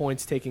 3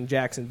 points taking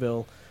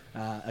Jacksonville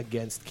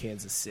against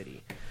Kansas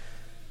City.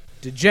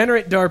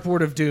 Degenerate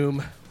Dartboard of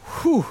Doom.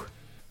 Whew.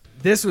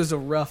 This was a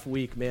rough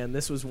week, man.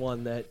 This was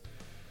one that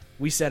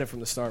we said it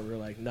from the start. We were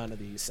like, none of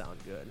these sound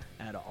good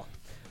at all.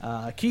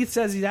 Keith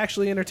says he's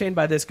actually entertained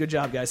by this. Good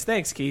job, guys.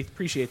 Thanks, Keith.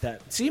 Appreciate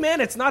that. See,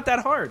 man, it's not that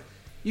hard.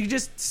 You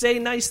just say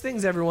nice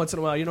things every once in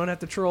a while. You don't have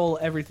to troll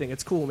everything.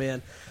 It's cool,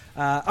 man.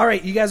 All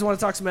right, you guys want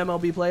to talk some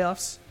MLB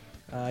playoffs?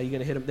 You going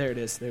to hit them? There it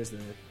is. There's the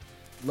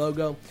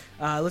logo.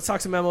 Let's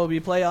talk some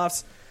MLB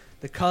playoffs.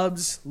 The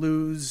Cubs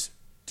lose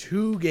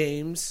 2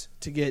 games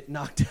to get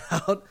knocked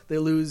out. They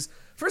lose.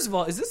 First of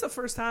all, is this the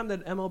first time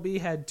that MLB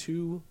had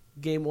 2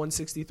 game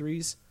 163s?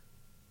 This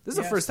is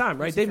the first time,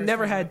 right? They've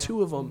never had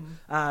 2 of them,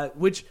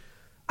 which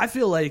I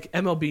feel like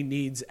MLB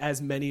needs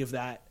as many of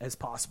that as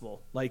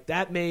possible. Like,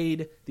 that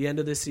made the end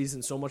of this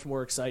season so much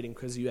more exciting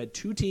because you had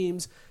two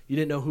teams. You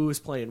didn't know who was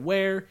playing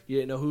where. You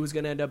didn't know who was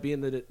going to end up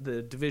being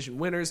the division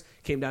winners.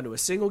 Came down to a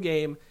single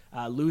game.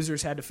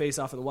 Losers had to face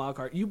off in the wild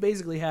card. You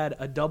basically had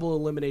a double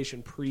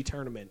elimination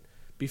pre-tournament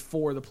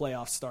before the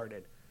playoffs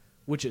started,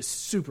 which is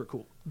super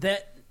cool.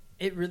 That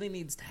it really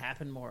needs to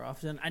happen more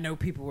often. I know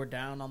people were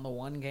down on the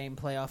one-game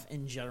playoff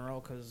in general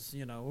because,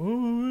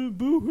 oh,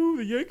 boo-hoo,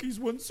 the Yankees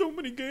won so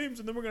many games,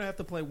 and then we're going to have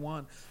to play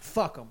one.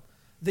 Fuck them.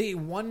 The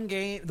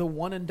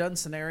one-and-done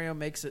scenario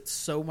makes it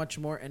so much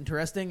more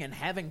interesting, and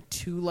having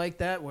two like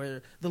that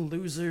where the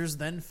losers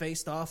then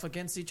faced off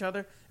against each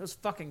other, it was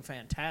fucking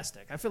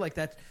fantastic. I feel like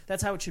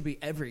that's how it should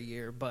be every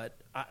year, but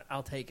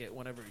I'll take it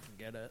whenever you can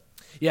get it.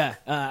 Yeah,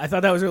 I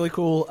thought that was really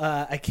cool.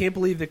 I can't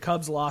believe the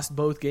Cubs lost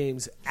both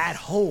games at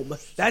home.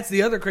 That's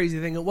the other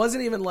crazy thing. It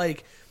wasn't even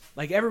like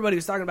everybody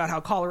was talking about how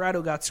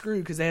Colorado got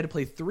screwed because they had to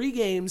play 3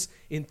 games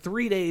in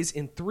 3 days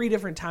in 3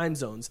 different time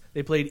zones.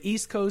 They played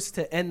East Coast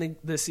to end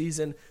the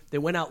season. They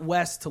went out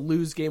west to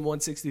lose game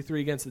 163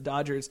 against the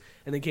Dodgers,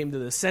 and then came to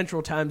the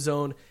Central time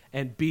zone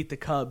and beat the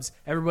Cubs.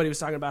 Everybody was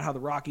talking about how the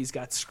Rockies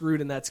got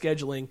screwed in that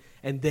scheduling,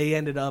 and they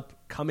ended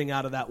up coming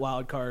out of that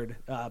wild card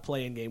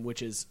play-in game,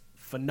 which is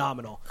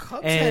phenomenal,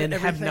 Cubs and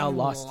have now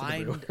lost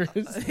to the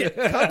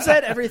Brewers. Cubs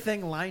had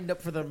everything lined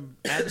up for them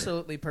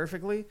absolutely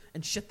perfectly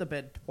and shit the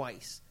bed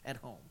twice at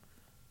home.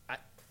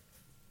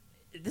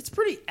 It's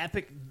pretty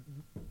epic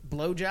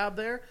blowjob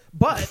there,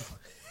 but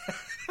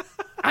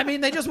I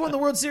mean, they just won the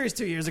World Series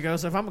 2 years ago,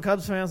 so if I'm a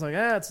Cubs fan, I was like,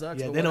 it sucks.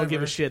 Yeah, but they don't whatever.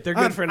 give a shit. They're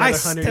good for another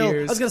 100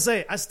 years. I was going to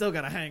say, I still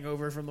got a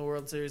hangover from the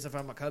World Series if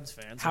I'm a Cubs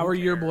fan. So How are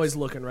your boys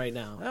looking right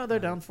now? Oh, they're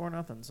down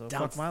 4-0, so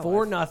down fuck my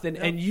 4-0, life.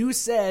 and you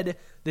said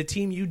the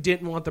team you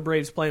didn't want the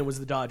Braves playing was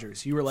the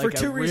Dodgers. You were like,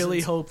 I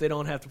really hope they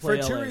don't have to play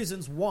For two LA.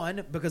 reasons.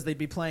 One, because they'd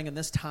be playing in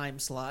this time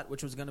slot,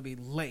 which was going to be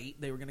late.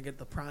 They were going to get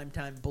the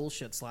primetime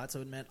bullshit slot,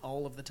 so it meant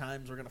all of the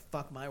times were going to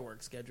fuck my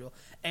work schedule.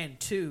 And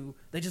two,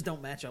 they just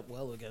don't match up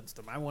well against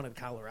them. I wanted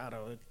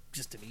Colorado.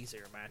 Just an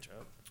easier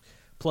matchup.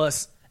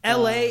 Plus,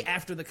 L.A.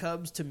 after the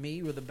Cubs, to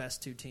me, were the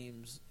best two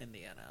teams in the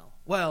NL.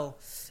 Well,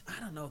 I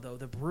don't know, though.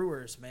 The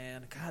Brewers,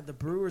 man. God, the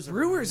Brewers are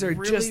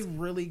really, just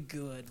really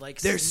good.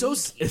 Like, they're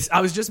sneaky. so. I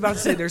was just about to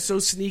say they're so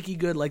sneaky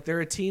good. Like, they're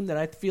a team that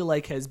I feel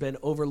like has been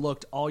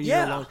overlooked all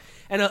year long.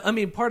 And I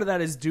mean, part of that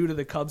is due to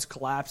the Cubs'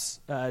 collapse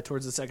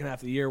towards the second half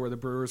of the year, where the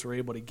Brewers were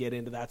able to get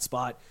into that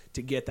spot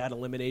to get that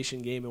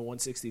elimination game in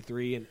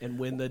 163 and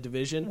win the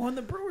division. Well, and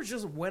the Brewers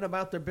just went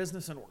about their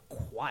business and were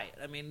quiet.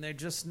 I mean, they're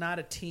just not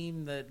a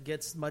team that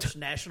gets much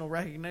national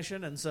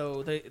recognition, and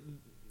so they,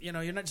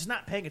 you're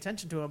not paying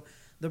attention to them.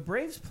 The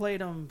Braves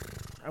played them,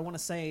 I want to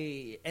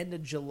say, end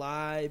of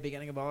July,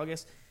 beginning of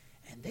August,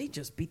 and they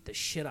just beat the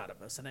shit out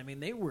of us. And I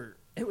mean, it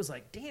was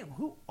like, damn,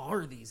 who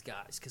are these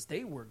guys? Because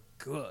they were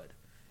good.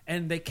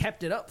 And they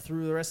kept it up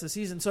through the rest of the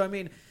season. So, I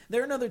mean,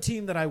 they're another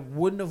team that I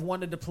wouldn't have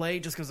wanted to play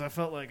just because I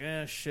felt like,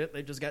 shit,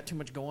 they just got too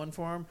much going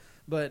for them.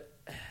 But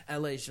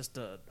LA's just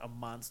a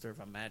monster of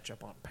a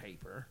matchup on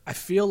paper. I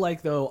feel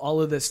like, though,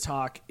 all of this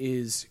talk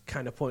is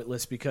kind of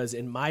pointless because,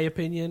 in my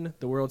opinion,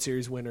 the World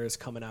Series winner is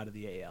coming out of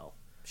the AL.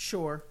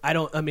 Sure. I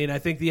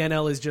think the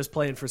NL is just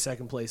playing for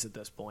second place at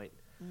this point.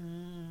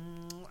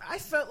 I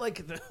felt like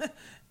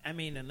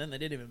and then they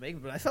didn't even make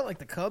it, but I felt like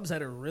the Cubs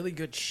had a really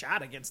good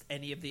shot against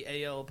any of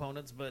the AL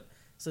opponents, but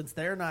since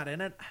they're not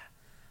in it,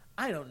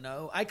 I don't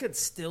know. I could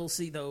still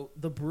see, though,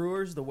 the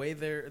Brewers, the way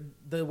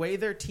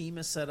their team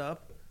is set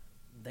up,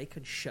 they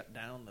could shut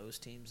down those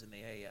teams in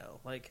the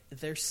AL. Like,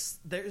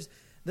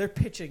 their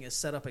pitching is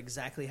set up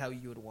exactly how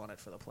you would want it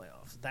for the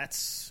playoffs.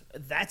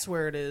 That's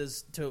where it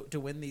is to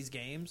win these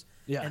games,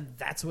 and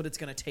that's what it's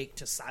going to take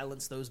to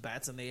silence those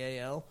bats in the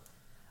AL.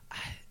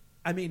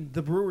 I mean,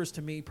 the Brewers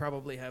to me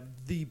probably have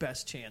the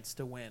best chance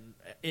to win.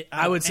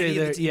 I would say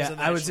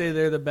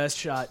they're the best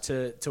shot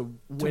to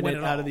win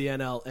it out of the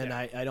NL, and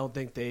I don't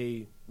think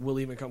they will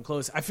even come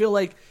close. I feel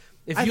like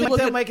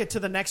they'll make it to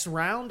the next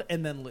round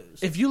and then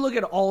lose. If you look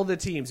at all the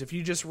teams, if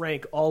you just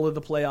rank all of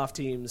the playoff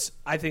teams,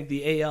 I think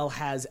the AL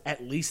has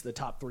at least the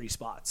top 3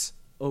 spots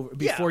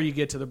before you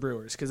get to the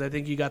Brewers, because I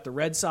think you got the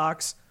Red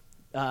Sox.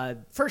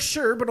 For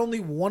sure, but only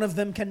one of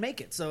them can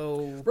make it.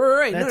 So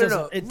right,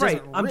 no.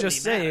 Right, I'm really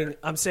just saying.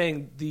 I'm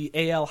saying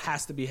the AL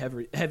has to be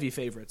heavy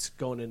favorites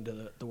going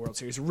into the World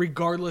Series,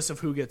 regardless of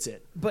who gets in.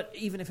 But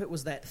even if it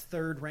was that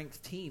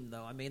third-ranked team,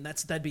 though, I mean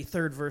that'd be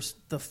third versus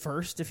the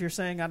first. If you're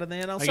saying out of the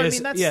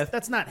NL,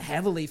 that's not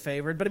heavily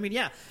favored. But I mean,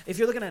 if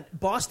you're looking at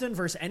Boston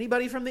versus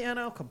anybody from the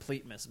NL,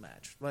 complete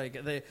mismatch.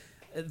 Like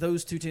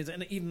those two teams,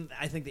 and even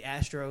I think the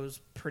Astros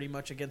pretty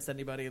much against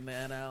anybody in the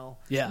NL.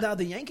 Yeah. Now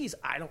the Yankees,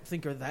 I don't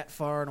think are that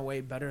far and away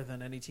better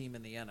than any team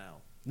in the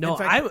NL. No, in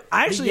fact,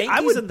 the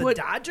Yankees and the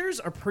Dodgers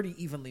are pretty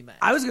evenly matched.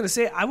 I was going to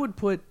say I would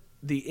put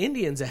the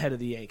Indians ahead of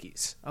the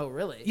Yankees. Oh,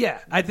 really? Yeah,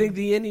 I think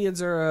the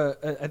Indians are.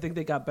 I think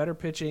they got better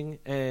pitching,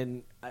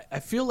 and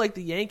I feel like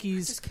the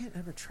Yankees just can't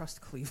ever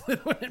trust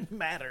Cleveland when it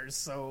matters.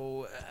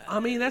 So I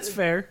mean, that's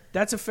fair.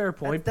 That's a fair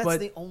point. That's but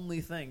the only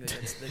thing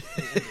it's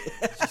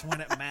just when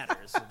it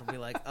matters. It'll be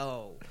like,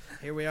 oh,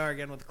 here we are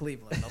again with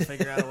Cleveland. They'll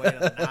figure out a way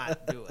to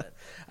not do it.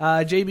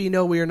 JB,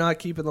 no, we are not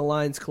keeping the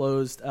lines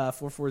closed.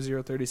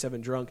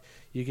 440-37-DRUNK.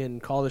 You can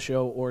call the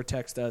show or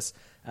text us.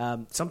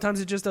 Sometimes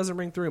it just doesn't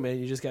ring through, man.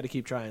 You just got to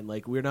keep trying.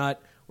 Like we're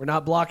not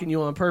blocking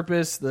you on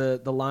purpose.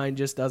 The line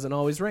just doesn't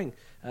always ring.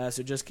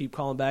 So just keep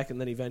calling back, and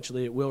then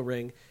eventually it will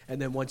ring.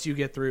 And then once you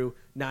get through,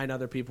 9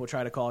 other people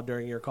try to call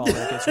during your call, and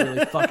it gets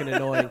really fucking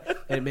annoying,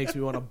 and it makes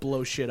me want to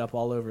blow shit up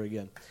all over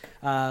again.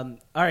 All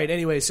right,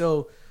 anyway,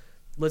 so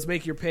let's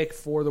make your pick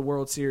for the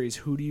World Series.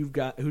 Who do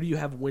you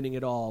have winning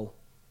it all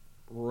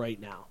right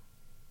now?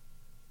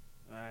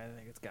 I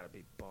think it's got to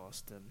be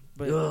Boston.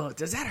 But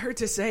does that hurt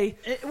to say?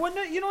 You don't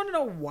want to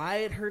know why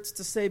it hurts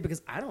to say,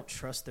 because I don't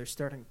trust their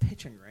starting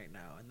pitching right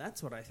now, and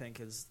that's what I think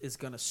is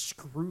going to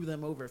screw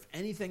them over. If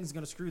anything's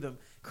going to screw them,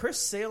 Chris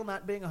Sale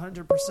not being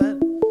 100%,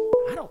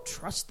 I don't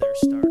trust their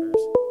starters.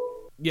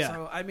 Yeah.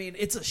 So, I mean,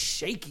 it's a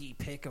shaky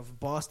pick of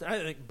Boston. I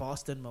think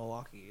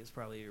Boston-Milwaukee is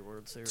probably your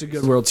World Series. It's a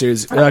good World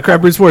Series.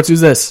 Crab Root Sports,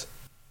 who's this?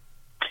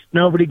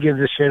 Nobody gives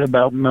a shit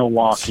about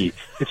Milwaukee.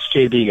 It's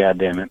JB,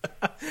 goddammit.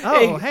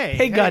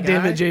 Hey,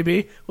 goddammit,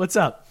 JB. What's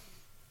up?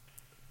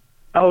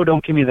 Oh,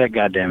 don't give me that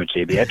goddammit,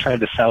 JB. I tried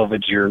to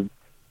salvage your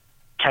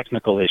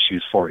technical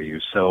issues for you,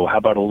 so how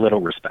about a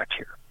little respect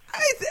here?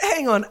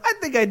 Hang on. I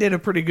think I did a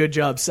pretty good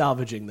job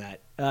salvaging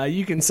that.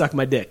 You can suck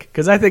my dick,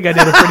 because I think I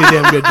did a pretty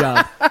damn good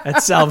job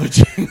at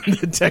salvaging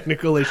the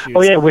technical issues.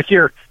 Oh, yeah, with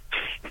your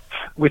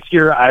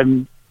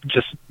I'm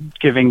just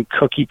giving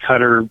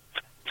cookie-cutter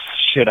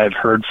shit I've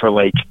heard for,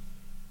 like,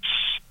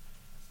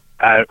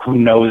 who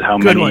knows how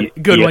many.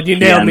 Good one. You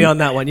nailed me on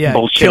that one. Yeah,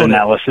 bullshit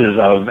analysis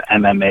of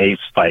MMA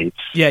fights.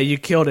 Yeah, you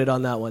killed it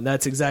on that one.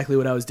 That's exactly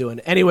what I was doing.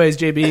 Anyways,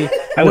 JB,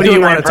 I what was do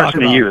you want to talk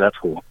about? You. That's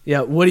cool.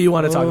 Yeah, what do you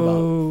want to talk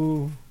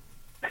about?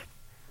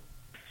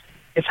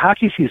 It's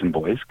hockey season,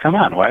 boys. Come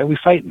on, why are we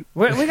fighting?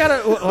 We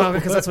gotta. Well,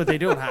 because that's what they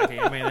do in hockey.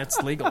 I mean,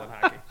 it's legal in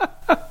hockey.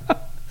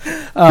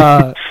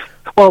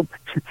 Well,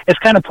 it's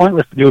kind of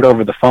pointless to do it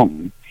over the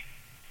phone.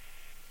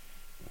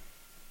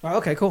 Oh,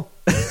 okay, cool.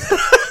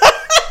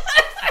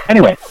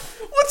 Anyway,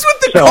 what's with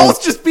the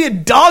calls just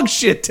being dog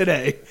shit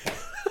today?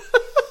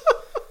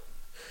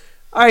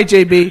 All right,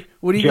 JB,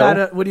 what do you Joe,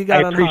 got? What do you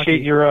got on hockey? I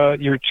appreciate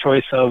your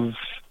choice of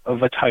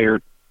attire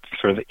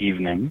for the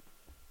evening.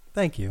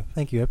 Thank you.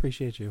 I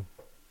appreciate you.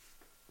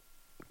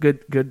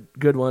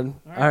 Good one.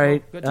 All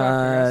right. Good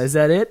talk, is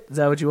that it? Is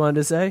that what you wanted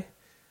to say?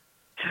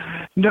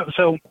 No.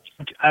 So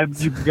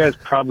you guys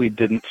probably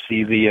didn't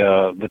see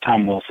the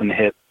Tom Wilson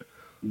hit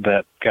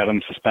that got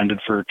him suspended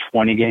for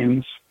 20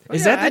 games.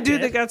 Is that the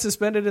dude that got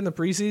suspended in the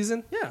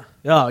preseason? Yeah.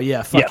 Oh,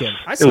 yeah. Fuck yes. him.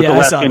 It was the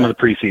last game of the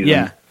preseason.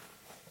 Yeah.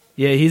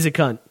 Yeah, he's a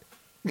cunt.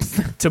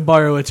 To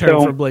borrow a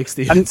term from Blake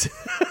Stevens.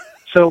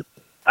 So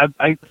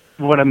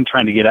what I'm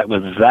trying to get at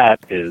with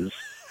that is,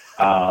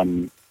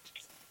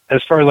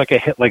 as far as like a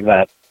hit like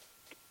that,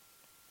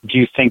 do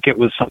you think it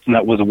was something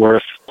that was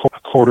worth a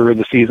quarter of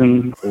the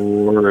season,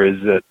 or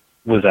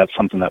was that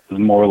something that was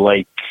more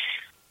like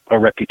a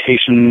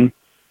reputation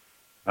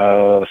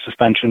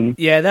suspension?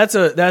 Yeah, that's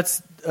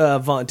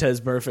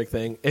Vontaze Burfict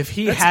thing. If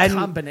he hadn't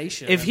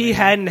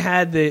hadn't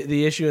had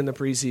the issue in the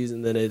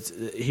preseason, then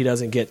he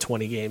doesn't get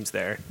 20 games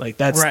there. Like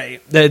that's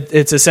right. That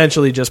it's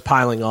essentially just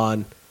piling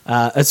on.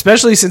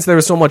 Especially since there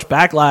was so much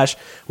backlash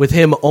with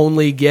him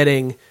only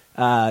getting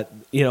a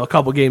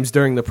couple games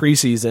during the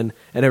preseason,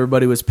 and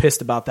everybody was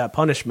pissed about that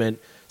punishment.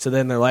 So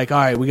then they're like, all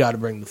right, we got to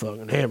bring the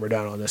fucking hammer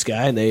down on this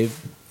guy, and they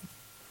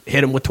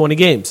hit him with 20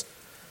 games.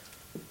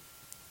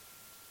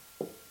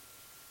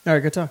 All right,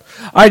 good talk.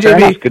 All right,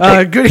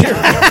 JB,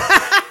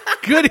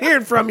 good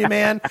hearing from you,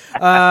 man.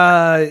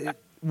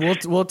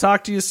 We'll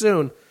talk to you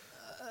soon.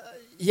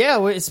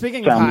 Yeah,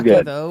 speaking of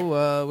hockey,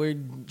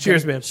 though,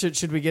 cheers, man.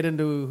 Should we get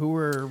into who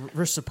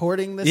we're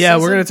supporting this? Yeah,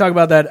 season? we're going to talk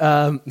about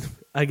that.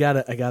 I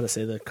gotta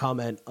say the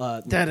comment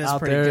that is out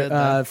pretty there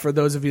good. For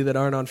those of you that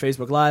aren't on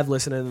Facebook Live,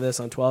 listening to this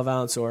on 12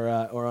 ounce or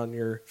on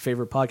your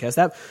favorite podcast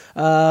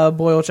app.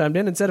 Boyle chimed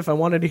in and said, if I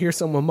wanted to hear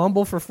someone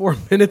mumble for 4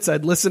 minutes,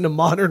 I'd listen to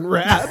modern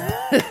rap.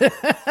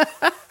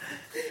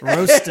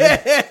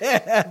 Roasted.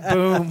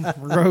 Boom.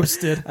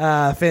 Roasted.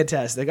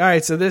 Fantastic. All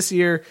right, so this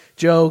year,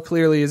 Joe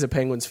clearly is a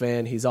Penguins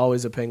fan. He's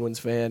always a Penguins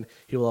fan.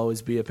 He will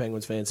always be a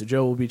Penguins fan. So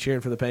Joe will be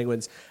cheering for the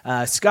Penguins.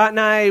 Scott and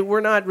I,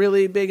 we're not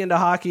really big into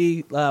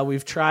hockey.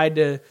 We've tried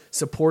to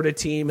support a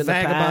team in the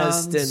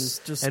past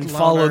and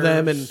follow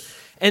them.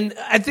 And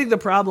I think the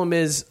problem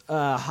is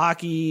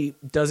hockey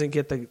doesn't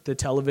get the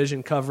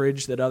television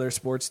coverage that other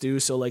sports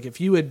do. So like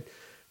if you had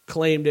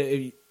claimed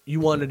you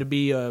wanted to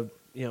be a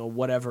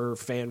whatever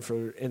fan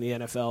in the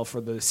NFL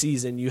for the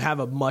season, you have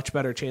a much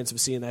better chance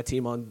of seeing that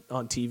team on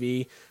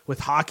TV. With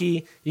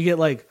hockey, you get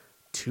like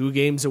 2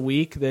 games a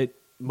week that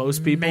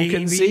most people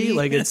can see.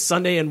 Like, it's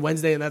Sunday and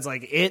Wednesday, and that's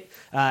like it.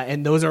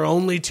 And those are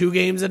only 2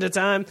 games at a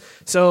time.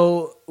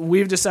 So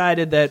we've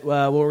decided that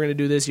what we're going to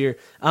do this year,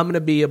 I'm going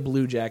to be a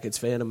Blue Jackets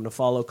fan. I'm going to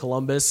follow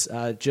Columbus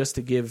just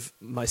to give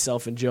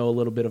myself and Joe a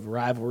little bit of a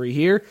rivalry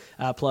here.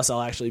 Plus,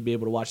 I'll actually be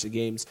able to watch the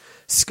games.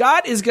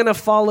 Scott is going to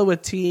follow a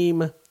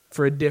team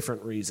for a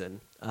different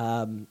reason.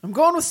 I'm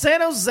going with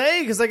San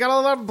Jose because they got a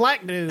lot of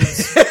black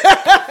dudes.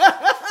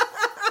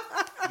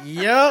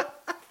 Yep.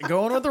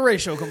 Going with the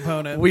racial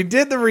component. We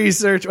did the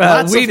research.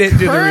 We didn't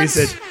do the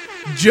research.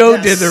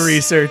 Joe did the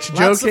research.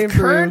 Joe came of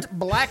current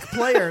black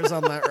players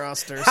on that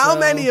roster. How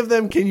many of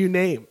them can you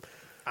name?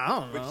 I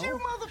don't know. But you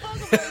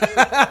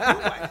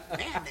motherfuckers,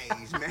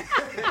 mayonnaise, man.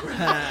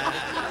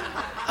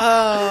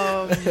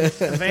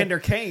 Evander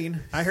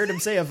Kane. I heard him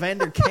say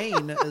Evander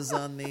Kane is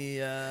on the.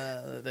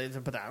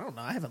 But I don't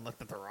know. I haven't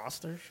looked at the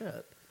roster.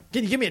 Shit.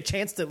 Can you give me a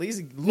chance to at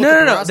least look at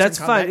the roster? No, that's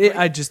fine.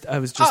 I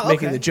was just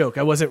making the joke.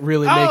 I wasn't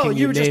really making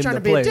you name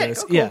the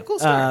players. Cool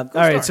story. All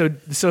right, so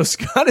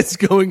Scott is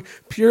going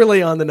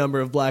purely on the number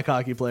of black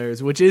hockey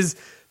players, which is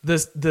the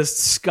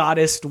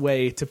Scottist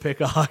way to pick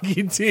a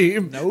hockey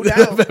team that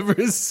I've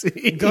ever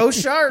seen. Go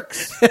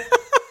Sharks!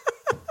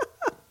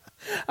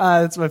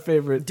 That's my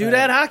favorite. Do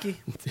that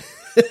hockey.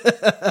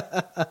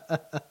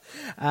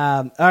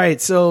 All right,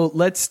 so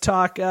let's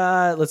talk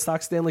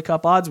Stanley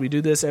Cup odds. We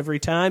do this every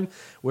time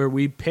where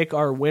we pick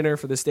our winner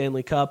for the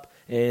Stanley Cup,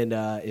 and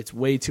it's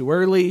way too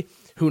early.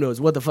 Who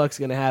knows what the fuck's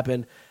going to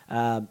happen?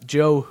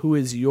 Joe, who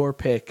is your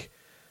pick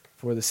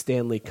for the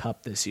Stanley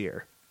Cup this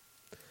year?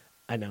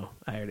 I know.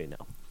 I already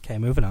know. Okay,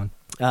 moving on.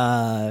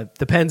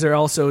 The Pens are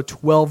also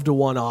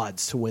 12-1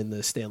 odds to win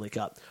the Stanley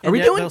Cup.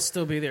 They'll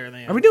still be there in the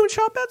end. Are we doing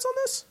shot bets on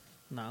this?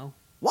 No.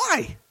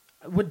 Why?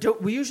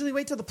 We usually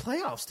wait till the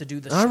playoffs to do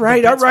this. All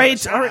right.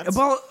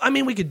 Well, I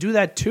mean, we could do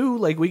that too.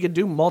 Like, we could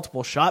do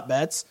multiple shot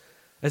bets.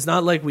 It's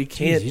not like we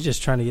can't. Jeez, you're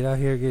just trying to get out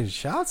here getting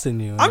shots in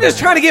you. I'm just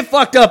trying to get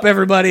fucked up,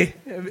 everybody.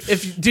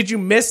 Did you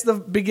miss the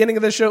beginning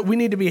of the show? We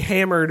need to be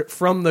hammered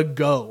from the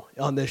go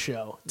on this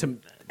show to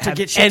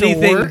get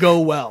anything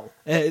go well.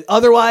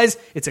 Otherwise,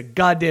 it's a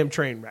goddamn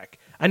train wreck.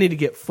 I need to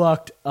get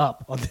fucked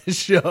up on this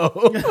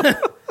show.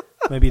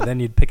 Maybe then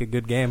you'd pick a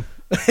good game.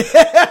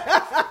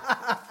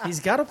 He's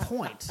got a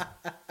point.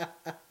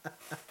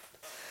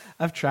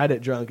 I've tried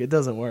it drunk. It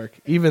doesn't work.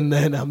 Even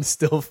then, I'm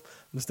still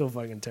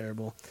fucking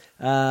terrible.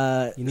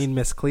 You need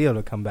Miss Cleo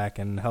to come back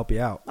and help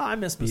you out. Oh, I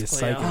miss Miss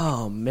Cleo. Psychic.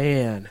 Oh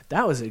man,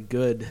 that was a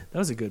good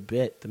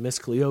bit. The Miss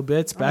Cleo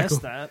bits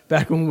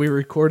back when we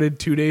recorded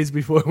 2 days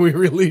before we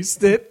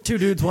released it. 2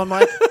 dudes, 1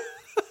 mic.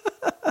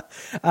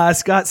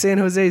 Scott, San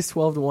Jose's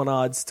 12-1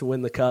 odds to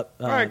win the cup.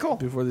 All right, cool.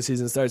 Before the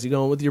season starts, you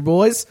going with your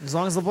boys? As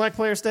long as the black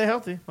players stay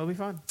healthy, we'll be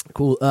fine.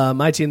 Cool.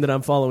 My team that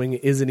I'm following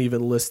isn't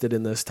even listed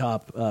in this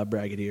top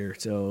bracket here.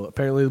 So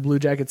apparently the Blue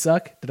Jackets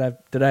suck.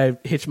 Did I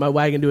hitch my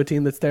wagon to a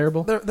team that's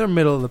terrible? They're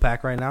middle of the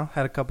pack right now.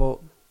 Had a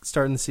couple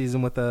starting the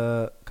season with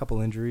a couple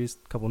injuries,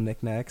 a couple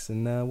knickknacks,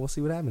 and we'll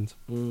see what happens.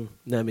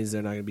 That means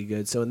they're not going to be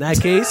good. So in that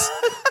case,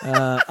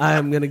 I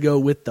am going to go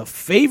with the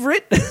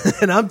favorite,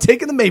 and I'm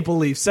taking the Maple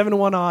Leafs.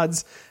 7-1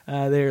 odds.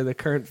 They are the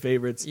current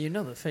favorites. You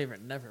know the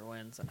favorite never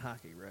wins in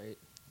hockey, right?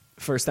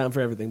 First time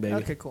for everything, baby.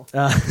 Okay, cool.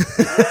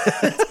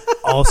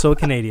 Also a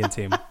Canadian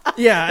team.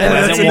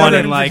 Yeah, that's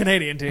another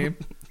Canadian team.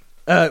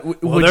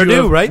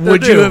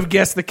 Would you have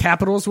guessed the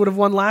Capitals would have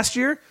won last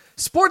year?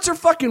 Sports are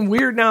fucking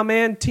weird now,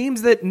 man.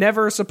 Teams that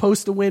never are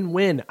supposed to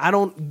win. I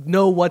don't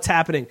know what's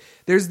happening.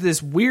 There's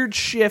this weird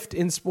shift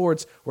in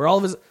sports where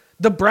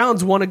the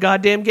Browns won a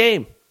goddamn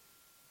game.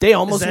 They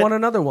almost won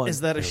another one.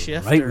 Is that a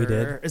shift? Right, or we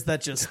did. Is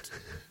that just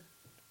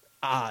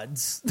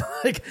odds?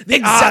 Like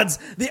the odds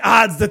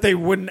that they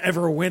wouldn't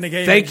ever win a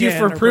game. Thank you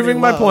for proving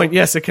my point.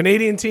 Yes, a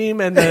Canadian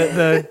team and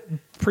the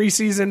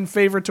preseason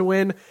favorite to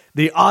win.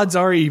 The odds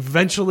are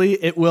eventually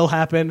it will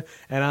happen,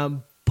 and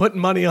I'm putting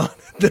money on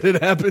that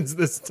it happens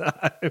this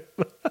time.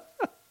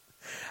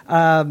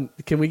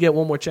 Can we get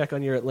one more check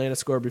on your Atlanta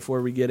score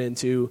before we get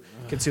into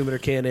consume it or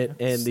can it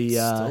and the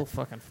still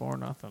fucking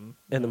 4-0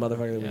 and the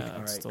motherfucker? Yeah, all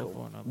right, still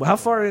cool. 4-0. Well, how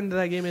far into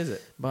that game is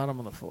it? Bottom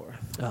of the 4th.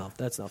 Oh,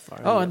 that's not far.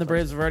 Oh, and the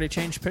Braves have already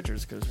changed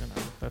pitchers because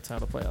that's how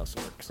the playoffs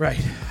works.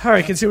 Right. All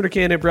right. Consume it or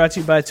can it? Brought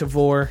to you by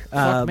Tavor.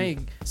 Fuck me.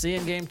 See you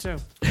in game 2.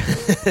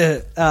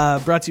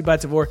 Brought to you by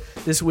Tavor.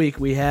 This week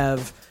we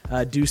have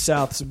Due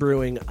South's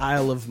Brewing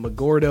Isle of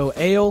Magordo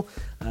Ale.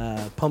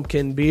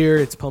 Pumpkin beer.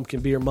 It's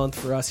pumpkin beer month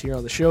for us here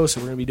on the show, so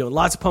we're going to be doing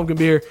lots of pumpkin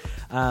beer.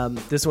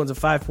 This one's a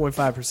 5.5%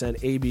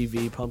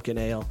 ABV pumpkin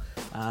ale.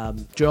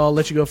 Joe, I'll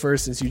let you go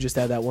first since you just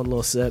had that one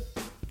little sip.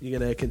 You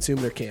going to consume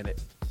it or can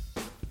it?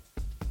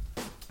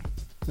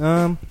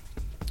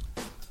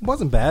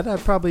 Wasn't bad.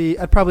 I'd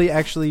probably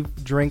actually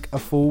drink a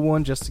full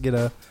one just to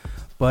get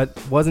but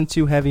wasn't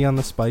too heavy on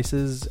the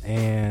spices,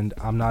 and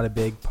I'm not a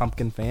big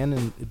pumpkin fan,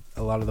 and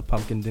a lot of the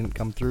pumpkin didn't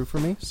come through for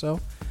me, so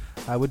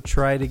I would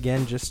try it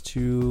again just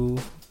to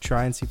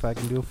try and see if I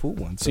can do a full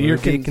one. So you're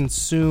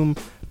consume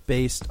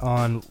based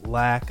on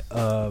lack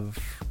of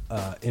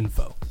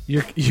info.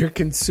 You're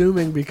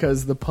consuming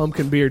because the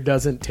pumpkin beer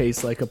doesn't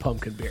taste like a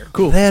pumpkin beer.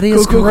 Cool. That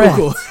is correct.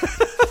 Cool.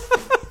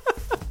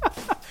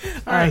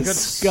 All right, good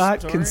Scott,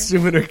 story.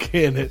 consume it or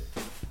can it?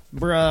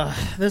 Bruh,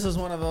 this is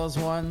one of those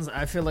ones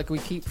I feel like we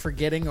keep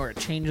forgetting, or it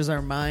changes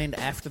our mind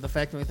after the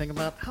fact when we think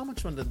about how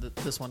much did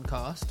this one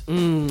cost.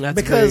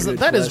 That's because a very good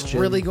that is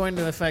question. really going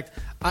to affect.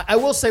 I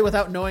will say,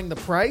 without knowing the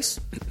price,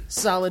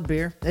 solid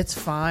beer. It's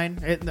fine.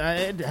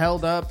 It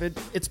held up.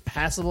 It's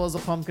passable as a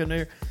pumpkin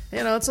beer.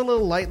 You know, it's a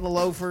little light in the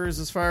loafers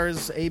as far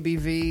as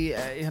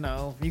ABV. You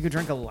know, you could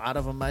drink a lot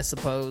of them, I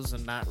suppose,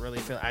 and not really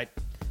feel.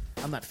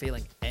 I'm not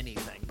feeling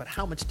anything. But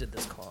how much did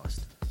this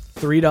cost?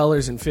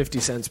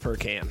 $3.50 per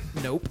can.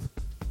 Nope.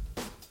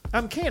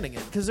 I'm canning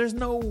it because there's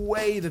no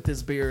way that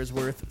this beer is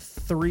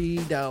worth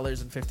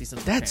 $3.50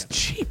 per That's can.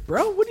 cheap,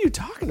 bro. What are you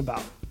talking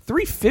about?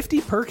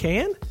 $3.50 per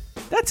can?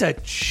 That's a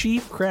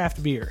cheap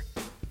craft beer.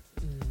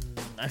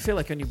 I feel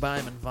like when you buy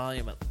them in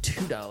volume at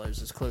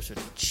 $2 is closer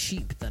to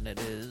cheap than it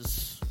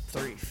is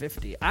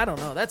 $3.50. I don't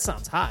know. That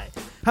sounds high.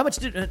 How much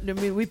did I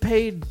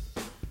mean?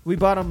 We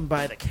bought them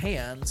by the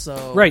can,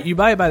 so Right, you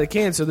buy it by the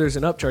can, so there's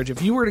an upcharge.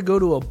 If you were to go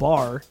to a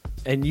bar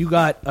and you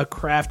got a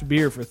craft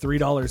beer for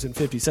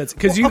 $3.50,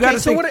 because you got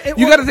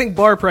to think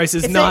bar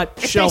prices, not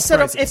shelf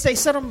prices. If they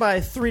set them by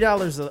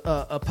 $3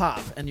 a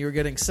pop, and you were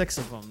getting 6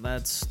 of them,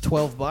 that's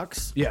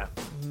 $12. Yeah,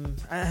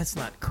 that's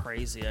not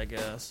crazy, I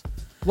guess.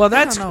 Well,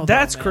 I don't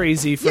that's know,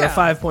 crazy for a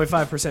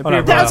 5.5%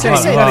 beer. That's what I'm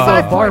saying. You got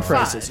to go 5.5. bar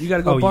prices. You got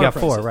to go bar you got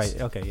prices. 4,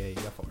 right? Okay, yeah, you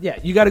got 4. Yeah,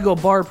 you got to go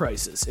bar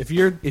prices. If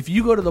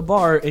you go to the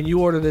bar and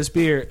you order this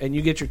beer and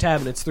you get your tab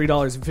and it's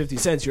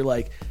 $3.50, you're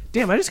like,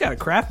 damn, I just got a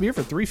craft beer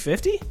for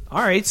 $3.50.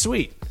 All right,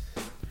 sweet.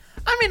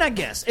 I mean, I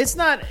guess it's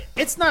not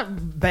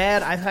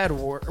bad. I've had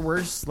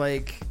worse.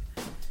 I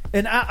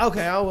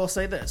will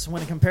say this: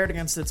 when compared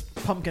against its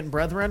pumpkin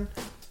brethren,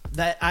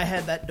 that I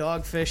had that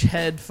Dogfish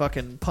Head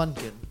fucking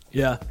pumpkin.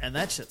 Yeah, and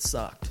that shit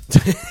sucked.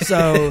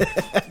 So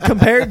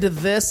compared to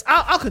this,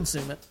 I'll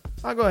consume it.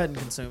 I'll go ahead and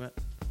consume it.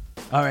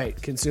 All right,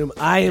 consume.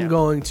 I am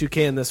going to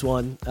can this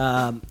one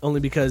only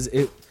because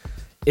it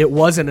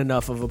wasn't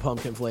enough of a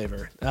pumpkin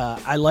flavor.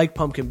 I like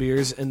pumpkin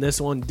beers, and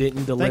this one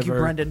didn't deliver. Thank you,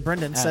 Brendan.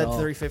 Brendan said all.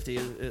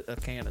 $3.50 a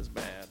can is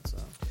bad, so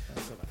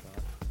that's what I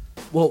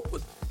thought. Well,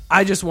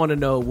 I just want to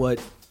know what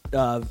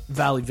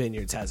Valley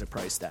Vineyards has it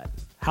priced at.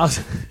 How's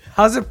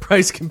it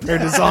priced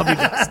compared to Zombie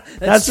Dust?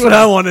 That's what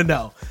I want to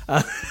know.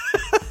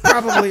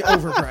 Probably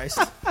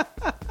overpriced.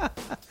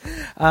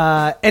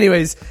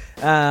 Anyways,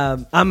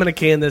 I'm going to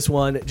can this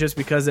one just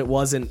because it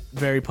wasn't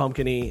very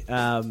pumpkin-y.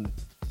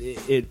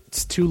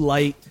 It's too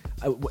light.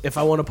 If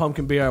I want a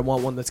pumpkin beer, I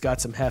want one that's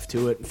got some heft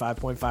to it,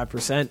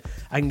 5.5%.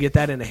 I can get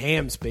that in a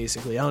Hams,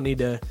 basically. I don't need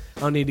to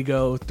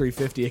go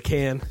 $3.50 a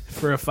can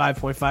for a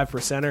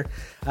 5.5%er.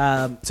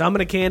 So I'm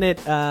going to can it.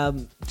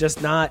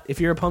 Just not if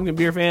you're a pumpkin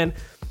beer fan.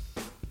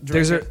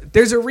 There's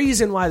a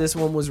reason why this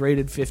one was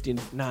rated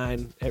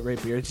 59 at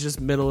Rate Beer. It's just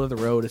middle of the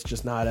road. It's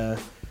just not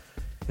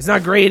it's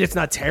not great. It's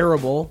not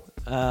terrible.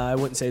 I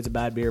wouldn't say it's a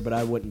bad beer, but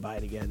I wouldn't buy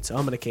it again. So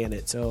I'm going to can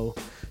it. So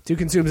 2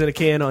 consumes in a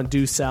can on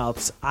Due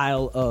South's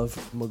Isle of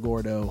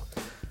Magordo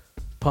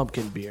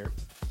pumpkin beer.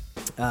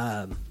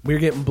 We're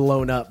getting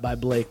blown up by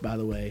Blake, by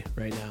the way,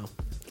 right now.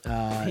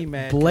 He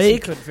mad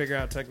Blake couldn't figure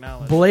out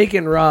technology. Blake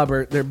and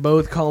Robert, they're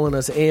both calling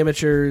us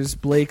amateurs.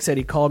 Blake said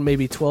he called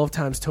maybe 12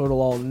 times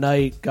total all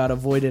night. Got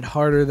avoided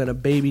harder than a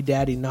baby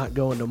daddy not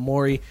going to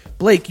Maury.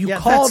 Blake, you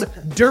called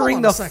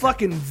during the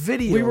fucking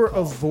video. We were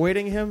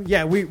avoiding him.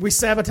 Yeah, we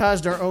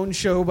sabotaged our own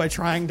show by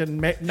trying to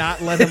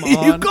not let him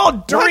on. You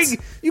called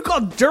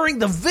during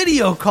the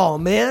video call,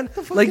 man.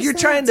 Like you're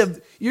trying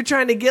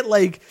to get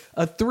like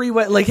a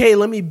 3-way. Like, hey,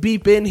 let me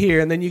beep in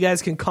here, and then you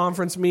guys can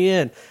conference me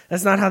in.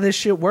 That's not how this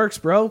shit works,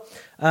 bro.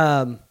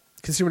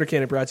 Consumer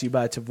Can brought to you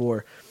by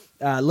Tavor.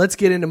 Let's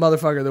get into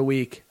Motherfucker of the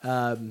Week.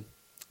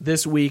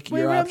 This week,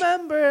 we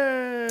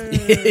remember.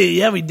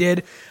 Yeah, we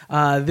did.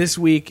 This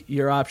week,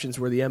 your options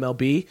were the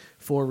MLB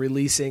for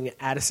releasing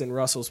Addison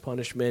Russell's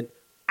punishment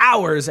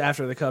hours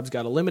after the Cubs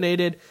got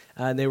eliminated,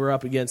 and they were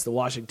up against the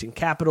Washington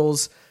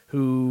Capitals,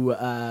 who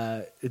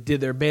did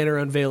their banner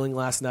unveiling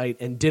last night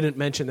and didn't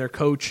mention their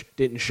coach,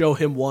 didn't show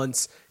him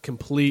once,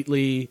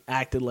 completely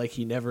acted like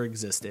he never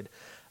existed.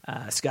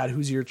 Scott,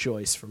 who's your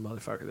choice for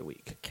Motherfucker of the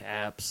Week?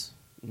 Caps.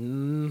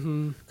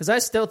 Mm-hmm. Because I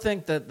still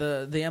think that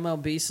the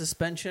MLB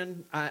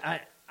suspension, I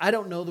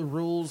don't know the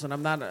rules, and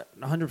I'm not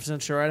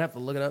 100% sure. I'd have to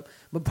look it up.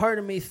 But part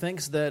of me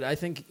thinks that I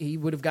think he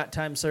would have got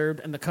time served,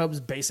 and the Cubs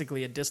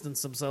basically had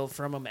distanced themselves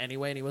from him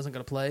anyway, and he wasn't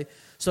going to play.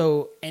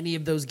 So any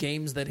of those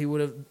games that he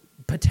would have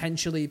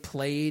potentially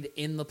played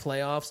in the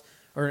playoffs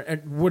or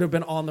would have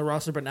been on the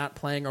roster but not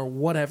playing or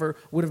whatever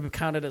would have been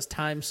counted as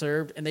time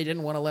served, and they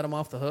didn't want to let him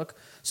off the hook.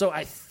 So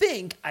I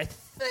think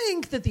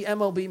that the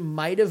MLB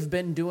might have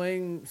been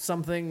doing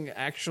something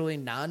actually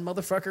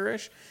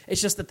non-motherfucker-ish. It's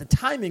just that the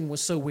timing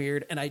was so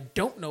weird, and I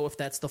don't know if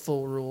that's the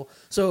full rule.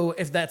 So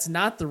if that's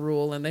not the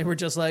rule, and they were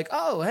just like,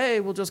 oh, hey,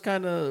 we'll just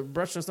kind of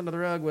brush this under the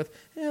rug with,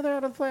 yeah, they're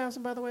out of the playoffs,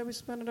 and by the way, we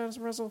suspended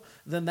Addison Russell,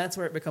 then that's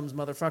where it becomes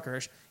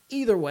motherfucker-ish.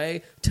 Either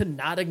way, to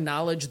not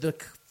acknowledge the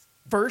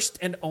first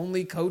and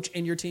only coach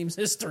in your team's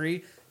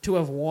history to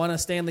have won a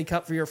Stanley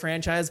Cup for your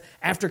franchise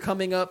after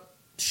coming up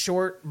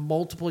short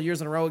multiple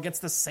years in a row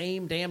against the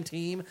same damn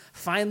team,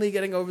 finally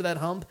getting over that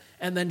hump,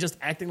 and then just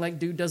acting like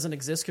dude doesn't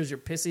exist because you're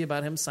pissy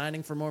about him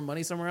signing for more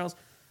money somewhere else.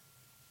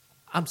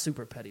 I'm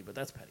super petty, but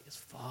that's petty as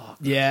fuck.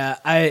 Yeah,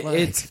 I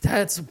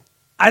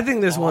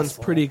think this one's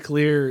pretty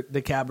clear.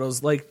 The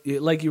Capitals, like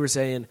you were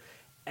saying,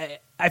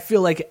 I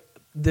feel like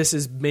this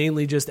is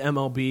mainly just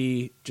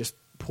MLB, just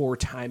poor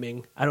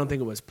timing. I don't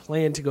think it was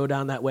planned to go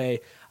down that way.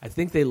 I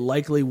think they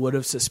likely would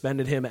have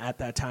suspended him at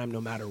that time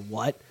no matter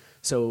what.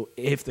 So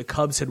if the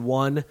Cubs had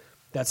won,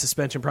 that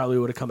suspension probably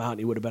would have come out and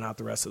he would have been out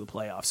the rest of the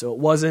playoffs. So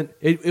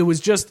it was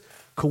just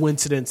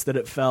coincidence that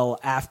it fell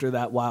after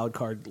that wild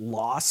card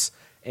loss,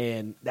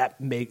 and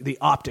the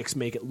optics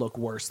make it look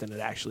worse than it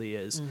actually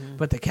is. Mm-hmm.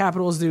 But the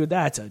Capitals, dude,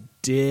 that's a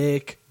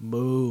dick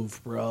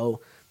move,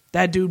 bro.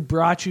 That dude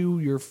brought you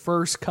your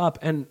first cup,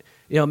 and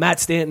Matt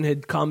Stanton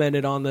had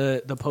commented on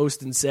the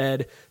post and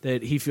said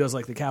that he feels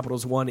like the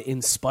Capitals won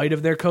in spite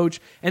of their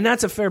coach, and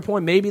that's a fair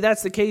point. Maybe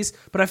that's the case,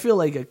 but I feel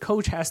like a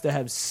coach has to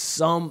have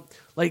some,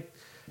 like,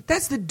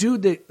 that's the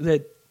dude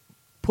that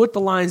put the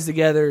lines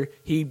together.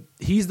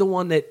 He's the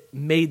one that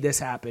made this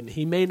happen.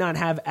 He may not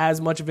have as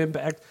much of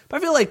impact, but I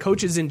feel like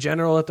coaches in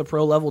general at the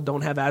pro level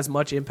don't have as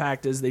much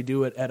impact as they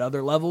do at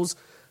other levels.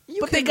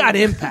 They got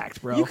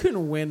impact, bro. You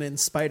can win in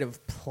spite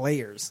of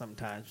players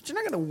sometimes, but you're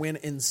not going to win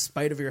in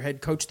spite of your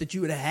head coach that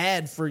you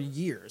had for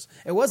years.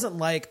 It wasn't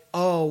like,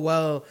 oh,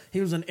 well,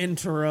 he was an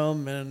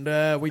interim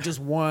and we just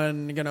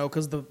won,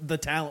 because the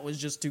talent was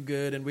just too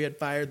good and we had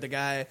fired the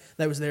guy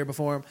that was there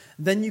before him.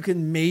 Then you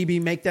can maybe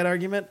make that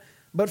argument.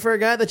 But for a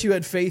guy that you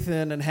had faith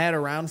in and had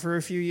around for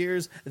a few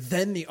years,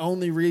 then the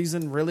only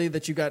reason really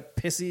that you got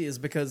pissy is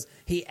because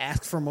he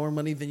asked for more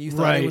money than you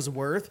thought it was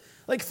worth.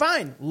 Like,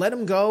 fine, let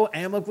him go.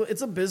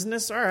 It's a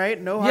business. All right,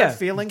 no hard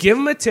feelings. Give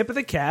him a tip of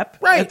the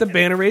cap at the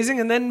banner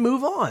raising and then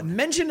move on.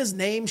 Mention his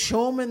name,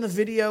 show him in the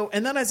video,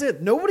 and then that's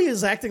it. Nobody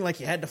is acting like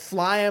you had to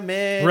fly him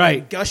in,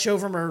 and gush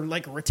over him, or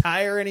like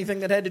retire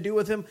anything that had to do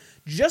with him.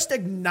 Just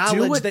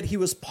acknowledge that he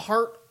was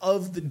part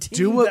of the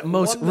team that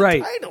won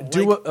the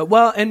title.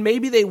 Well, and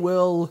maybe they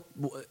will.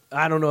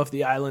 I don't know if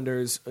the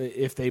Islanders,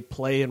 if they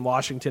play in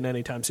Washington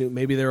anytime soon,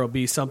 maybe there will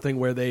be something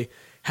where they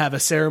have a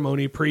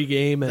ceremony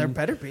pregame. There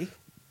better be.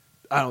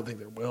 I don't think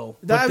there will.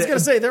 I was going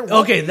to say there will.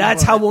 Okay,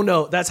 that's how we'll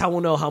know. That's how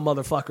we'll know how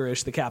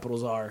motherfuckerish the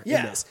Capitals are in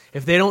this.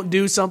 If they don't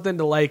do something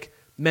to like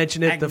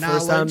mention it the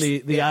first time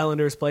the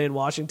Islanders play in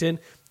Washington,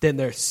 then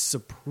they're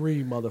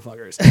supreme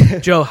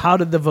motherfuckers. Joe, how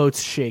did the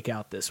votes shake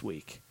out this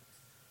week?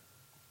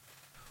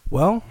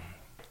 Well,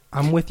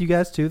 I'm with you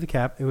guys too.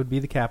 It would be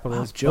the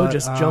Capitals. Oh, Joe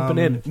just jumping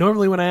in.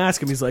 Normally when I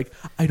ask him, he's like,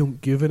 I don't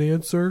give an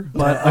answer,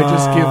 but I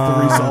just give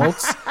the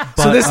results.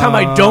 So this time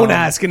I don't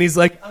ask, and he's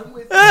like, I'm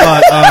with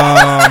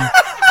you.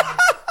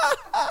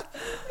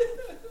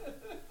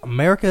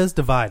 America is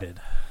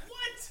divided.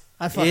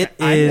 What? It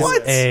is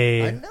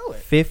a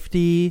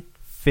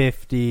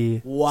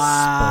 50-50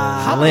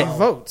 Wow. How many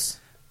votes?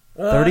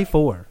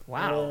 34.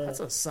 Wow. That's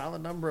a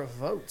solid number of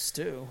votes,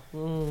 too.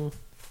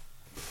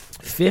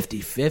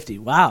 50-50.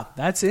 Wow.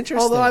 That's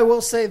interesting. Although I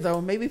will say,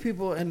 though, maybe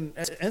people, and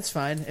it's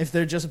fine, if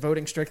they're just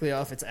voting strictly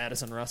off it's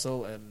Addison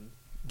Russell and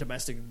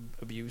domestic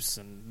abuse,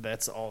 and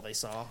that's all they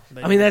saw.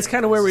 That's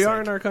kind of where we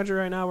are in our country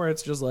right now, where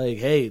it's just like,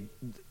 hey,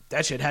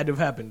 that shit had to have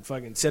happened.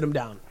 Fucking sit him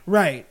down.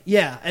 Right.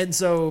 Yeah. And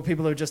so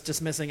people are just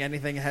dismissing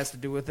anything that has to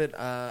do with it.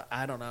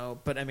 I don't know.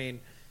 But,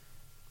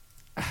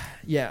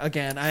 yeah,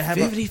 again, I have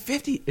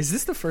 50-50. Is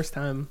this the first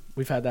time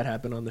we've had that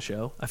happen on the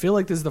show? I feel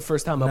like this is the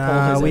first time a poll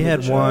has we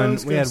had one.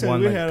 We had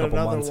one a couple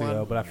months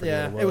ago, but I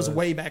forget what it was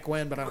way back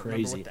when, but I don't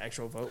remember what the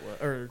actual vote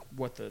was, or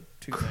what the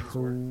two things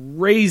were.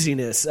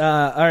 Craziness. All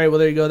right, well,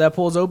 there you go. That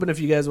poll's open if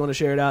you guys want to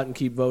share it out and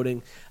keep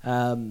voting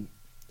on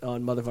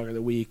Motherfucker of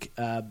the Week.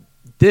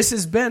 This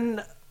has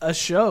been a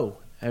show,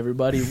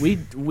 everybody.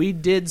 We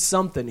did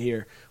something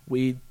here.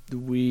 We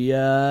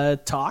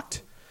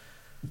talked.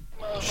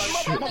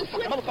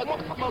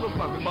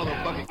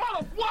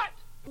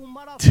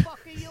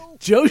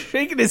 Joe's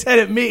shaking his head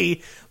at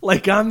me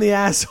like I'm the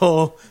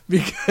asshole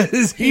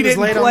because he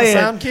didn't late play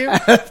on the sound cue.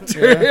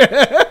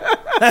 Yeah.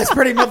 That's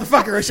pretty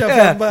motherfuckerish of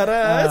him, but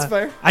that's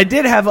fair. I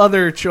did have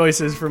other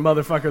choices for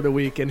Motherfucker of the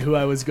Week and who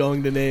I was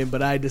going to name,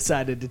 but I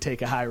decided to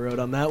take a high road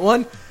on that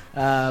one.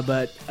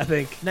 But I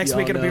think next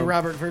week it'll be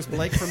Robert versus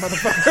Blake for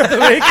Motherfucker of the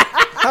Week.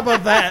 How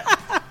about that?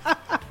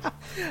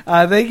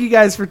 Thank you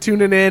guys for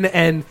tuning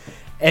in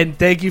and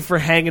thank you for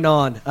hanging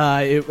on.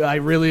 I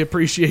really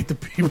appreciate the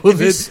people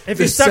if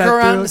you stuck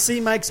around to see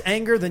Mike's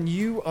anger, then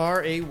you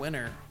are a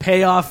winner.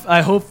 Payoff.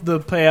 I hope the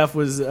payoff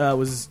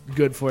was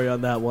good for you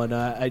on that one.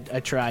 I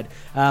tried.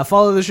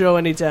 Follow the show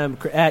anytime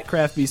at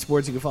Craft Beef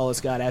Sports. You can follow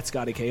Scott at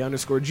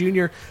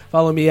ScottyK_Jr.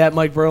 Follow me at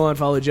Mike Burlon.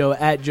 Follow Joe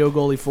at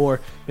JoeGoalie4.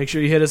 Make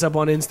sure you hit us up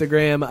on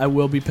Instagram. I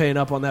will be paying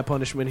up on that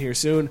punishment here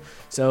soon.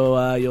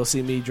 So you'll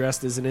see me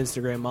dressed as an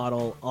Instagram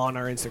model on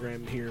our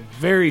Instagram here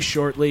very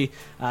shortly.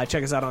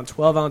 Check us out on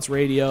 12 12-Ounce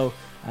Radio.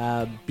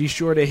 Be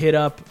sure to hit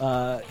up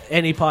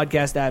any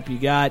podcast app you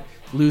got.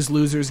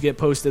 Losers get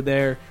posted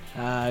there.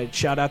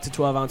 Shout out to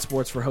 12-Ounce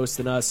Sports for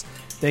hosting us.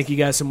 Thank you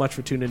guys so much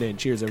for tuning in.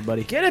 Cheers,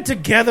 everybody. Get it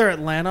together,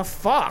 Atlanta.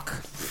 Fuck.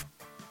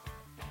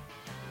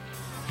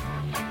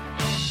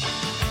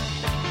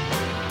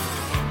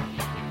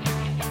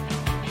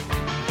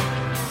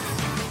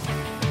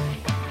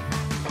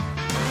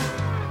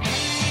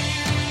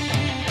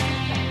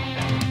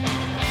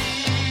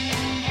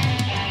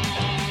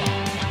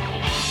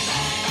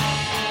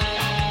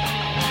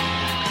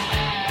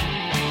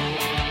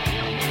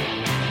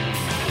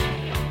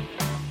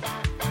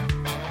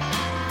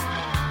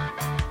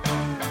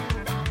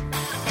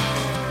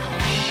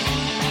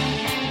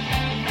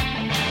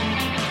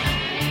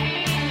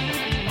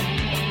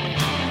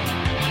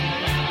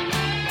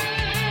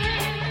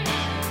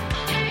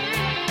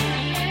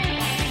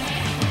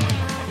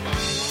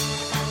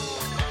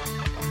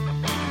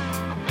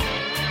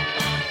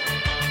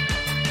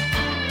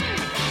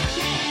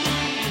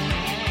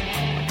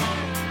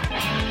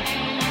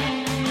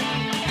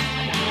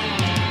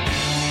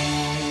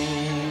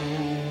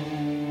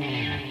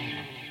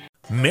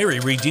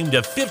 Mary redeemed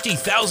a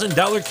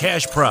 $50,000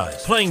 cash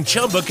prize playing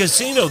Chumba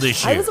Casino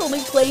this year. I was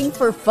only playing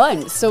for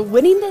fun, so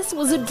winning this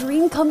was a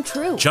dream come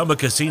true. Chumba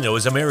Casino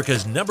is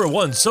America's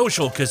 #1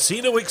 social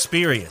casino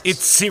experience.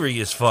 It's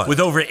serious fun. With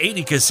over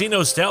 80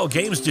 casino-style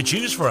games to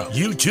choose from,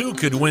 you too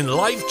could win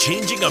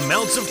life-changing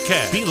amounts of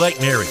cash. Be like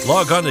Mary.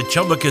 Log on to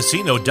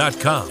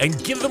ChumbaCasino.com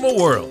and give them a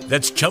whirl.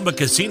 That's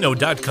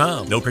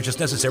ChumbaCasino.com. No purchase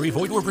necessary.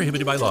 Void where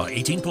prohibited by law.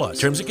 18+.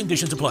 Terms and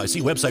conditions apply.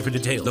 See website for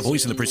details. The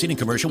voice in the preceding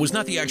commercial was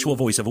not the actual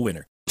voice of a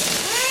winner.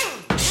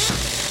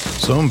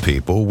 Some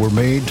people were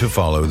made to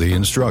follow the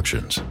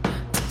instructions.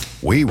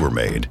 We were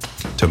made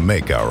to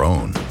make our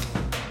own.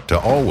 To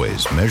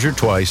always measure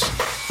twice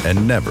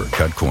and never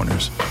cut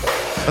corners.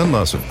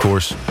 Unless, of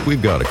course,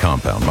 we've got a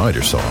compound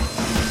miter saw.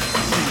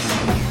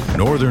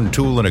 Northern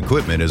Tool and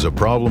Equipment is a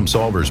problem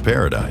solver's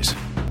paradise.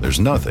 There's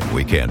nothing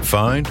we can't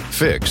find,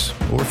 fix,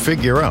 or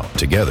figure out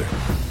together.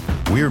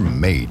 We're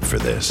made for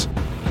this.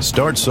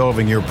 Start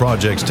solving your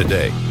projects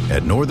today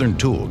at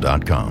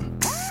northerntool.com.